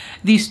had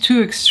these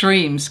two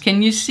extremes.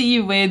 Can you see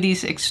where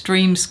these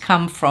extremes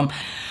come from?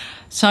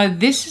 So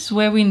this is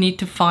where we need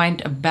to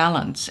find a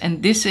balance,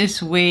 and this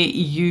is where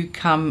you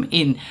come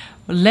in.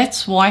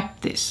 Let's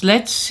wipe this.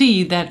 Let's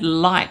see that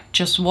light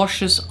just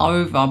washes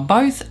over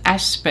both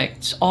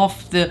aspects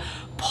of the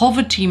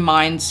poverty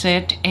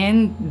mindset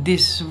and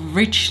this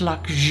rich,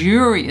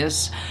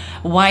 luxurious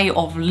way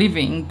of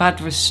living,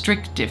 but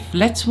restrictive.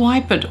 Let's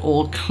wipe it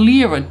all,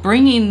 clear it,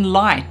 bring in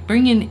light,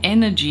 bring in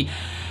energy.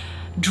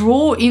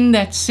 Draw in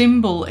that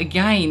symbol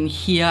again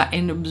here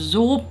and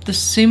absorb the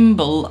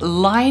symbol,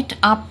 light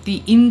up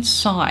the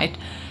inside,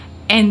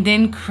 and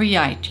then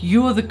create.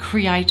 You're the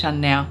creator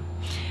now.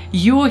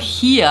 You're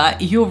here,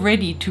 you're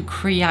ready to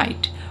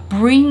create.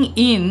 Bring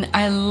in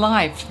a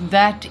life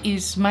that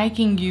is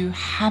making you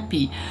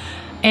happy.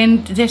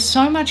 And there's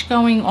so much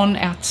going on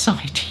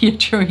outside here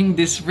during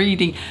this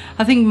reading.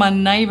 I think my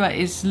neighbor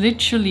is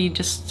literally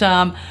just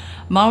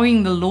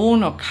mowing the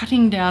lawn or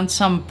cutting down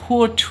some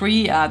poor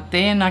tree out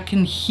there, and I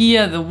can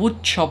hear the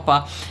wood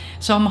chopper.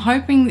 So I'm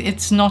hoping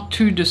it's not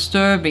too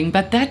disturbing,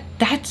 but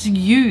that's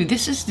you.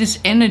 This is this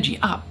energy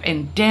up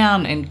and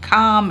down and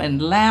calm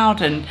and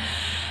loud,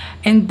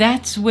 and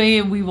that's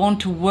where we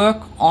want to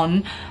work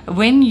on.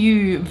 When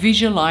you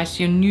visualize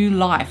your new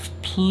life,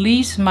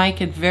 please make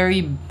it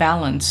very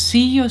balanced.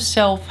 See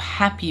yourself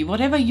happy.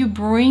 Whatever you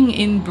bring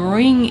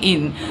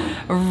in,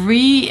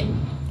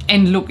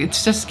 and look,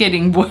 it's just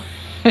getting worse.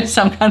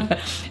 So I'm going to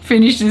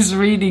finish this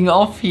reading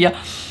off here.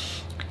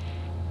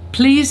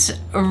 Please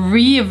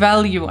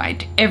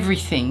reevaluate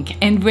everything,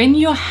 and when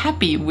you're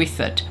happy with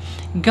it,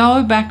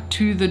 go back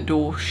to the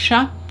door,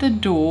 shut the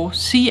door,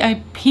 see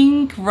a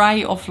pink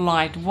ray of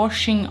light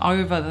washing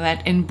over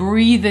that, and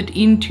breathe it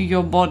into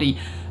your body.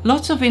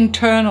 Lots of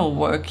internal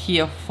work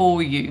here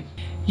for you.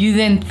 You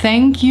then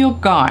thank your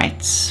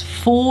guides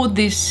for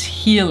this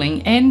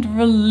healing and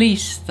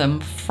release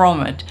them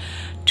from it.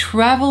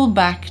 Travel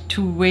back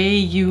to where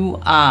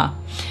you are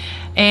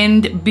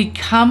and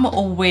become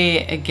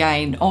aware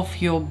again of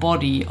your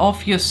body,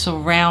 of your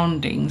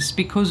surroundings,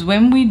 because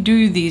when we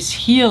do these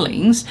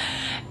healings,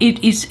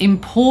 it is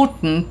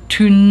important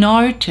to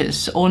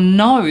notice or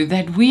know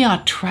that we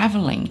are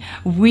traveling.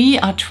 We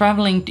are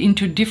traveling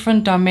into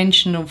different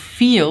dimensional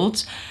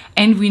fields,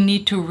 and we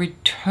need to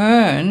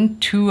return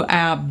to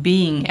our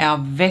being, our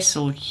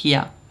vessel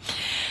here.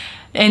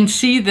 And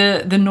see,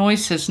 the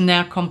noise has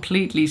now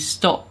completely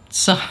stopped.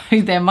 So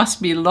there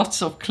must be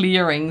lots of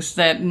clearings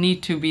that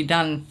need to be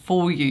done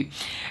for you.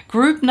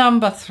 Group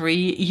number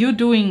 3, you're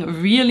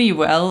doing really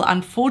well.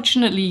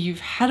 Unfortunately,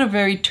 you've had a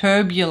very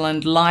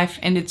turbulent life,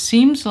 and it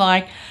seems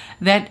like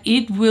that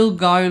it will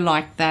go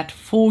like that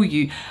for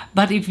you.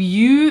 But if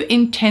you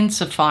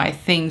intensify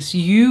things,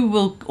 you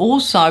will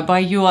also, by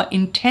your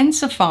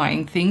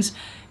intensifying things,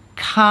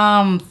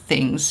 calm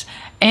things.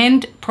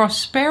 And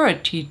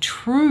prosperity,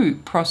 true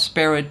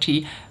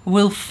prosperity,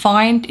 will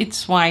find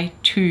its way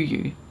to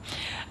you.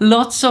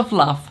 Lots of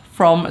love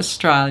from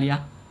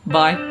Australia.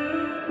 Bye.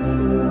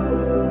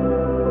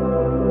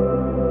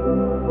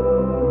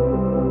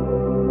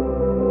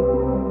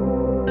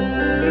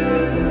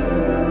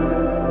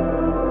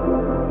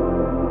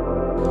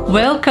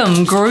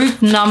 Welcome,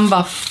 group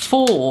number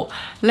 4.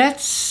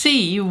 Let's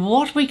see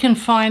what we can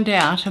find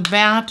out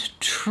about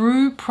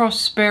true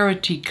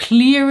prosperity,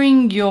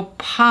 clearing your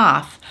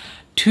path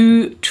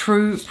to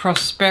true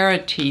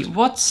prosperity.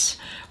 What's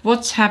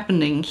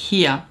happening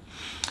here?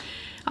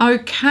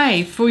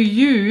 Okay, for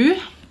you,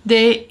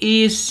 there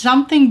is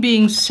something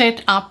being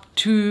set up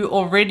to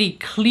already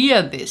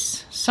clear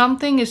this.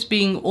 Something is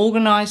being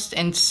organized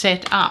and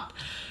set up.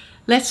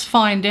 Let's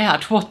find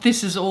out what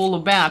this is all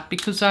about,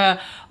 because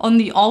on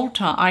the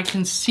altar I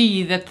can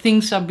see that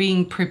things are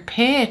being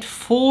prepared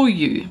for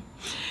you.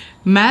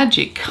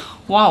 Magic.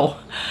 Wow.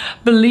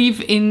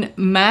 Believe in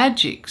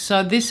magic.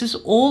 So this is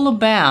all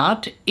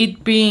about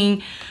it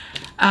being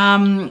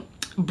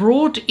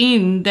brought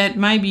in, that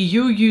maybe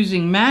you're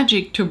using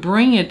magic to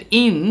bring it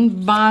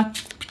in,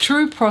 but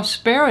true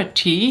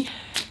prosperity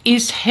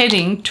is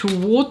heading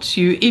towards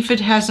you if it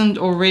hasn't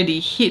already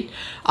hit.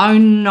 Oh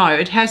no,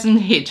 it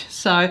hasn't hit.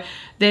 So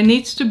there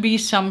needs to be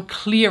some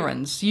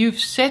clearance. You've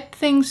set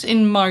things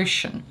in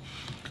motion.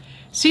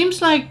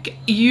 Seems like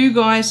you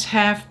guys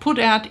have put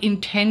out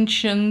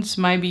intentions.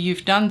 Maybe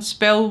you've done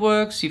spell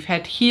works, you've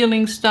had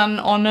healings done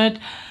on it,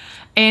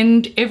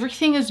 and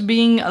everything is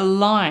being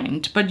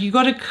aligned, but you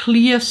got to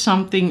clear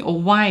something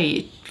away.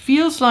 It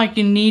feels like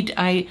you need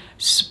a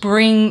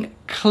spring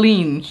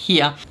clean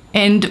here.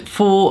 And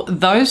for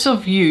those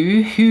of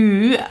you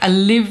who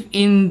live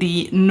in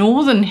the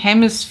northern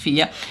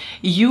hemisphere,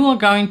 you are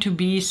going to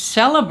be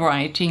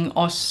celebrating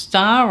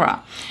Ostara.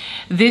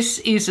 This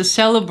is a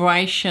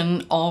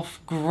celebration of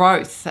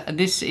growth.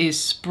 This is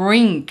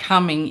spring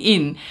coming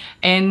in.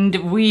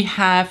 And we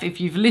have, if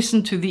you've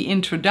listened to the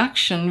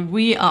introduction,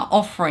 we are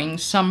offering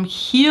some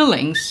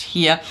healings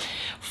here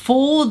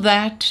for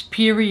that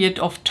period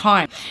of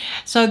time.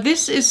 So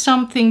this is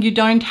something you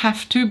don't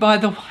have to, by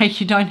the way,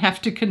 you don't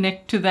have to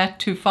connect to that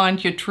to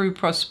find your true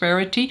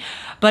prosperity.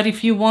 But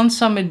if you want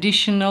some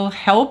additional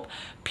help,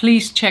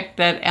 please check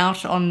that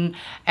out on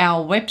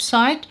our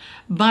website.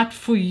 But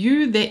for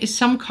you, there is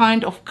some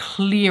kind of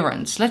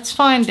clearance. Let's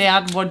find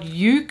out what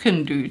you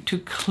can do to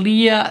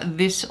clear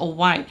this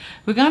away.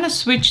 We're going to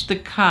switch the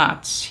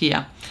cards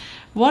here.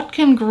 What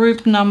can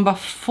group number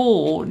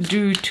 4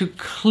 do to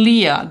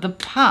clear the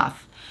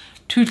path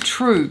to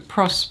true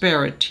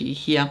prosperity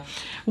here?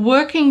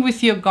 Working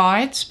with your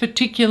guides,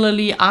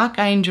 particularly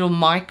Archangel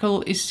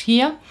Michael is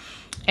here.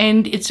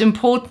 And it's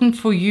important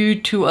for you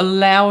to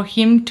allow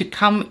him to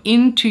come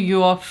into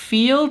your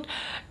field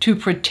to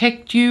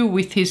protect you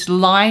with his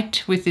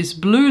light, with his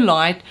blue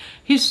light,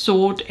 his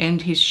sword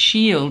and his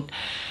shield.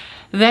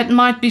 That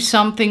might be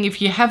something,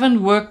 if you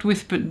haven't worked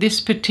with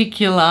this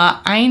particular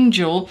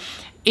angel,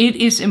 it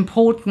is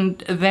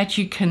important that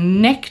you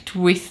connect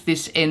with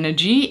this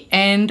energy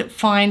and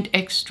find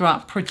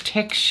extra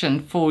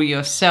protection for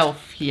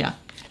yourself here.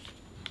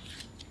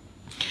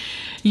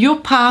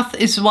 Your path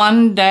is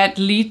one that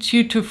leads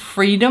you to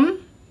freedom.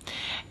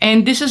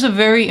 And this is a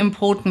very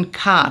important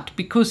card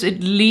because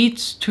it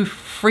leads to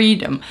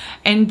freedom.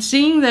 And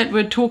seeing that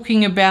we're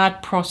talking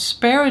about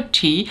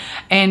prosperity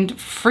and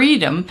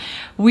freedom,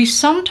 we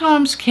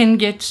sometimes can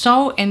get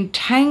so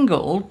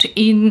entangled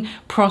in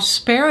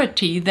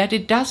prosperity that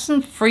it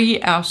doesn't free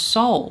our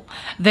soul,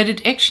 that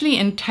it actually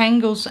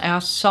entangles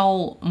our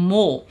soul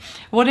more.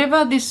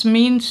 Whatever this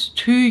means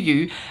to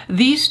you,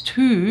 these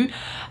two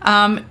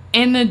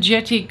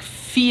energetic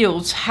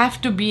fields have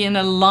to be in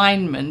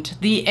alignment.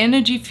 The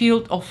energy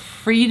field of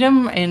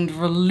freedom and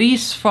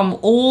release from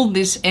all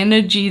this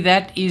energy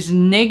that is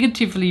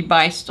negatively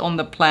based on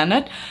the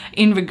planet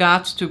in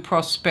regards to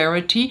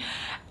prosperity,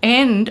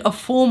 and a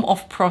form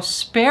of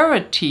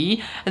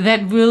prosperity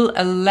that will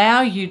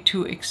allow you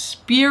to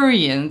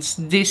experience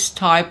this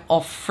type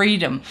of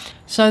freedom.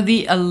 So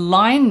the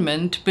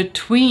alignment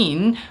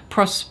between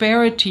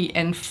prosperity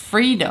and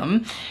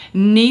freedom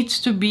needs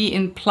to be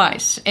in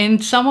place.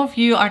 And some of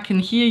you, I can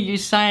hear you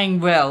saying,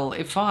 well,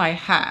 if I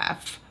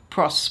have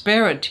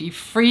prosperity,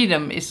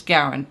 freedom is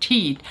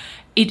guaranteed.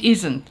 It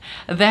isn't.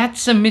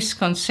 That's a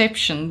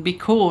misconception,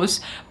 because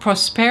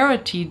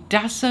prosperity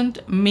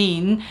doesn't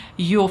mean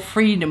your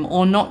freedom,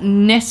 or not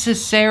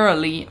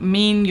necessarily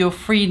mean your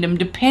freedom,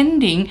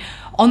 depending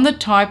on the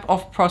type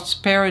of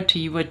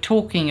prosperity we're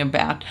talking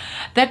about.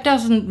 That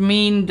doesn't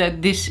mean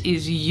that this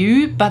is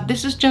you, but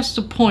this is just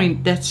a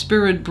point that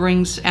Spirit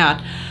brings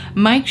out.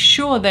 Make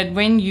sure that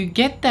when you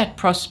get that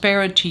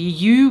prosperity,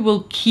 you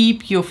will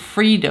keep your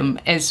freedom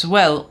as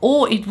well,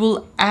 or it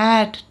will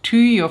add to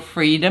your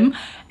freedom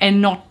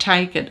and not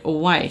take it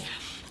away.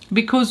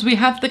 Because we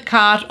have the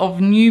card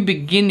of new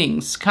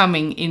beginnings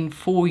coming in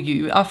for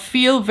you. I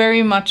feel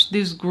very much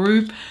this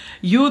group,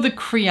 you're the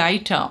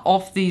creator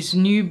of these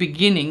new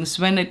beginnings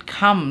when it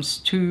comes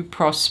to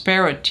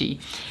prosperity.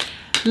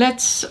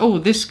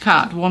 This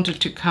card wanted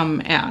to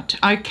come out.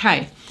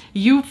 Okay,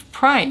 you've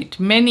prayed,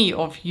 many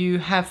of you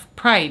have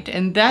prayed,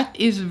 and that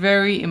is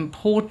very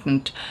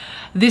important.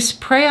 This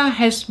prayer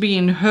has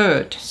been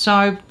heard.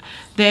 So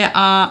there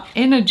are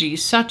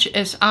energies such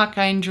as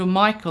Archangel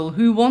Michael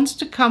who wants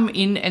to come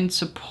in and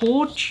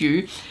support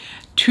you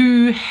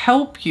to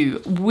help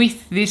you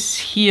with this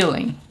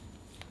healing.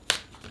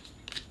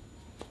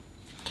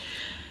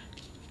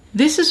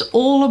 This is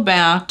all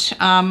about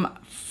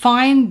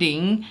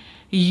finding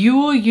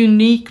your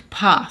unique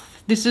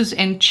path. This is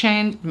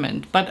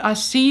enchantment, but I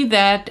see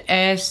that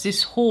as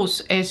this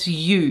horse as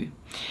you.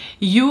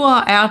 You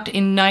are out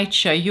in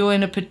nature, you're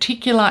in a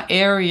particular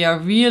area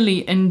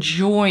really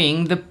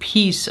enjoying the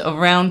peace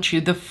around you,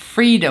 the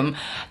freedom.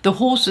 The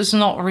horse is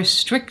not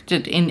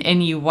restricted in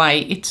any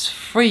way, it's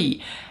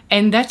free.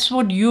 And that's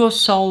what your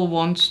soul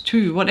wants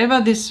too, whatever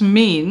this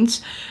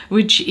means,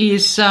 which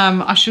is,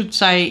 I should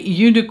say,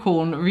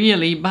 unicorn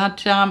really,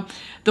 but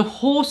the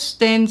horse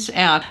stands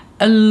out.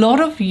 A lot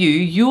of you,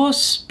 your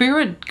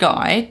spirit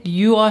guide,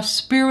 your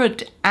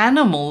spirit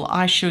animal,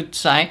 I should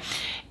say,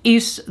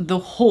 is the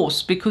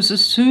horse, because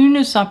as soon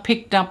as I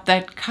picked up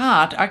that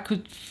card, I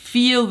could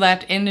feel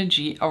that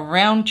energy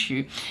around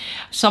you.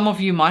 Some of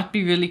you might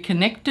be really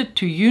connected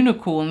to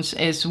unicorns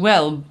as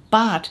well,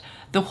 but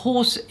the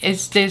horse,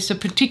 there's a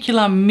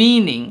particular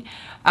meaning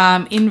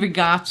in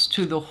regards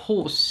to the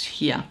horse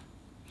here.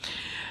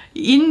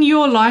 In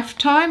your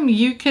lifetime,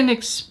 you can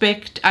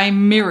expect a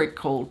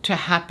miracle to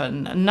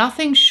happen.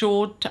 Nothing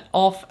short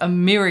of a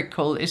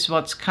miracle is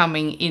what's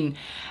coming in.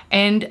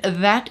 And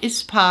that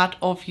is part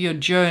of your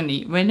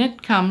journey when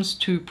it comes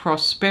to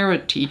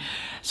prosperity.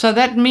 So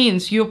that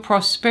means your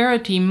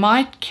prosperity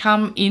might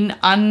come in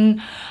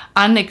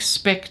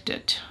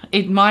unexpected.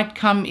 It might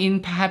come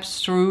in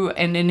perhaps through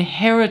an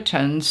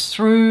inheritance,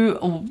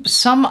 through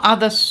some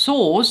other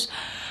source,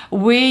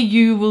 where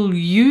you will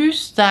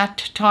use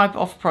that type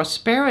of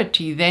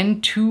prosperity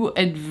then to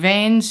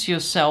advance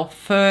yourself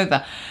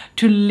further,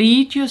 to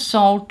lead your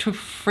soul to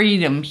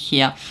freedom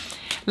here.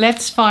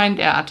 Let's find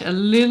out a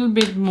little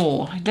bit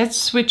more. Let's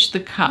switch the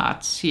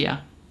cards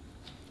here.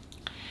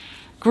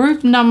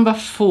 Group number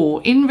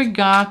 4, in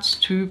regards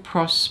to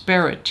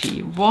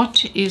prosperity,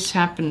 what is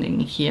happening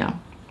here?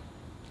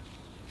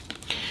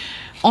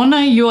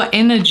 Honor your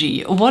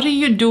energy. What are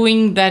you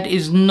doing that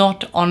is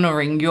not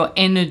honoring your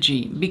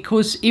energy?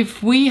 Because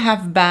if we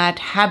have bad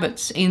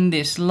habits in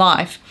this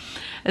life,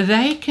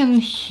 they can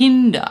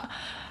hinder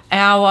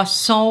our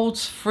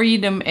soul's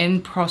freedom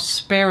and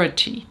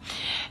prosperity.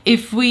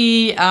 If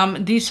we,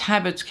 these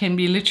habits can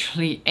be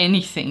literally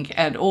anything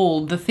at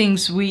all. The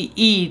things we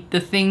eat, the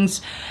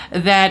things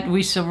that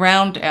we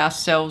surround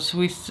ourselves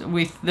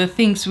with the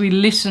things we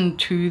listen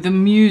to, the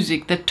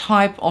music, the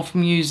type of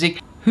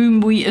music,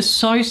 whom we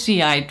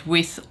associate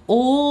with,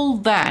 all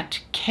that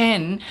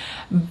can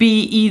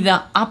be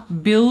either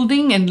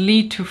upbuilding and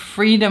lead to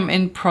freedom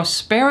and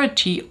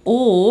prosperity,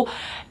 or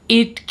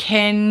it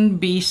can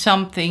be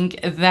something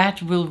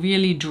that will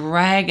really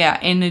drag our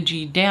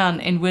energy down,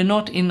 and we're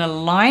not in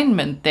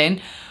alignment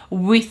then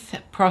with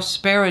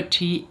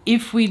prosperity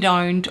if we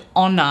don't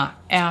honor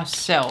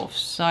ourselves.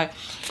 So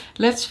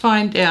let's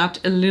find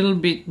out a little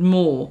bit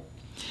more.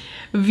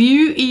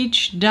 View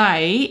each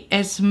day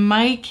as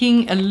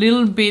making a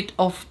little bit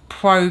of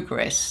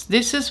progress.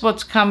 This is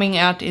what's coming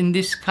out in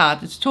this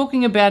card. It's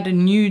talking about a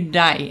new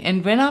day.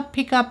 And when I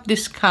pick up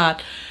this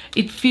card,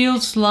 it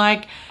feels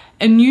like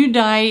a new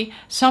day,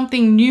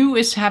 something new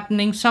is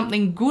happening,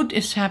 something good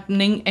is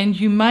happening, and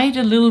you made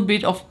a little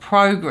bit of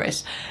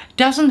progress.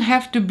 Doesn't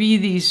have to be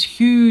these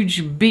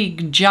huge,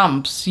 big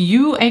jumps.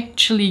 Your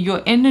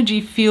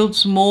energy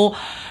feels more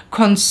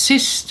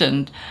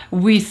consistent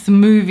with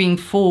moving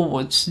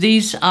forwards.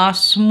 These are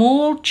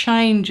small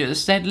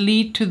changes that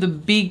lead to the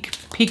big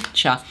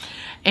picture,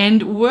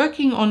 and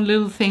working on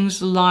little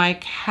things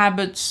like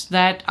habits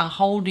that are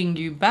holding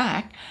you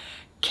back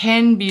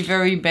can be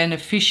very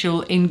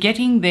beneficial in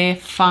getting there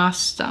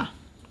faster.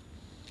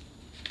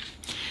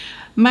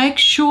 Make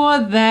sure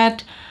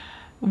that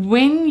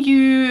when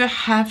you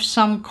have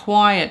some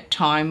quiet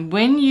time,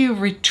 when you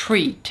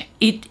retreat,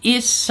 it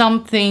is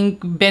something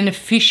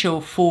beneficial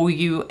for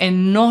you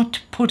and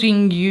not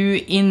putting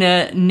you in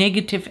a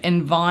negative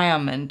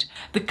environment.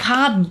 The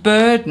card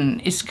burden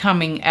is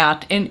coming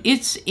out, and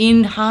it's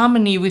in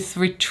harmony with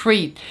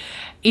retreat.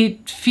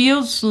 It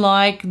feels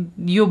like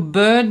you're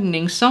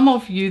burdening. Some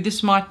of you,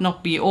 this might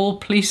not be all,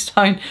 please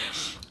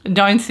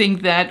don't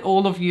think that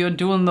all of you are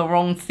doing the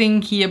wrong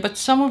thing here, but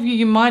some of you,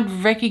 you might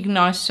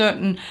recognize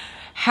certain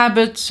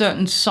habits,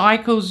 certain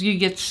cycles you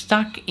get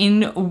stuck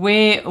in,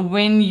 where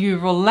when you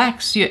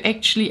relax, you're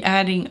actually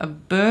adding a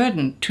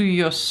burden to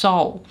your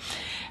soul.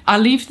 I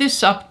leave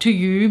this up to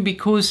you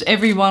because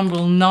everyone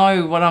will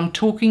know what I'm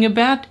talking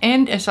about,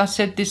 and as I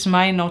said, this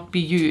may not be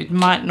you. It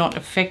might not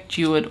affect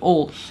you at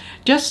all.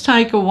 Just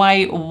take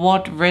away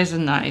what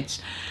resonates.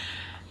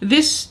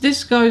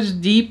 This goes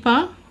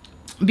deeper,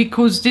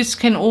 because this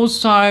can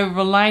also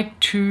relate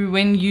to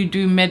when you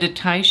do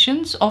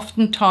meditations.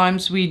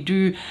 Oftentimes we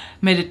do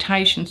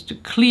meditations to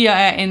clear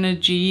our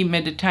energy,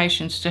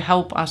 meditations to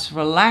help us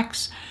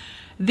relax.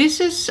 This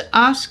is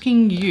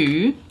asking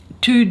you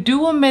to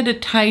do a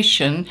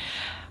meditation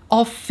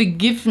of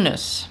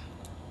forgiveness.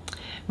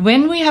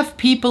 When we have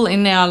people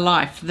in our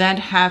life that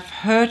have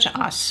hurt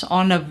us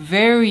on a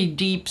very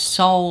deep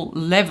soul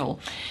level,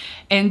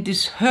 and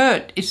this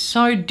hurt is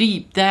so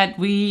deep that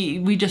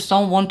we just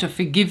don't want to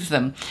forgive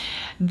them.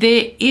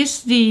 There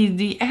is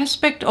the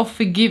aspect of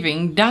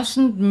forgiving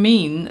doesn't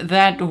mean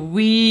that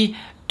we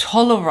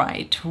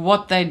tolerate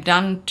what they've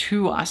done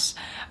to us.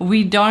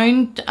 We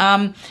don't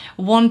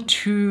want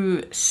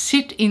to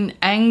sit in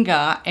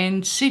anger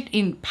and sit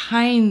in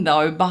pain,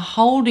 though, by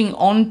holding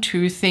on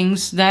to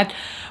things that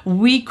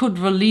we could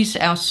release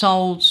our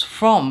souls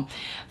from.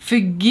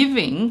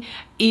 Forgiving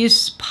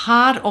is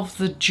part of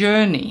the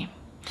journey.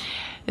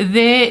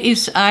 There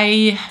is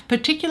a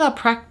particular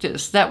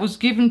practice that was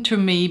given to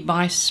me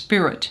by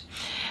Spirit.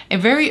 And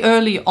very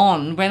early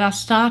on, when I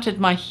started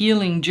my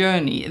healing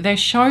journey, they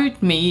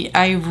showed me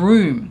a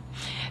room.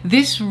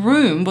 This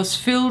room was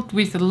filled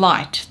with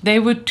light.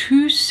 There were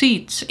 2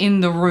 seats in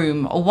the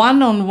room,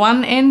 one on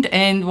one end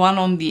and one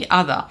on the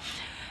other.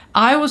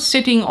 I was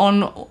sitting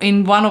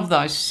in one of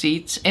those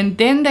seats, and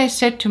then they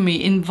said to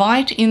me,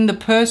 invite in the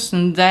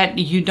person that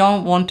you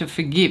don't want to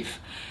forgive.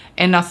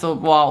 And I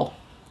thought, wow.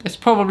 There's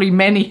probably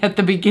many at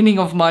the beginning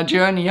of my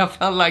journey. I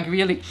felt like,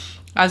 really,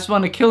 I just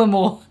want to kill them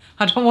all.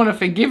 I don't want to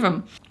forgive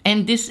them.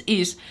 And this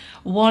is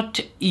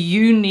what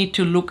you need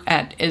to look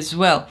at as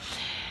well.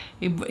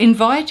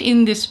 Invite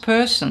in this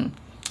person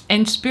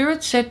And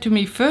Spirit said to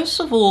me, first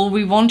of all,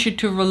 we want you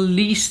to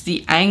release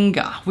the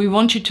anger. We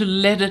want you to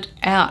let it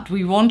out.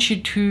 We want you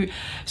to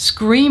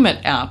scream it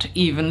out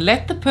even.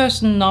 Let the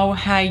person know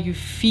how you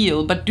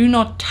feel, but do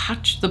not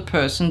touch the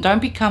person.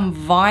 Don't become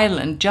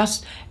violent.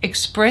 Just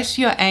express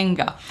your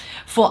anger.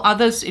 For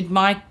others, it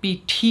might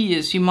be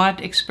tears. You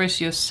might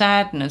express your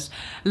sadness.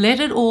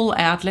 Let it all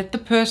out. Let the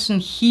person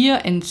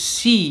hear and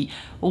see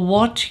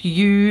what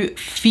you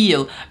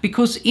feel.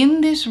 Because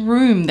in this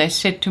room, they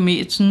said to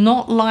me, it's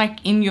not like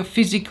in your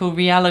physical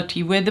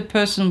reality where the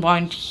person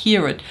won't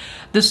hear it.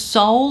 The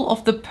soul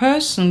of the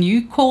person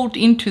you called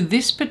into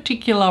this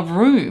particular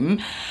room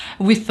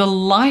with the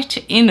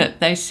light in it,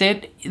 they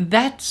said,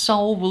 that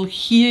soul will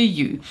hear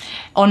you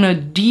on a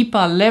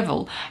deeper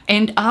level.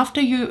 And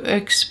after you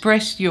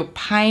express your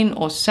pain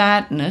or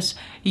sadness,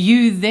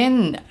 you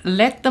then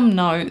let them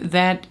know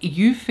that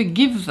you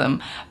forgive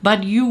them,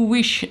 but you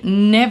wish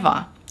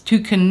never to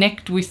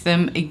connect with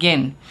them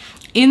again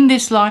in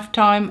this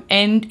lifetime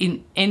and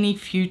in any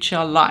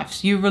future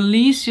lives. You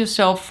release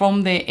yourself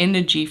from their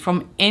energy,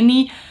 from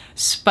any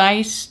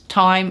space,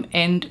 time,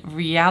 and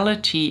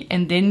reality,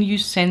 and then you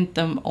send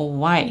them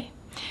away.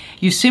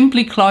 You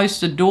simply close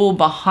the door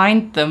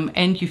behind them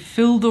and you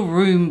fill the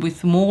room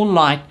with more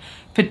light,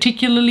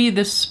 particularly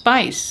the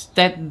space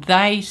that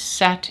they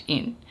sat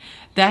in,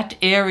 that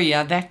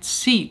area, that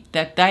seat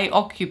that they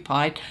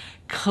occupied.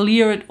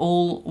 Clear it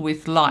all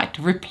with light.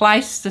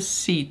 Replace the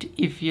seat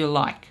if you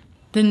like.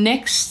 The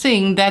next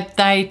thing that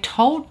they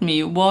told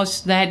me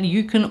was that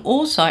you can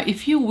also,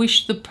 if you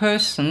wish the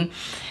person,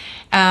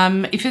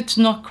 if it's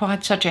not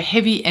quite such a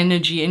heavy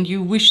energy and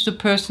you wish the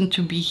person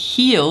to be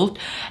healed,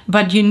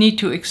 but you need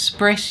to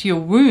express your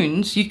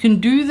wounds, you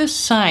can do the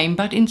same,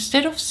 but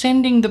instead of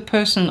sending the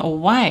person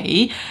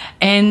away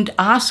and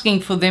asking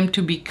for them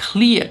to be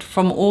cleared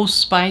from all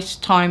space,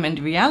 time, and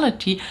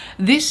reality,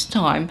 this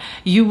time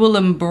you will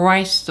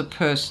embrace the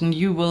person,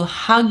 you will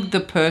hug the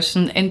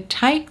person and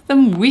take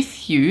them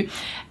with you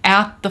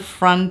out the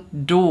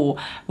front door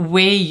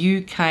where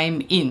you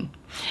came in.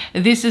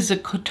 This is a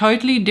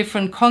totally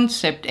different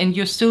concept, and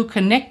you're still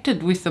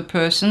connected with the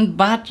person,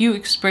 but you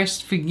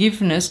expressed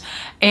forgiveness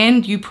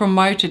and you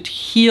promoted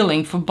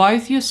healing for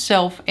both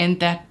yourself and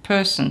that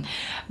person.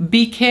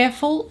 Be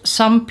careful.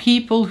 Some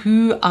people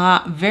who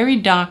are very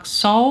dark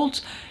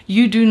souls,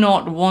 you do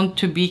not want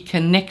to be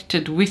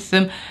connected with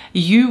them.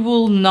 You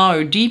will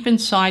know, deep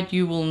inside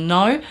you will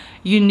know,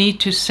 you need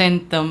to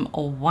send them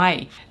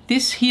away.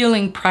 This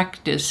healing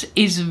practice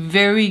is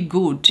very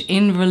good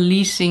in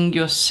releasing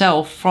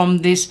yourself from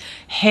this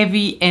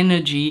heavy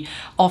energy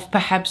of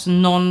perhaps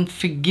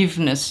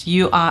non-forgiveness.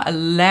 You are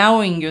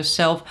allowing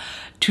yourself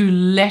to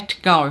let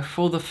go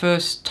for the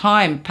first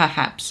time,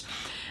 perhaps.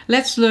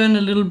 Let's learn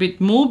a little bit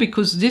more,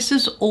 because this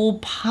is all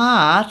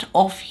part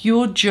of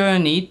your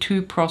journey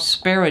to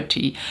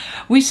prosperity.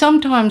 We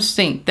sometimes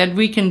think that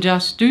we can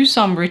just do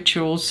some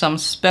rituals, some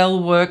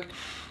spell work,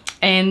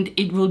 and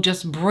it will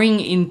just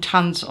bring in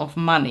tons of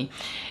money.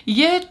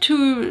 Yet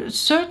to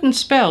certain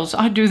spells,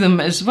 I do them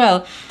as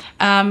well,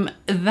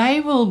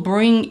 they will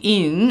bring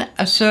in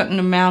a certain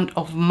amount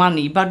of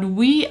money, but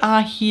we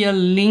are here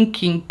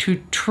linking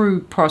to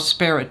true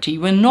prosperity.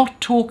 We're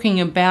not talking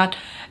about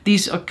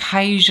these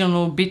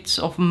occasional bits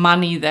of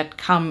money that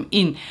come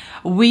in.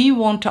 We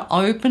want to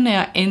open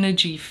our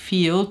energy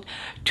field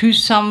to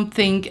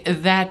something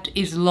that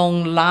is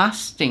long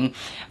lasting.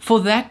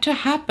 For that to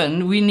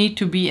happen, we need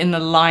to be in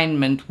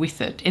alignment with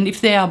it. And if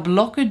there are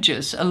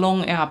blockages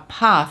along our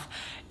path,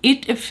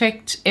 it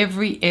affects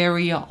every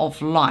area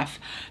of life.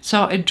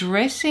 So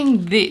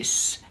addressing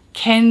this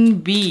can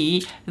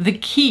be the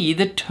key,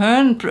 the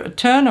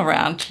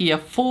turnaround here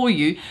for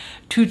you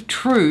to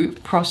true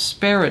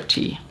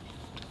prosperity.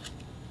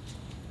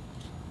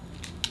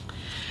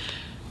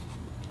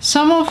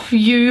 Some of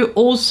you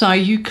also,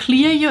 you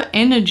clear your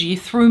energy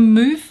through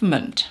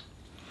movement.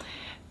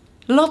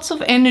 Lots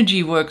of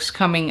energy works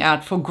coming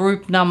out for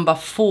group number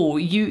 4.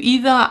 You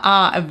either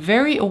are a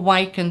very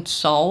awakened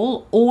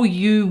soul or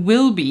you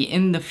will be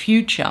in the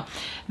future.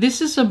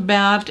 This is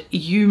about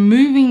you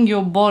moving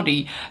your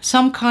body,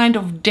 some kind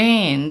of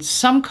dance,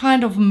 some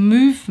kind of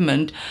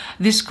movement.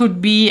 This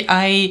could be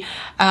a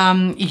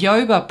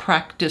yoga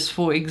practice,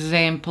 for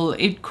example.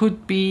 It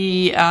could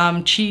be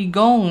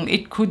qigong.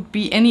 It could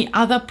be any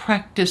other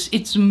practice.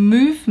 It's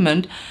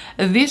movement.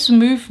 This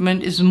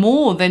movement is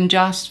more than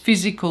just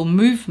physical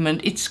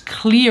movement. It's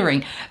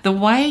clearing. The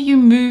way you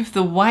move,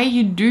 the way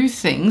you do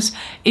things,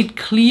 it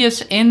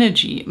clears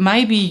energy.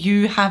 Maybe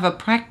you have a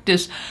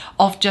practice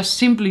of just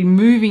simply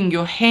moving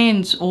your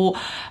hands, or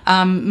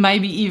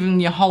maybe even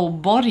your whole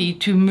body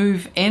to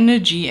move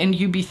energy, and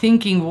you be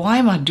thinking, why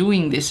am I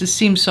doing this? It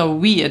seems so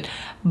weird.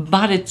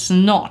 But it's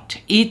not.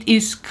 It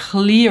is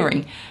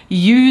clearing.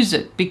 Use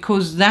it,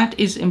 because that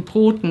is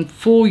important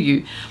for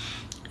you.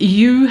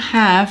 You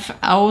have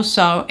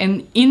also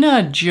an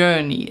inner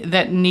journey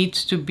that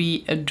needs to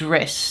be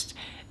addressed.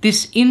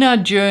 This inner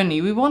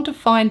journey, we want to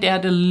find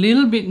out a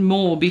little bit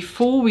more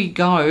before we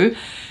go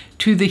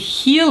to the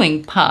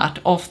healing part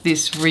of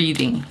this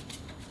reading.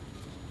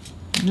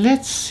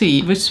 let's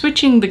see. We're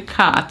switching the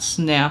cards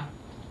now.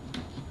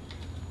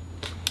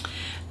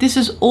 This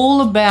is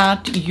all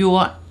about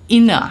your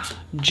inner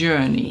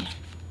journey.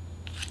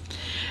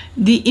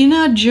 The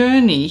inner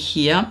journey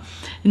here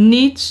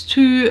needs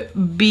to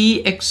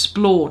be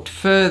explored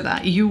further.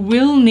 You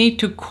will need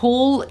to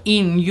call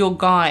in your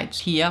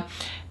guides here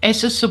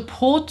as a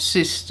support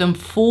system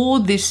for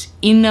this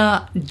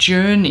inner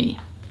journey.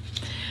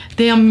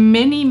 There are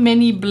many,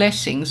 many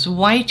blessings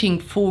waiting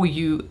for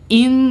you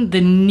in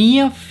the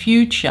near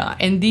future,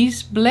 and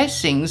these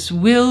blessings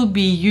will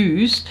be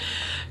used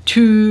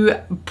to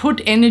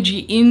put energy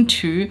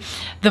into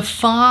the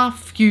far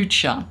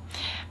future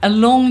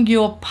along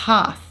your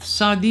path.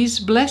 So these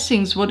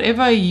blessings,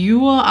 whatever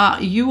you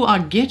are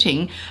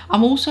getting,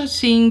 I'm also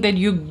seeing that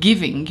you're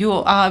giving. You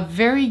are a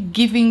very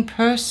giving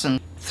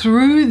person.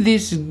 Through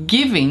this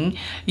giving,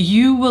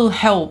 you will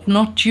help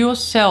not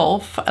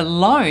yourself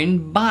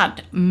alone,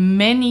 but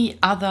many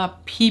other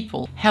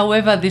people,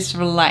 however this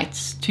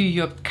relates to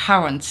your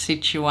current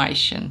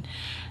situation.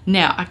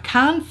 Now, I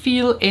can't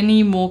feel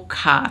any more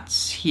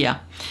cards here.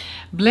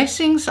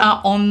 Blessings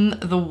are on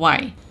the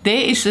way.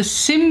 There is a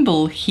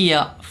symbol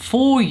here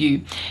for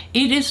you.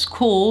 It is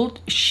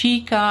called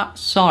Shika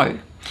So.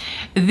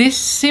 This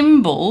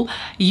symbol,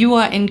 you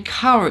are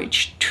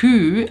encouraged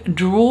to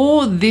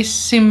draw this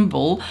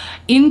symbol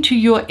into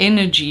your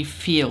energy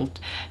field,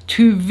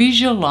 to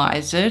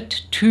visualize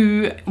it,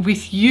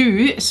 with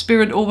you,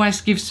 Spirit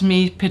always gives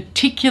me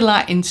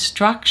particular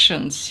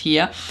instructions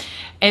here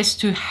as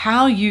to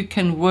how you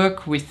can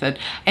work with it.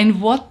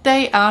 And what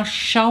they are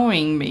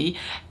showing me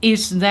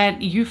is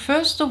that you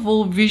first of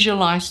all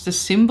visualize the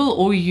symbol,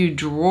 or you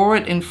draw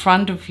it in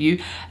front of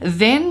you.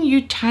 Then you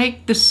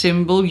take the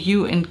symbol,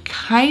 you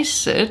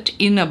encase it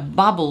in a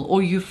bubble,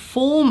 or you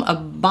form a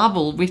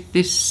bubble with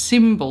this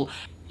symbol.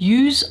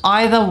 Use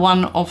either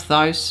one of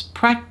those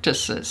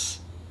practices.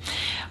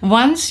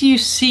 Once you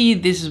see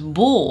this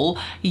ball,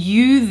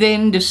 you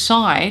then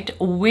decide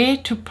where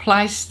to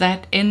place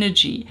that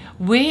energy.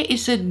 Where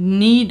is it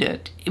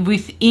needed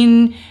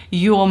within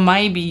your,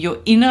 maybe your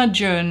inner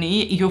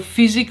journey, your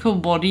physical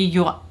body,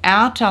 your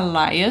outer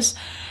layers?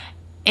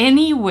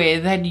 Anywhere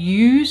that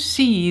you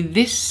see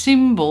this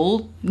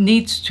symbol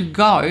needs to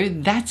go,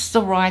 that's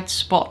the right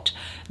spot.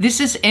 This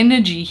is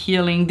energy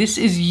healing. This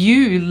is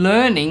you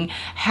learning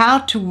how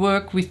to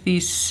work with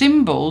these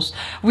symbols.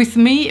 With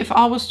me, if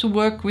I was to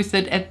work with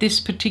it at this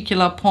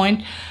particular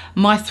point,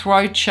 my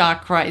throat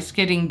chakra is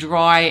getting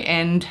dry,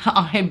 and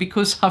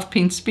because I've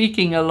been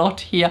speaking a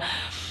lot here,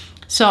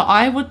 so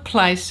I would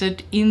place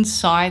it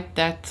inside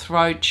that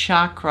throat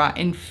chakra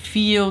and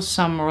feel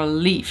some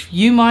relief.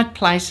 You might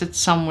place it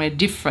somewhere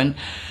different.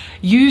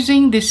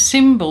 Using this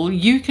symbol,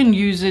 you can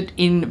use it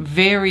in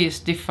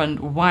various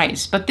different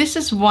ways, but this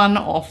is one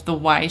of the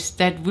ways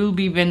that will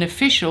be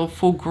beneficial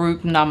for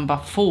group number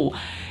 4.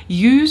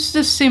 Use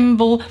the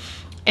symbol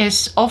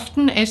as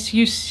often as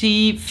you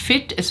see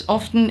fit, as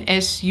often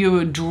as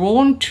you're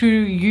drawn to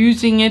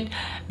using it,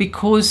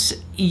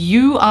 because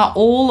you are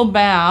all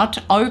about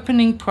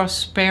opening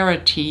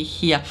prosperity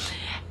here.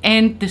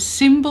 And the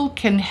symbol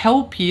can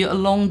help you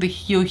along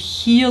your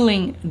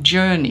healing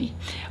journey.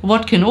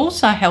 What can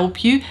also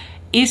help you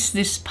is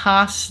this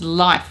past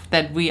life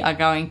that we are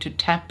going to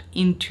tap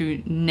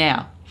into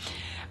now.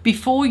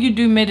 Before you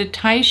do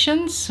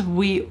meditations,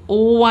 we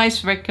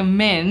always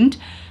recommend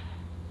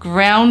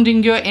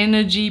grounding your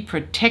energy,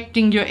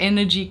 protecting your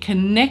energy,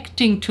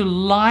 connecting to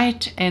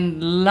light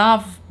and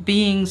love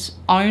beings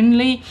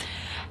only,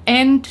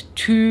 and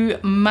to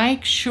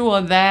make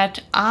sure that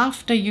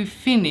after you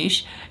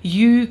finish,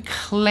 you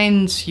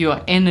cleanse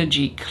your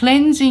energy.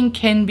 Cleansing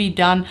can be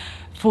done,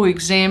 for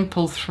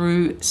example,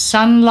 through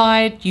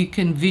sunlight. You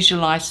can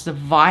visualize the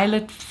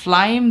violet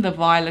flame, the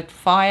violet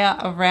fire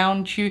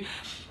around you.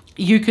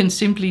 You can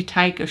simply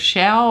take a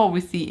shower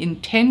with the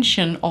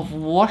intention of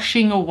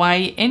washing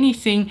away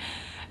anything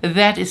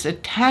that is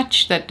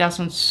attached, that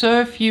doesn't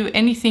serve you,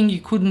 anything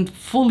you couldn't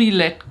fully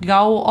let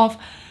go of,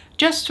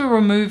 just to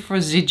remove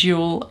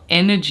residual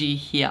energy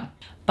here.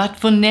 But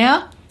for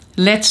now,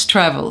 let's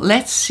travel.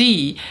 Let's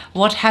see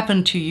what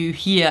happened to you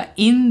here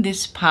in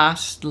this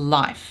past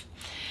life.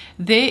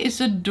 There is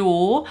a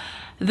door.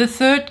 The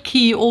third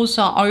key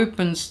also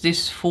opens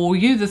this for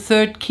you. The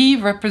third key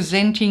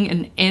representing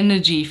an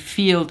energy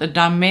field, a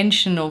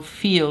dimensional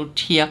field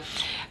here.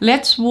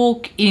 Let's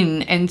walk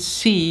in and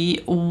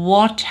see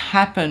what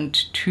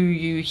happened to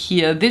you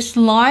here. This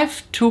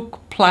life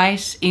took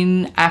place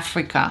in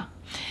Africa.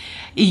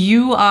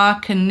 You are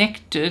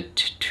connected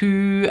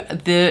to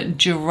the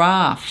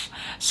giraffe.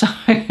 So,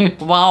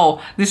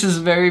 wow, this is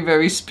very,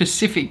 very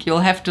specific. You'll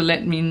have to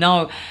let me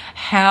know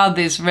how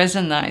this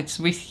resonates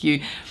with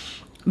you,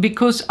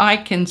 because I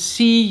can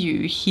see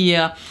you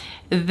here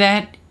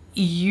that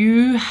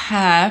you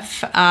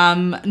have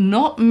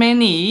not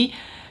many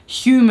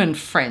human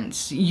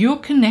friends. Your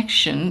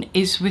connection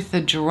is with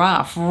the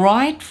giraffe.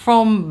 Right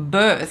from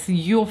birth,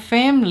 your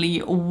family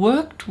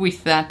worked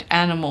with that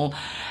animal.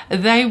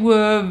 They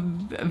were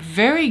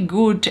very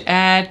good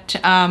at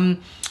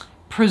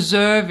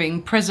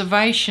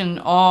preservation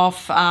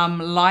of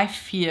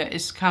life here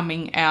is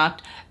coming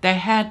out. They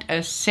had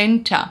a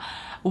center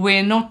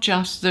where not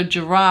just the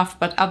giraffe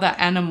but other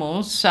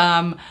animals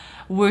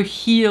were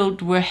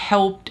healed, were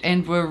helped,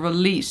 and were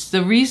released.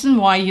 The reason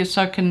why you're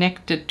so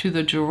connected to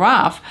the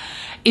giraffe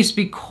is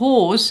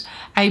because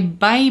a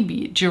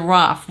baby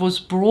giraffe was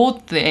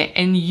brought there,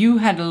 and you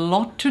had a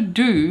lot to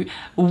do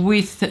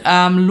with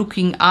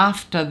looking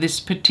after this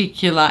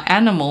particular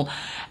animal,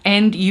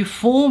 and you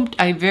formed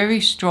a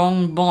very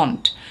strong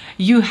bond.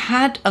 You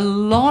had a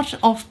lot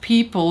of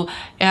people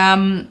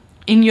in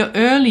your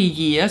early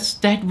years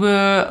that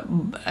were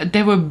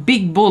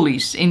big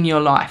bullies in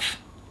your life.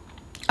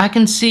 I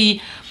can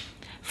see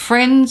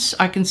friends,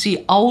 I can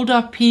see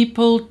older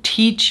people,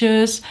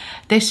 teachers.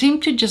 They seem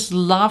to just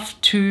love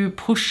to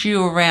push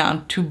you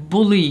around, to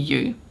bully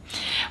you.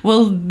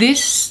 Well,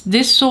 this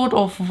sort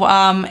of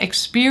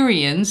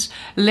experience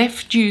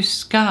left you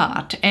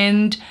scarred,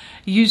 and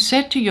you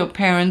said to your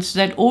parents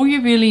that all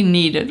you really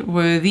needed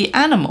were the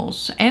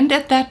animals. And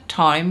at that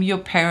time, your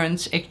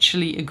parents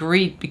actually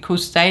agreed,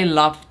 because they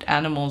loved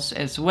animals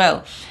as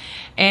well.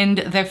 And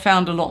they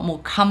found a lot more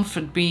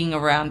comfort being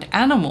around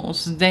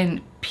animals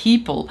than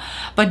people.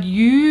 But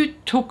you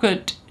took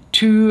it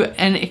to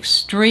an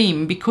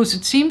extreme, because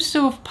it seems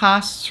to have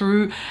passed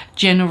through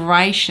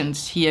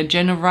generations here,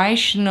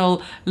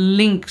 generational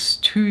links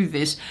to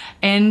this.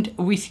 And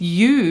with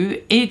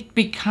you, it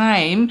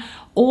became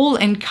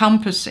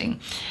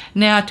all-encompassing.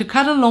 Now, to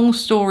cut a long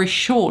story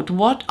short,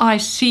 what I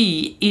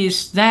see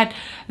is that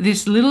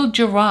this little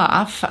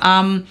giraffe,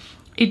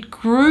 it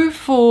grew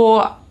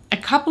for a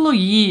couple of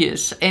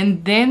years,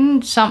 and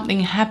then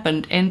something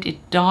happened and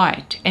it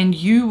died, and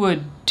you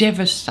were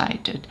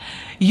devastated.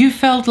 You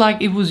felt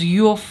like it was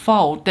your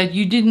fault, that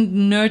you didn't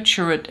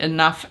nurture it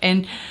enough,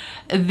 and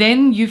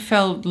then you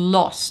felt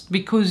lost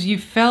because you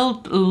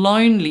felt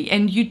lonely,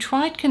 and you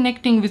tried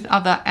connecting with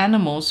other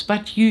animals,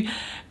 but you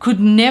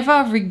could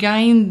never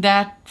regain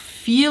that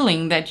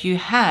feeling that you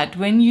had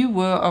when you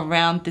were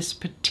around this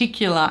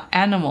particular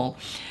animal.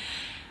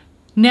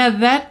 Now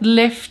that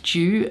left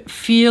you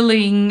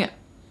feeling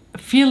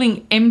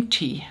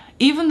empty,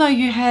 even though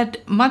you had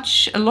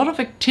a lot of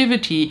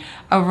activity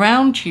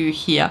around you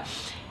here.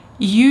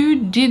 You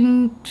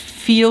didn't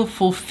feel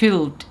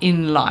fulfilled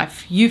in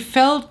life. You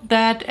felt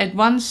that at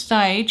one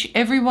stage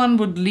everyone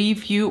would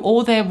leave you,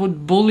 or they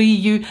would bully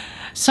you.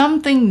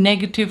 Something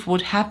negative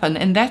would happen,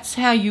 and that's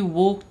how you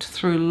walked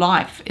through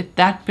life at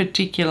that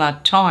particular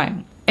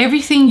time.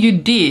 Everything you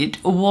did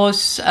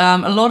was,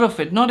 a lot of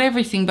it, not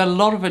everything, but a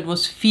lot of it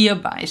was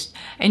fear-based.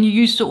 And you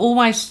used to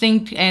always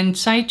think and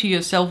say to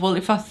yourself, well,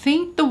 if I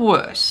think the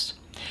worst,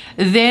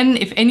 then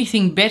if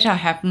anything better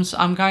happens,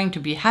 I'm going to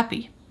be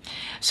happy.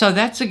 So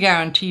that's a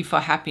guarantee for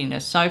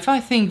happiness. So if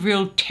I think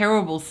real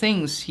terrible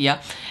things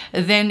here,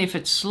 then if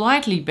it's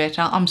slightly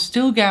better, I'm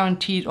still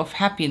guaranteed of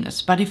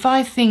happiness. But if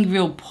I think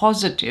real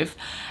positive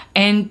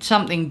and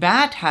something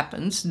bad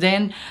happens,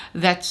 then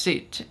that's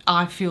it.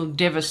 I feel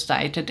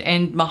devastated,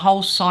 and my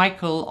whole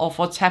cycle of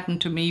what's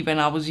happened to me when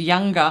I was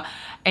younger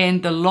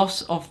and the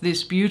loss of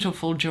this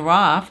beautiful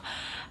giraffe,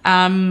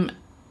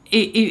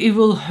 it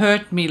will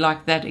hurt me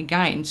like that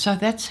again. So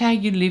that's how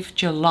you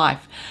lived your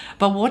life.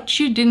 But what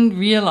you didn't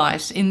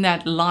realize in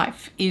that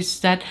life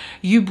is that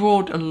you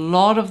brought a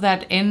lot of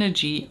that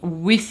energy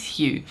with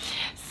you,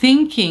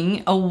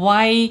 thinking a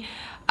way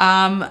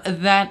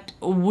that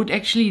would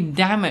actually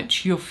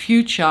damage your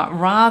future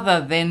rather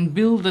than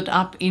build it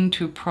up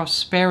into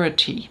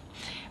prosperity.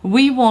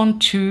 We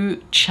want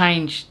to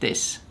change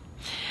this.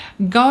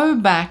 Go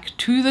back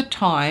to the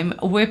time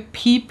where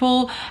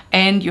people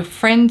and your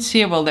friends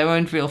here, well, they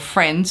weren't real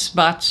friends,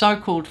 but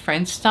so-called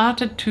friends,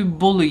 started to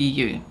bully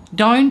you.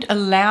 Don't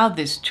allow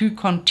this to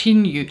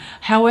continue.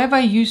 However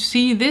you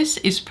see this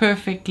is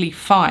perfectly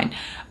fine,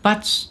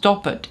 but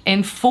stop it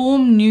and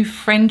form new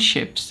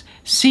friendships.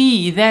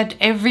 See that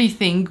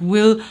everything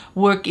will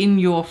work in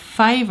your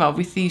favor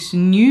with these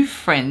new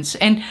friends.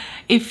 And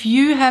if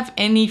you have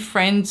any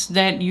friends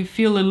that you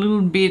feel a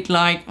little bit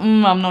like,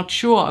 I'm not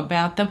sure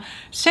about them,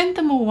 send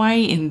them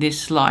away in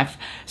this life.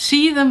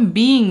 See them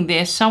being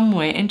there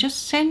somewhere and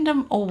just send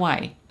them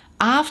away.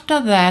 After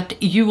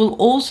that, you will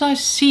also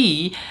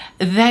see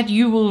that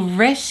you will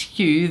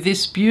rescue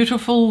this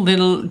beautiful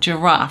little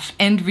giraffe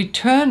and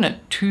return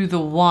it to the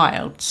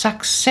wild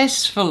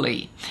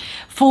successfully,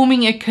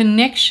 forming a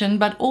connection,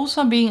 but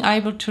also being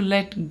able to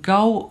let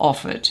go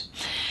of it.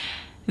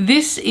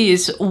 This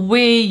is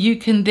where you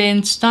can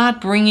then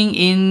start bringing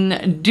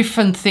in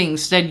different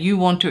things that you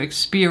want to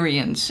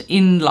experience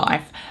in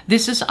life.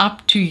 This is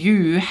up to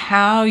you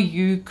how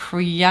you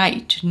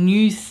create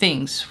new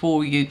things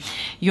for you.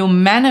 You're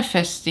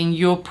manifesting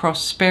your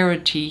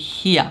prosperity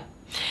here.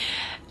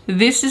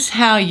 This is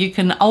how you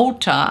can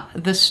alter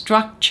the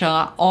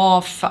structure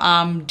of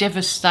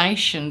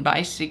devastation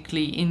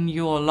basically in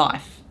your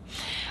life.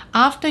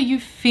 After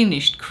you've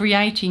finished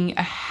creating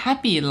a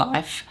happy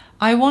life,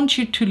 I want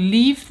you to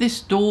leave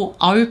this door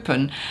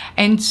open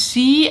and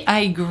see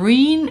a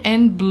green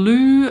and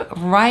blue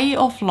ray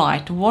of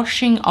light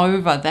washing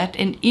over that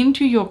and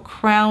into your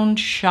crown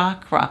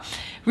chakra.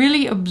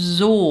 Really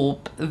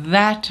absorb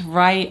that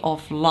ray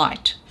of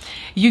light.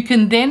 You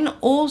can then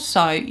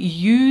also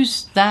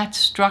use that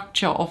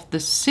structure of the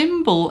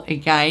symbol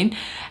again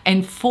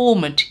and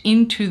form it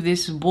into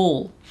this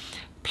ball.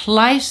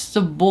 Place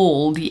the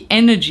ball, the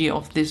energy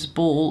of this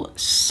ball,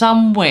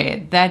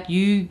 somewhere that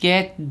you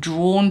get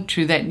drawn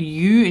to, that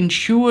you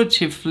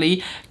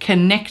intuitively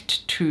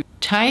connect to.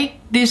 Take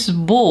this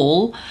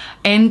ball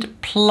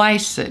and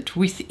place it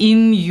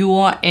within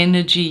your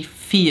energy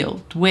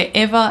field,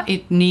 wherever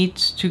it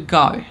needs to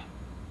go.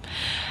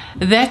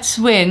 That's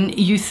when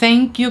you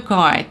thank your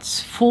guides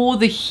for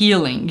the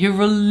healing. You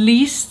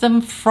release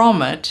them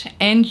from it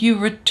and you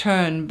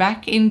return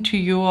back into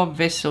your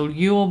vessel,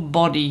 your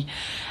body,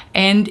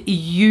 and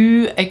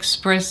you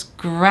express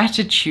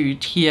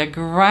gratitude here.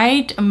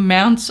 Great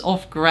amounts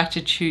of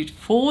gratitude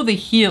for the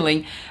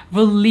healing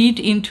will lead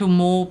into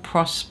more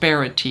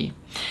prosperity.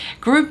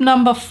 Group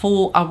number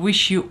 4, I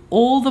wish you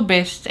all the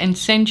best and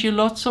send you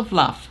lots of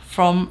love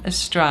from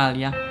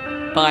Australia.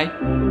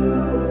 Bye.